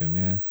anyway. connection,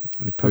 yeah.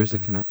 There is a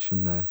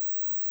connection there.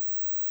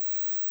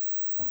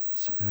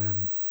 It's,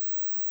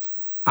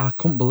 I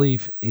couldn't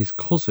believe his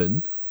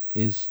cousin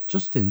is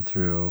Justin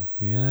Theroux.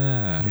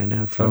 Yeah. I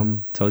know.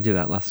 From- Told you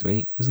that last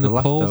week. Isn't The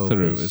it Paul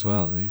Leftovers. Theroux as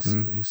well? He's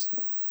Mm. he's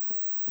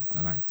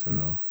an actor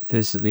or...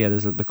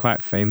 They're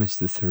quite famous,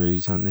 the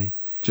Therouxs, aren't they?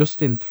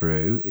 Justin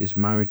Theroux is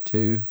married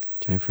to...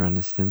 Jennifer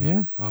Aniston.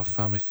 Yeah. Oh,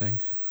 family thing.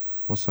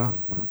 What's that?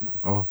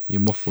 Oh,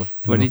 your muffler.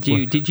 Well, Your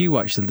muffler. did you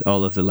watch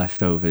all of the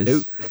Leftovers?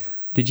 Nope.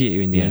 Did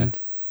you in the Yeah. end?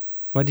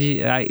 What did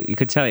you? You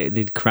could tell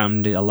they'd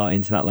crammed a lot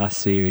into that last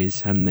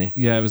series, hadn't they?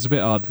 Yeah, it was a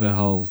bit odd, the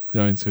whole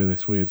going to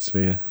this weird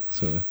sphere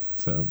sort of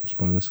setup.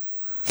 Spoilers.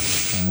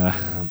 I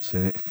haven't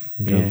seen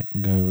it.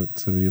 Go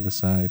to the other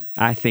side.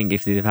 I think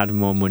if they'd have had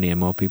more money and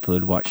more people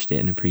had watched it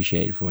and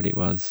appreciated for what it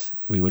was,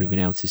 we would have been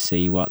able to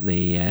see what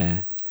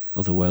the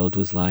other world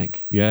was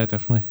like. Yeah,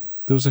 definitely.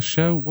 There was a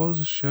show. What was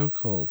a show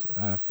called?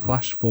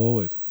 Flash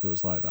Forward. That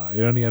was like that.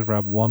 It only ever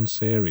had one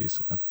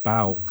series.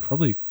 About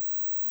probably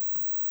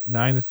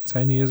 9 or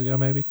 10 years ago,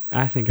 maybe.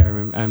 I think I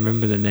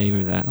remember the name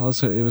of that.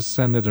 Also, it was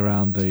centered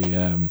around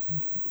the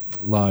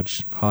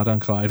large Hadron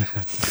Collider.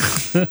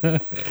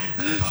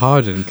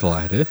 Pardon,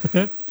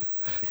 Collider.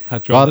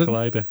 Hadron Pardon?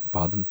 Collider.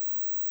 Pardon.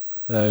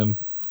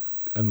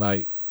 And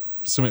like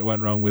something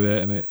went wrong with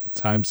it, and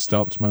time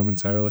stopped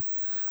momentarily.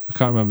 I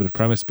can't remember the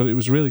premise, but it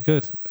was really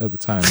good at the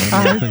time.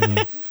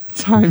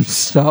 Time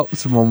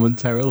stopped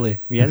momentarily.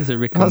 Yeah, there's a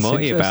Rick and That's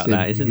Morty about interesting.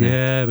 that, isn't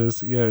there?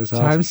 Yeah, it was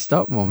hard. Time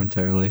stopped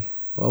momentarily.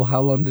 Well,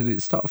 how long did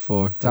it stop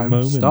for? Time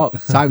moment.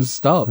 stopped. Time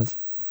stopped.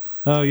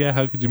 Oh yeah,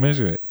 how could you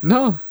measure it?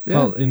 No. Yeah.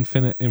 Well,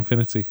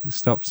 infinity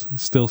stops,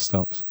 still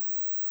stops.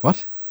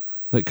 What?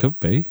 It could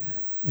be.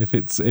 If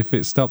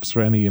it stops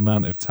for any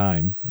amount of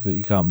time that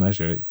you can't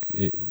measure,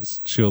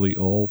 it's surely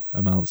all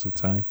amounts of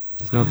time.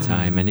 There's no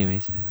time,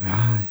 anyways.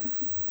 Right.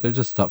 So it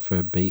just stopped for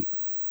a beat.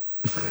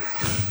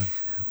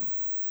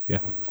 Yeah.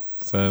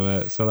 So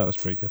that was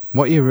pretty good.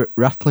 What are you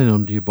rattling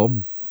under your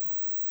bum?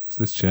 It's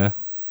this chair.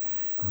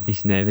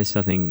 He's nervous.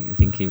 I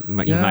think he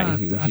might. You might. I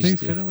He's do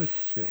just fiddle with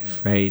shit.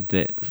 afraid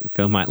that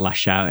Phil might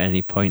lash out at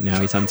any point.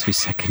 Now he's on to his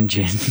second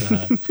gin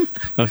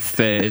or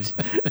third.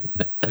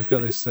 I've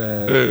got this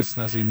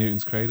snazzy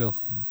Newton's Cradle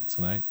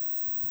tonight.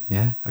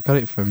 Yeah, I got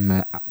it from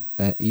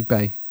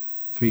eBay.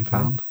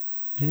 £3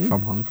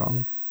 from Hong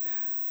Kong.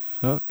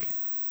 Fuck.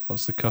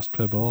 What's the cost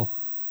per ball?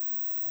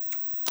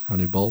 How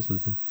many balls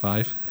is there?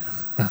 5.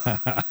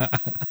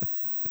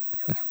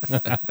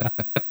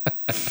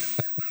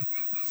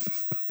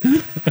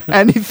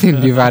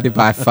 Anything divided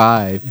by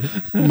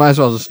 5, might as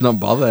well just not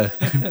bother.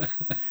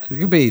 It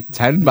could be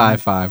 10 by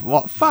 5.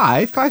 What,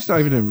 5? 5's not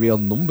even a real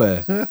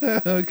number.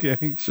 Okay.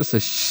 It's just a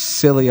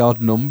silly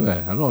odd number.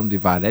 I don't want to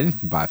divide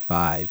anything by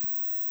 5.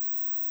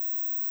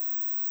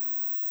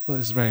 Well,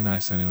 it's very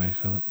nice anyway,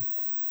 Philip.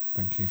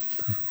 Thank you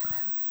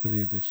for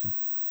the addition.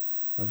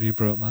 Have you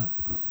brought Matt?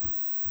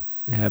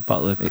 Yeah, a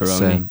bottle of It's,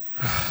 Peroni.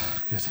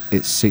 Good.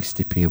 it's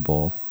 60p a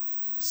ball.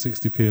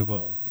 60p a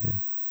ball. Yeah.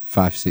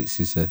 5/6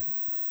 is a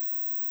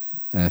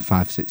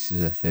 5/6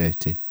 is a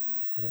 30.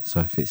 Yeah. So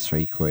if it's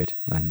 £3,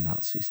 then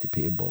that's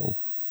 60p a ball.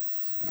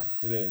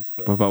 It is.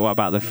 But What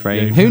about the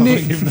frame? Who knew-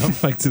 You've not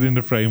factored in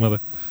the frame or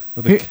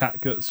the Who-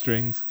 catgut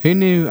strings. Who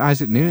knew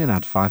Isaac Newton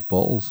had 5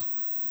 balls?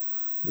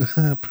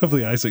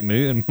 Probably Isaac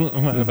Newton. I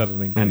might have had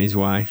an inkling. And his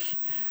wife.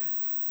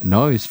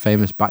 No, he's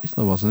famous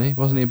bachelor, wasn't he?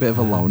 Wasn't he a bit of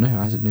a loner,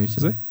 Isaac Newton?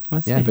 Was he?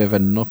 Was Yeah, he? a bit of a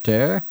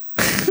nutter.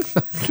 He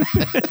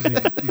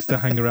used to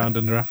hang around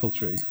under apple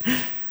tree.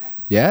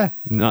 Yeah,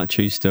 Not a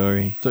true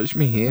story. touch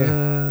me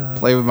here.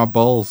 Play with my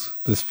balls.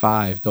 There's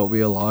 5. Don't be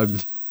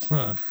alarmed.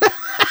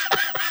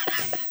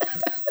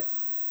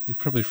 He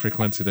probably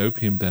frequented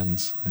opium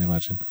dens, I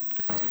imagine.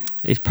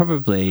 He's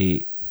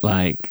probably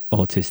like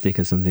autistic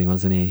or something,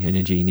 wasn't he? And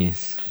a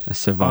genius, a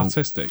savant.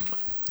 Artistic,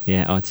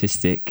 Yeah,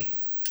 autistic.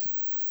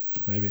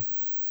 maybe.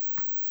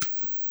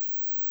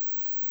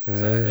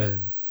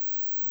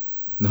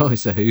 No,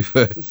 it's a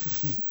Hoover.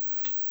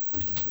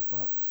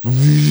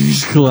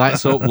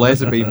 Lights up,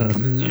 laser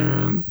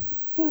beam.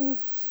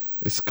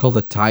 It's called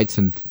a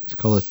Titan. It's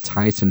called a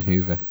Titan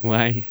Hoover.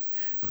 Why?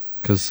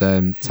 Because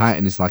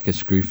Titan is like a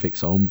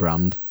Screwfix own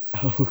brand.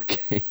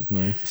 Okay.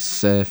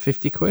 It's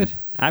 £50.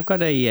 I've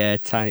got a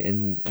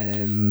Titan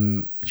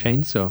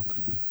chainsaw.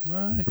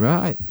 Right.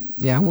 Right.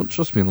 Yeah, I won't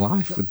trust me in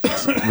life with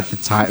the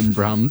Titan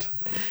brand.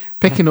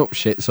 Picking up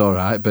shit's all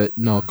right, but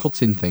no,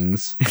 cutting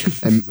things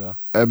Bizarre.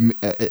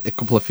 a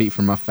couple of feet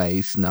from my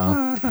face,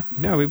 no.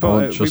 No, we won't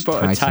bought a trust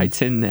Titan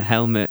Titan.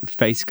 helmet,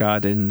 face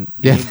guard, and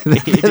Yeah,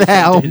 the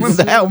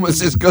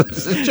helmet's as good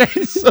as a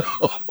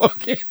chainsaw.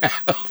 Fucking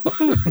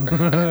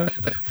hell.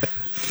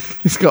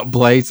 It's got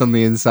blades on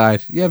the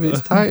inside. Yeah, but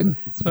it's Titan.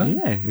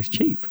 Yeah, it was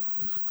cheap.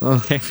 Oh.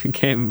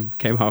 Came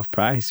half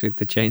price with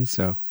the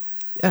chainsaw.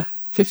 Yeah,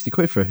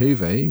 £50 for a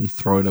Hoover. You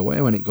throw it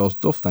away when it goes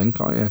duff, then,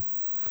 can't you?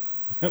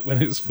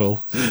 When it's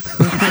full.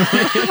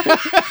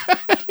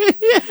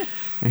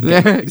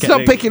 Yeah, it's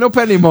not picking up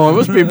anymore. It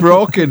must be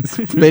broken.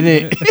 Spin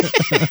it.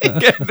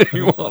 Get a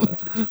new one.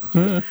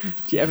 Did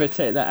you ever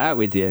take that out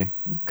with you?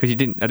 Because you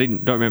didn't.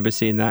 Don't remember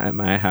seeing that at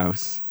my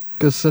house.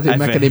 Because I didn't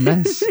make any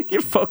mess.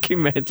 You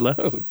fucking made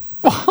loads.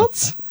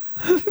 What?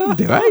 Didn't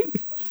do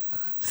it.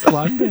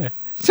 Slender.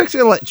 It's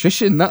actually an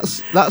electrician.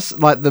 That's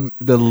like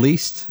the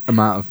least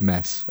amount of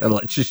mess an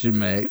electrician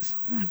makes.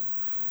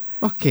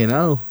 Fucking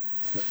hell.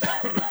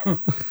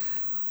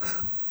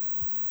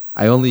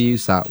 I only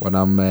use that when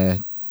I'm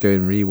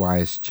doing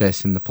rewires,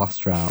 chasing the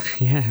plaster out.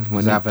 Yeah.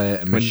 Because I have a When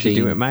did machine.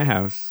 you do it at my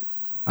house?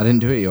 I didn't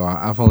do it,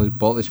 I've only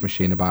bought this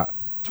machine about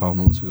 12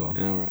 months ago.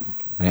 Oh, right.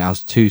 and it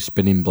has 2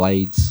 spinning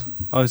blades.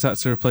 Oh, is that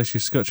to replace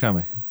your Scotch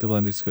hammer?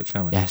 Double-ended Scotch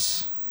hammer?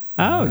 Yes.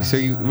 Oh, so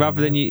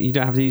rather than you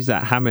don't have to use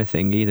that hammer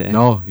thing either.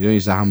 No, you don't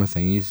use the hammer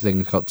thing. You use the thing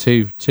that's got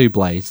two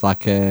blades,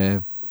 like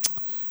an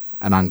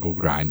angle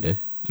grinder,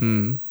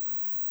 Mm.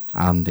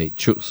 and it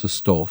chucks the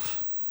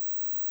stuff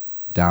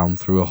down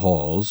through a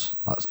hose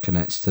that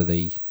connects to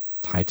the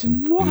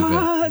Titan Hoover What?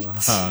 Wow,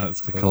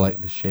 that's to cool.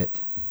 collect the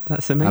shit.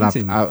 That's And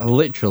amazing. I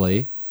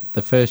literally,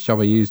 the first job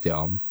I used it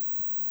on,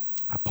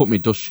 I put my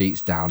dust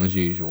sheets down as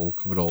usual,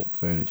 covered up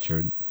furniture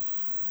and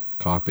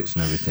carpets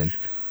and everything,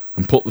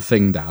 and put the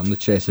thing down, the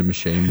chaser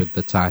machine with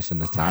the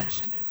Tyson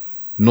attached.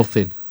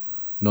 Nothing.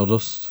 No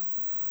dust.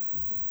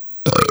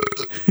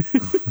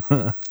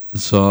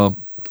 So,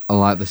 I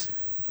like this,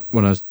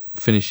 when I was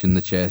finishing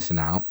the chasing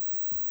out,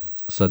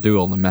 so I do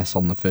all the mess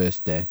on the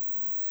first day,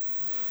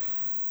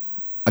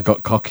 I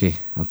got cocky.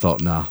 I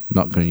thought, nah, I'm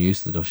not going to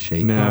use the dust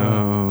sheet.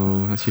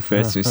 No, that's your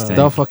first mistake.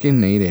 Don't fucking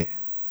need it.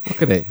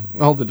 Look at it.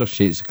 All the dust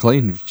sheets are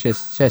clean. We've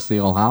chased the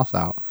whole house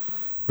out.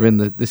 We're in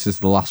this is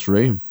the last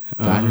room,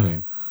 dining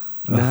room.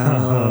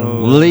 No.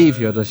 Leave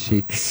your dust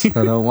sheets. I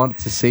don't want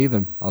to see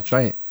them. I'll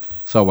try it.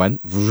 So I went.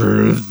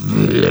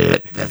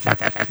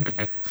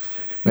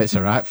 It's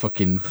a right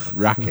fucking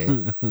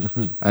racket.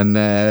 And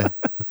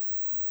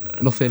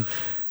nothing.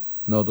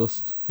 No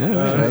dust. Yeah, right.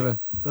 whatsoever.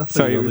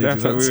 Sorry, I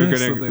thought we were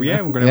going to.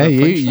 Yeah, we're going to.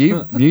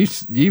 Yeah,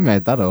 you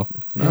made that up.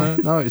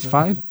 No, it's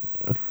fine.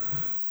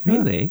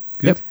 Really?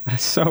 Yep. I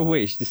so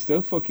wish there's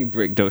still fucking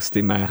brick dust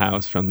in my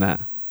house from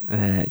that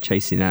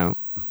chasing out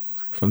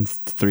from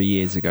 3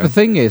 years ago. The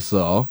thing is,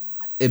 though,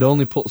 it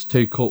only puts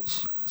 2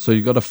 cuts, so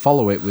you've got to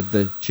follow it with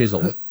the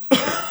chisel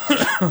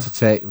to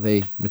take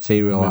the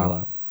material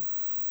out.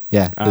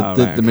 Yeah,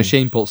 the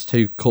machine puts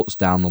 2 cuts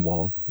down the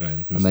wall,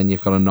 and then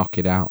you've got to knock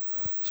it out.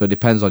 So it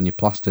depends on your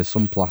plaster.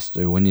 Some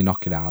plaster, when you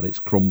knock it out, it's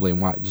crumbling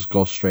white. It just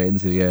goes straight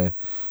into the air.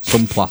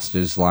 Some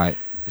plaster's like,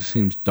 it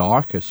seems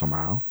darker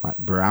somehow, like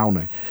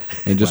browner.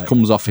 And it just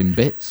comes off in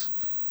bits,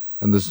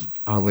 and there's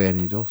hardly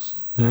any dust.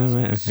 Oh,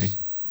 right, okay.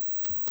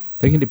 I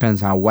think it depends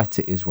how wet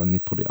it is when they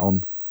put it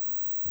on.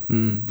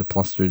 Mm. The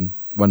plastering,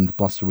 when the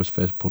plaster was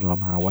first put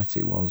on, how wet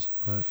it was.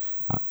 Right.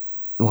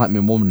 Like my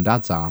mum and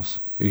dad's house,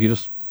 if you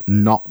just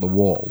knock the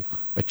wall,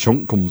 a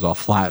chunk comes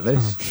off like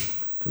this.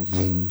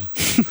 Vroom.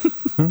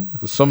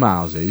 Some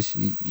houses,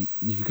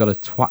 you've got to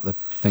twat the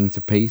thing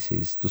to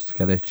pieces just to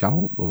get a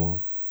channel up the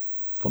wall.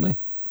 Funny.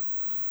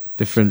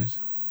 Different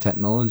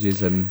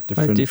technologies and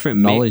different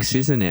knowledge. Mix,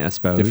 isn't it, I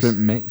suppose? Different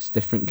mix,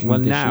 different Well,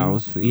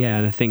 conditions. now, yeah,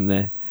 and I think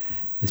that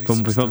it's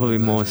Need some probably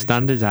more standardisation.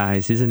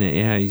 standardised, isn't it?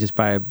 Yeah, you just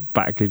buy a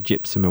bag of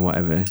gypsum or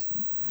whatever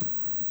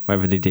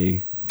they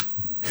do,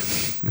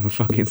 and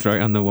fucking throw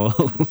it on the wall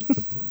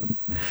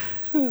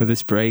with a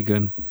spray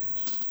gun.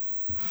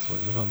 That's what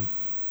you want.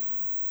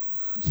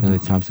 It's nearly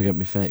time to get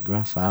my fake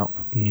grass out.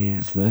 Yeah.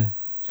 It's there.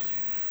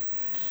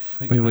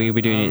 When will you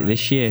be doing it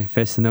this year?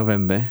 1st of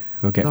November.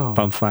 We'll get No.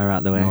 bonfire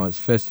out the way. No, it's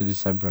 1st of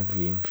December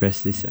every year. 1st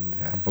of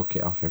December. I book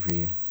it off every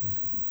year.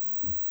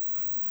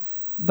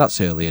 That's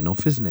early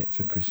enough, isn't it,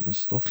 for Christmas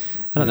stuff?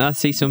 I don't know. I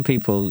see some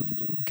people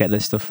get their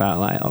stuff out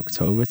like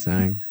October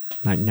time,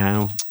 like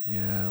now.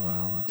 Yeah,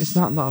 well, that's...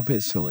 Isn't that a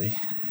bit silly?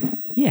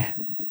 Yeah,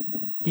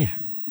 yeah.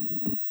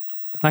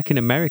 Like in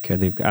America,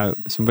 they've got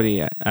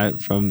somebody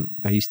out from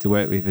I used to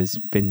work with has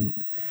been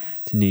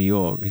to New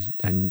York,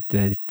 and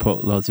they've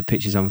put loads of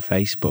pictures on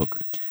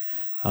Facebook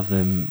of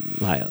them,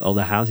 like all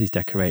the houses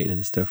decorated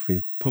and stuff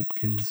with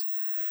pumpkins.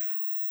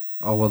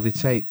 Oh, well, they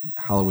take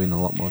Halloween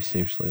a lot more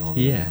seriously over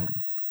Yeah. there, don't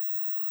they?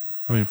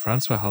 I'm in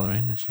France for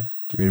Halloween this year.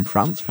 You're in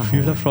France for Vive la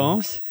Halloween.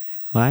 France.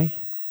 Why?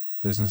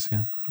 Business,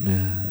 yeah.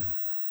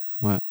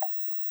 What?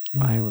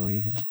 Why? What are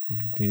you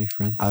doing in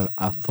France?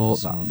 I thought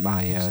Some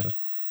that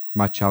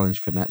my challenge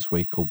for next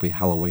week will be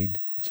Halloween,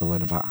 to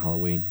learn about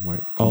Halloween. Where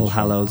it comes All from.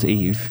 Hallows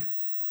Eve.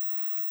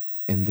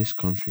 In this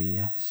country,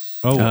 yes.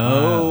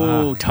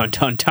 Oh, ton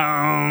ton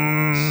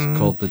ton. It's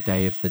called the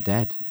Day of the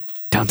Dead.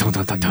 Ton ton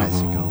ton ton in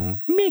ton.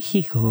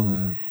 Mexico.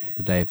 Mexico.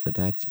 The Day of the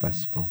Dead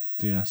festival.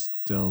 Dias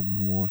del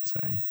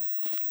Morte.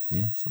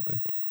 Yeah.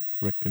 Something.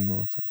 Rick and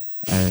Morty.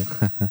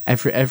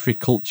 Every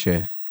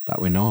culture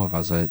that we know of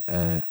has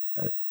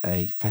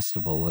a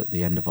festival at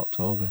the end of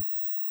October.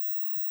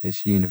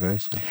 It's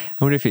universal.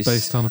 I wonder if it's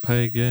Based on a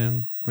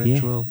pagan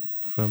ritual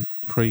from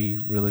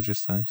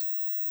pre-religious times.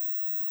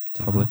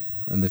 Probably.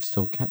 And they've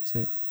still kept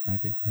it,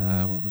 maybe.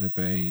 What would it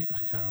be? I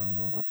can't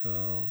remember what they're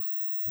called.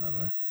 I don't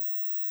know.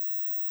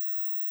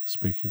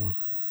 Spooky one.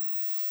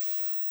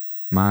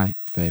 My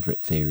favourite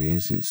theory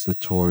is it's the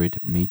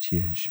Taurid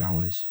meteor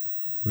showers.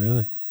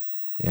 Really?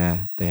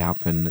 Yeah, they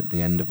happen at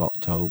the end of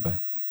October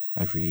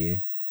every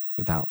year,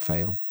 without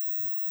fail.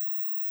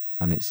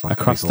 And it's like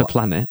across a the big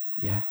planet.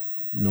 yeah,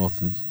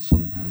 north and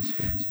southern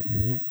hemispheres.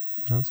 Yeah.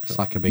 That's cool. It's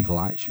like a big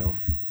light show,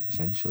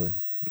 essentially.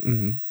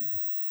 Mm-hmm.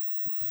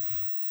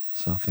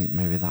 So I think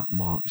maybe that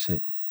marks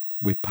it.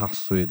 We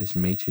pass through this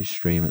meteor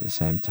stream at the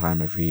same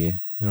time every year.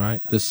 You're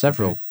right. There's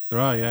several. Okay. There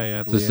are,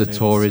 yeah. There's the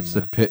Taurids,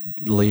 the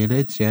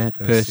Leonids, yeah,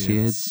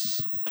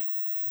 Perseids. Perseids.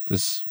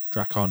 There's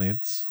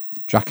Draconids.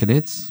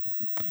 Draconids.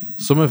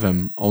 Some of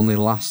them only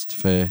last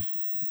for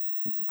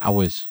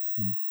hours,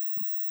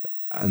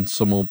 and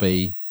some will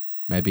be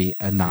maybe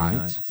a night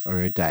nights. or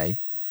a day.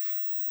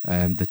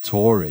 The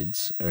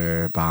Taurids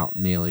are about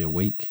nearly a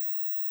week.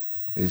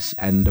 It's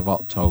end of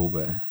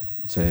October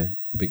to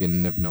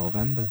beginning of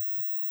November.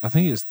 I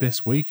think it's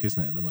this week,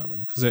 isn't it, at the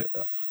moment? Because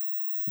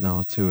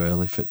No, too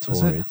early for it?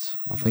 Taurids.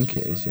 I think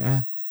it is,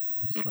 yeah.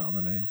 It's not on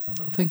the news. I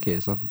don't I know. think it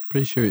is. I'm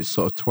pretty sure it's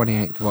sort of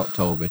 28th of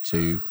October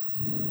to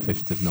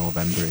 5th of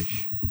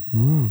November-ish.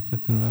 5th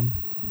of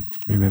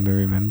November.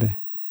 Remember.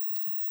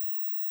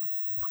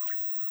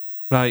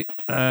 Right.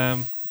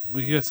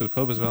 We can go to the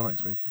pub as well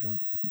next week if you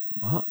want.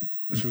 What?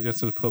 Should we go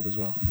to the pub as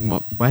well?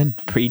 What? When?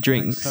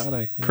 Pre-drinks? Next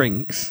Saturday, yeah.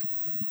 Prinks?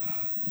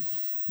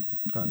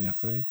 Can't in the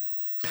afternoon.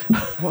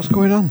 What's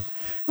going on?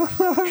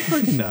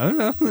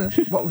 No.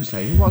 What we're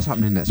saying? What's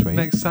happening next week?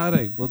 Next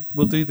Saturday.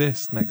 We'll do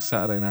this next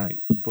Saturday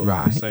night. But I was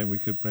Right. saying we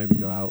could maybe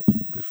go out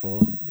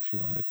before if you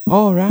wanted.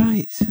 Oh,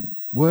 right.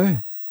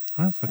 Where?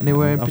 I don't fucking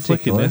Anywhere know. in I'm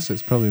flicking particular? this.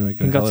 It's probably We making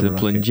can a go hell to of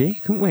the a racket.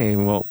 Plungy, couldn't we,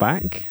 and walk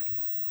back?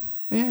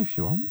 Yeah, if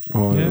you want.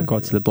 Or Yeah. go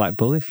to the Black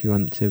Bull if you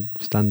want to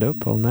stand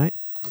up all night.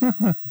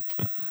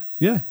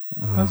 Yeah.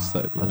 That's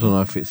that'd be I don't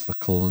know if it's the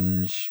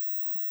clunge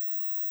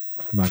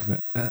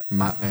magnet. that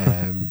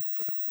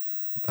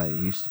it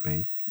used to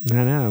be.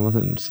 No, I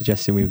wasn't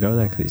suggesting we go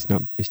there because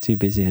it's too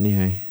busy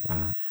anyway.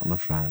 Right, on a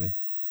Friday,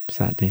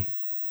 Saturday.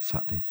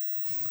 Saturday.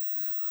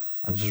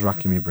 I'm just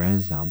racking my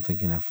brains now. I'm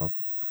thinking if I've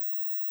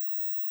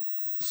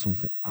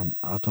something.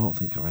 I don't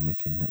think I've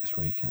anything next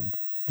weekend.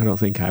 I don't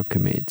think I've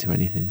committed to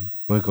anything.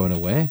 We're going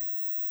away.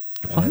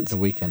 What? The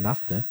weekend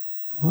after.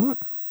 What?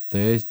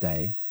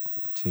 Thursday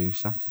to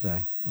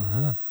Saturday.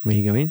 Uh-huh. Where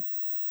you going?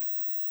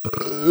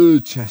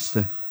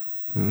 Chester.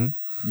 Hmm?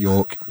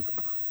 York.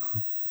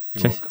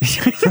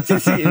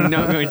 You're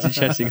not going to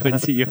Chester, you're going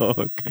to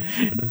York.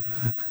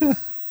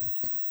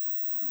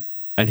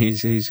 And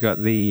who's got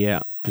the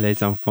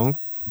Les Enfants?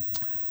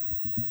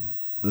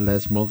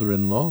 Les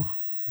mother-in-law.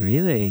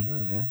 Really?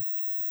 Yeah.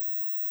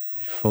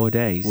 4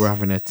 days. We're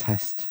having a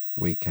test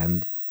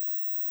weekend.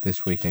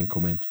 This weekend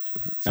coming.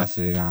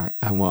 Saturday night.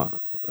 And what?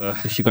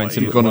 Is she going what to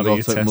are You're going to what are go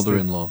you to testing?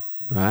 mother-in-law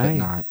at Right.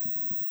 night.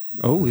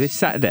 Oh, this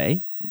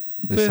Saturday?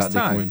 This First Saturday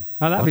time? coming.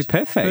 Oh, that'd be What?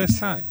 perfect.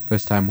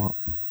 First time what?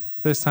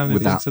 they've been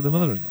Without- to the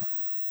mother-in-law.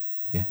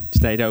 Yeah.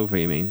 Stayed over,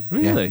 you mean?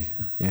 Really?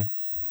 Yeah.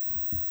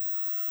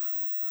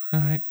 All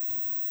right.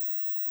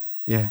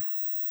 Yeah.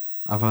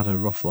 I've had a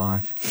rough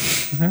life.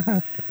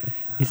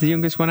 Is the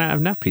youngest one out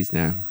of nappies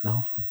now?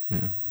 No.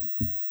 No.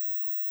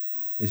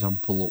 He's on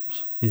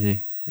pull-ups. Is he?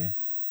 Yeah.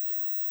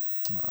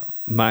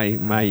 My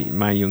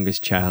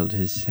youngest child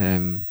has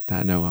that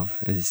I know of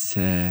has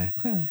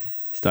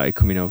started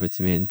coming over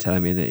to me and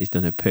telling me that he's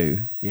done a poo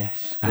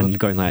Yes. and good.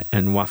 going like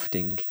and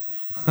wafting.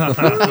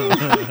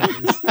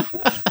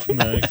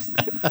 Nice.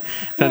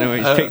 Don't know where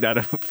he's picked that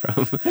up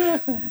from.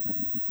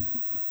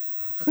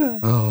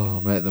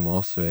 Oh, make the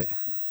most of it.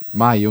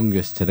 My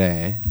youngest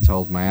today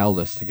told my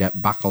eldest to get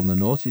back on the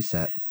naughty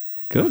set.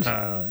 Good.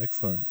 Oh,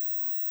 excellent.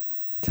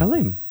 Tell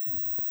him.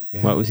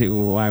 Yeah. What was it?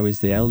 Why was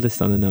the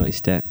eldest on the naughty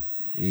step?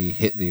 He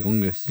hit the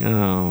youngest.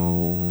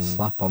 Oh.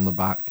 Slap on the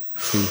back.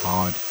 Too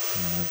hard.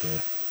 Oh, dear.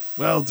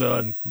 Well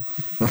done.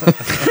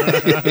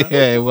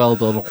 Yeah, well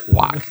done.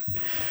 Whack.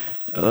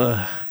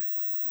 Ugh.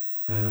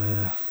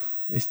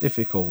 It's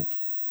difficult.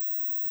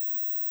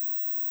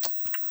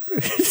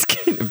 It's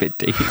getting a bit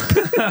deep.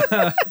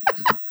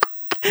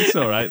 It's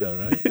all right though,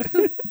 right?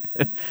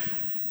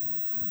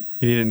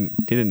 You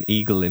didn't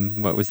eagle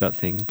him. What was that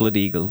thing? Blood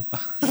eagle.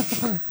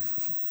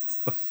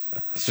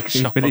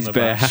 Shot With on his the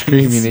bare back. hands.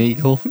 Screaming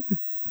eagle.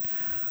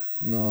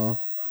 No.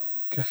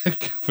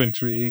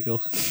 Coventry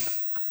Eagle.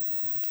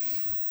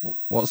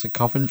 What's a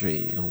Coventry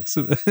eagle? It's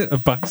a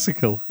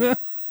bicycle.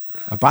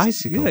 A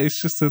bicycle? Yeah,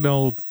 it's just an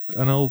old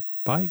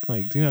bike,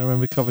 mate. Do you not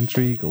remember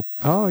Coventry Eagle?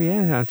 Oh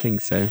yeah, I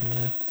think so.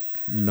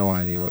 No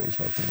idea what you're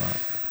talking about.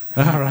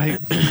 All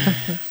right.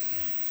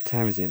 What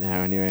time is it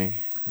now anyway?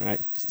 Right.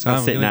 Time.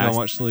 That's We're it gonna now. go and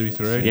watch Louis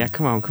Theroux. Yeah,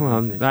 come on.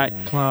 Right.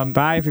 Come on.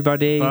 Bye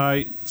everybody.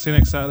 Bye. See you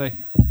next Saturday.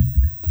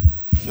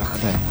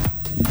 Saturday.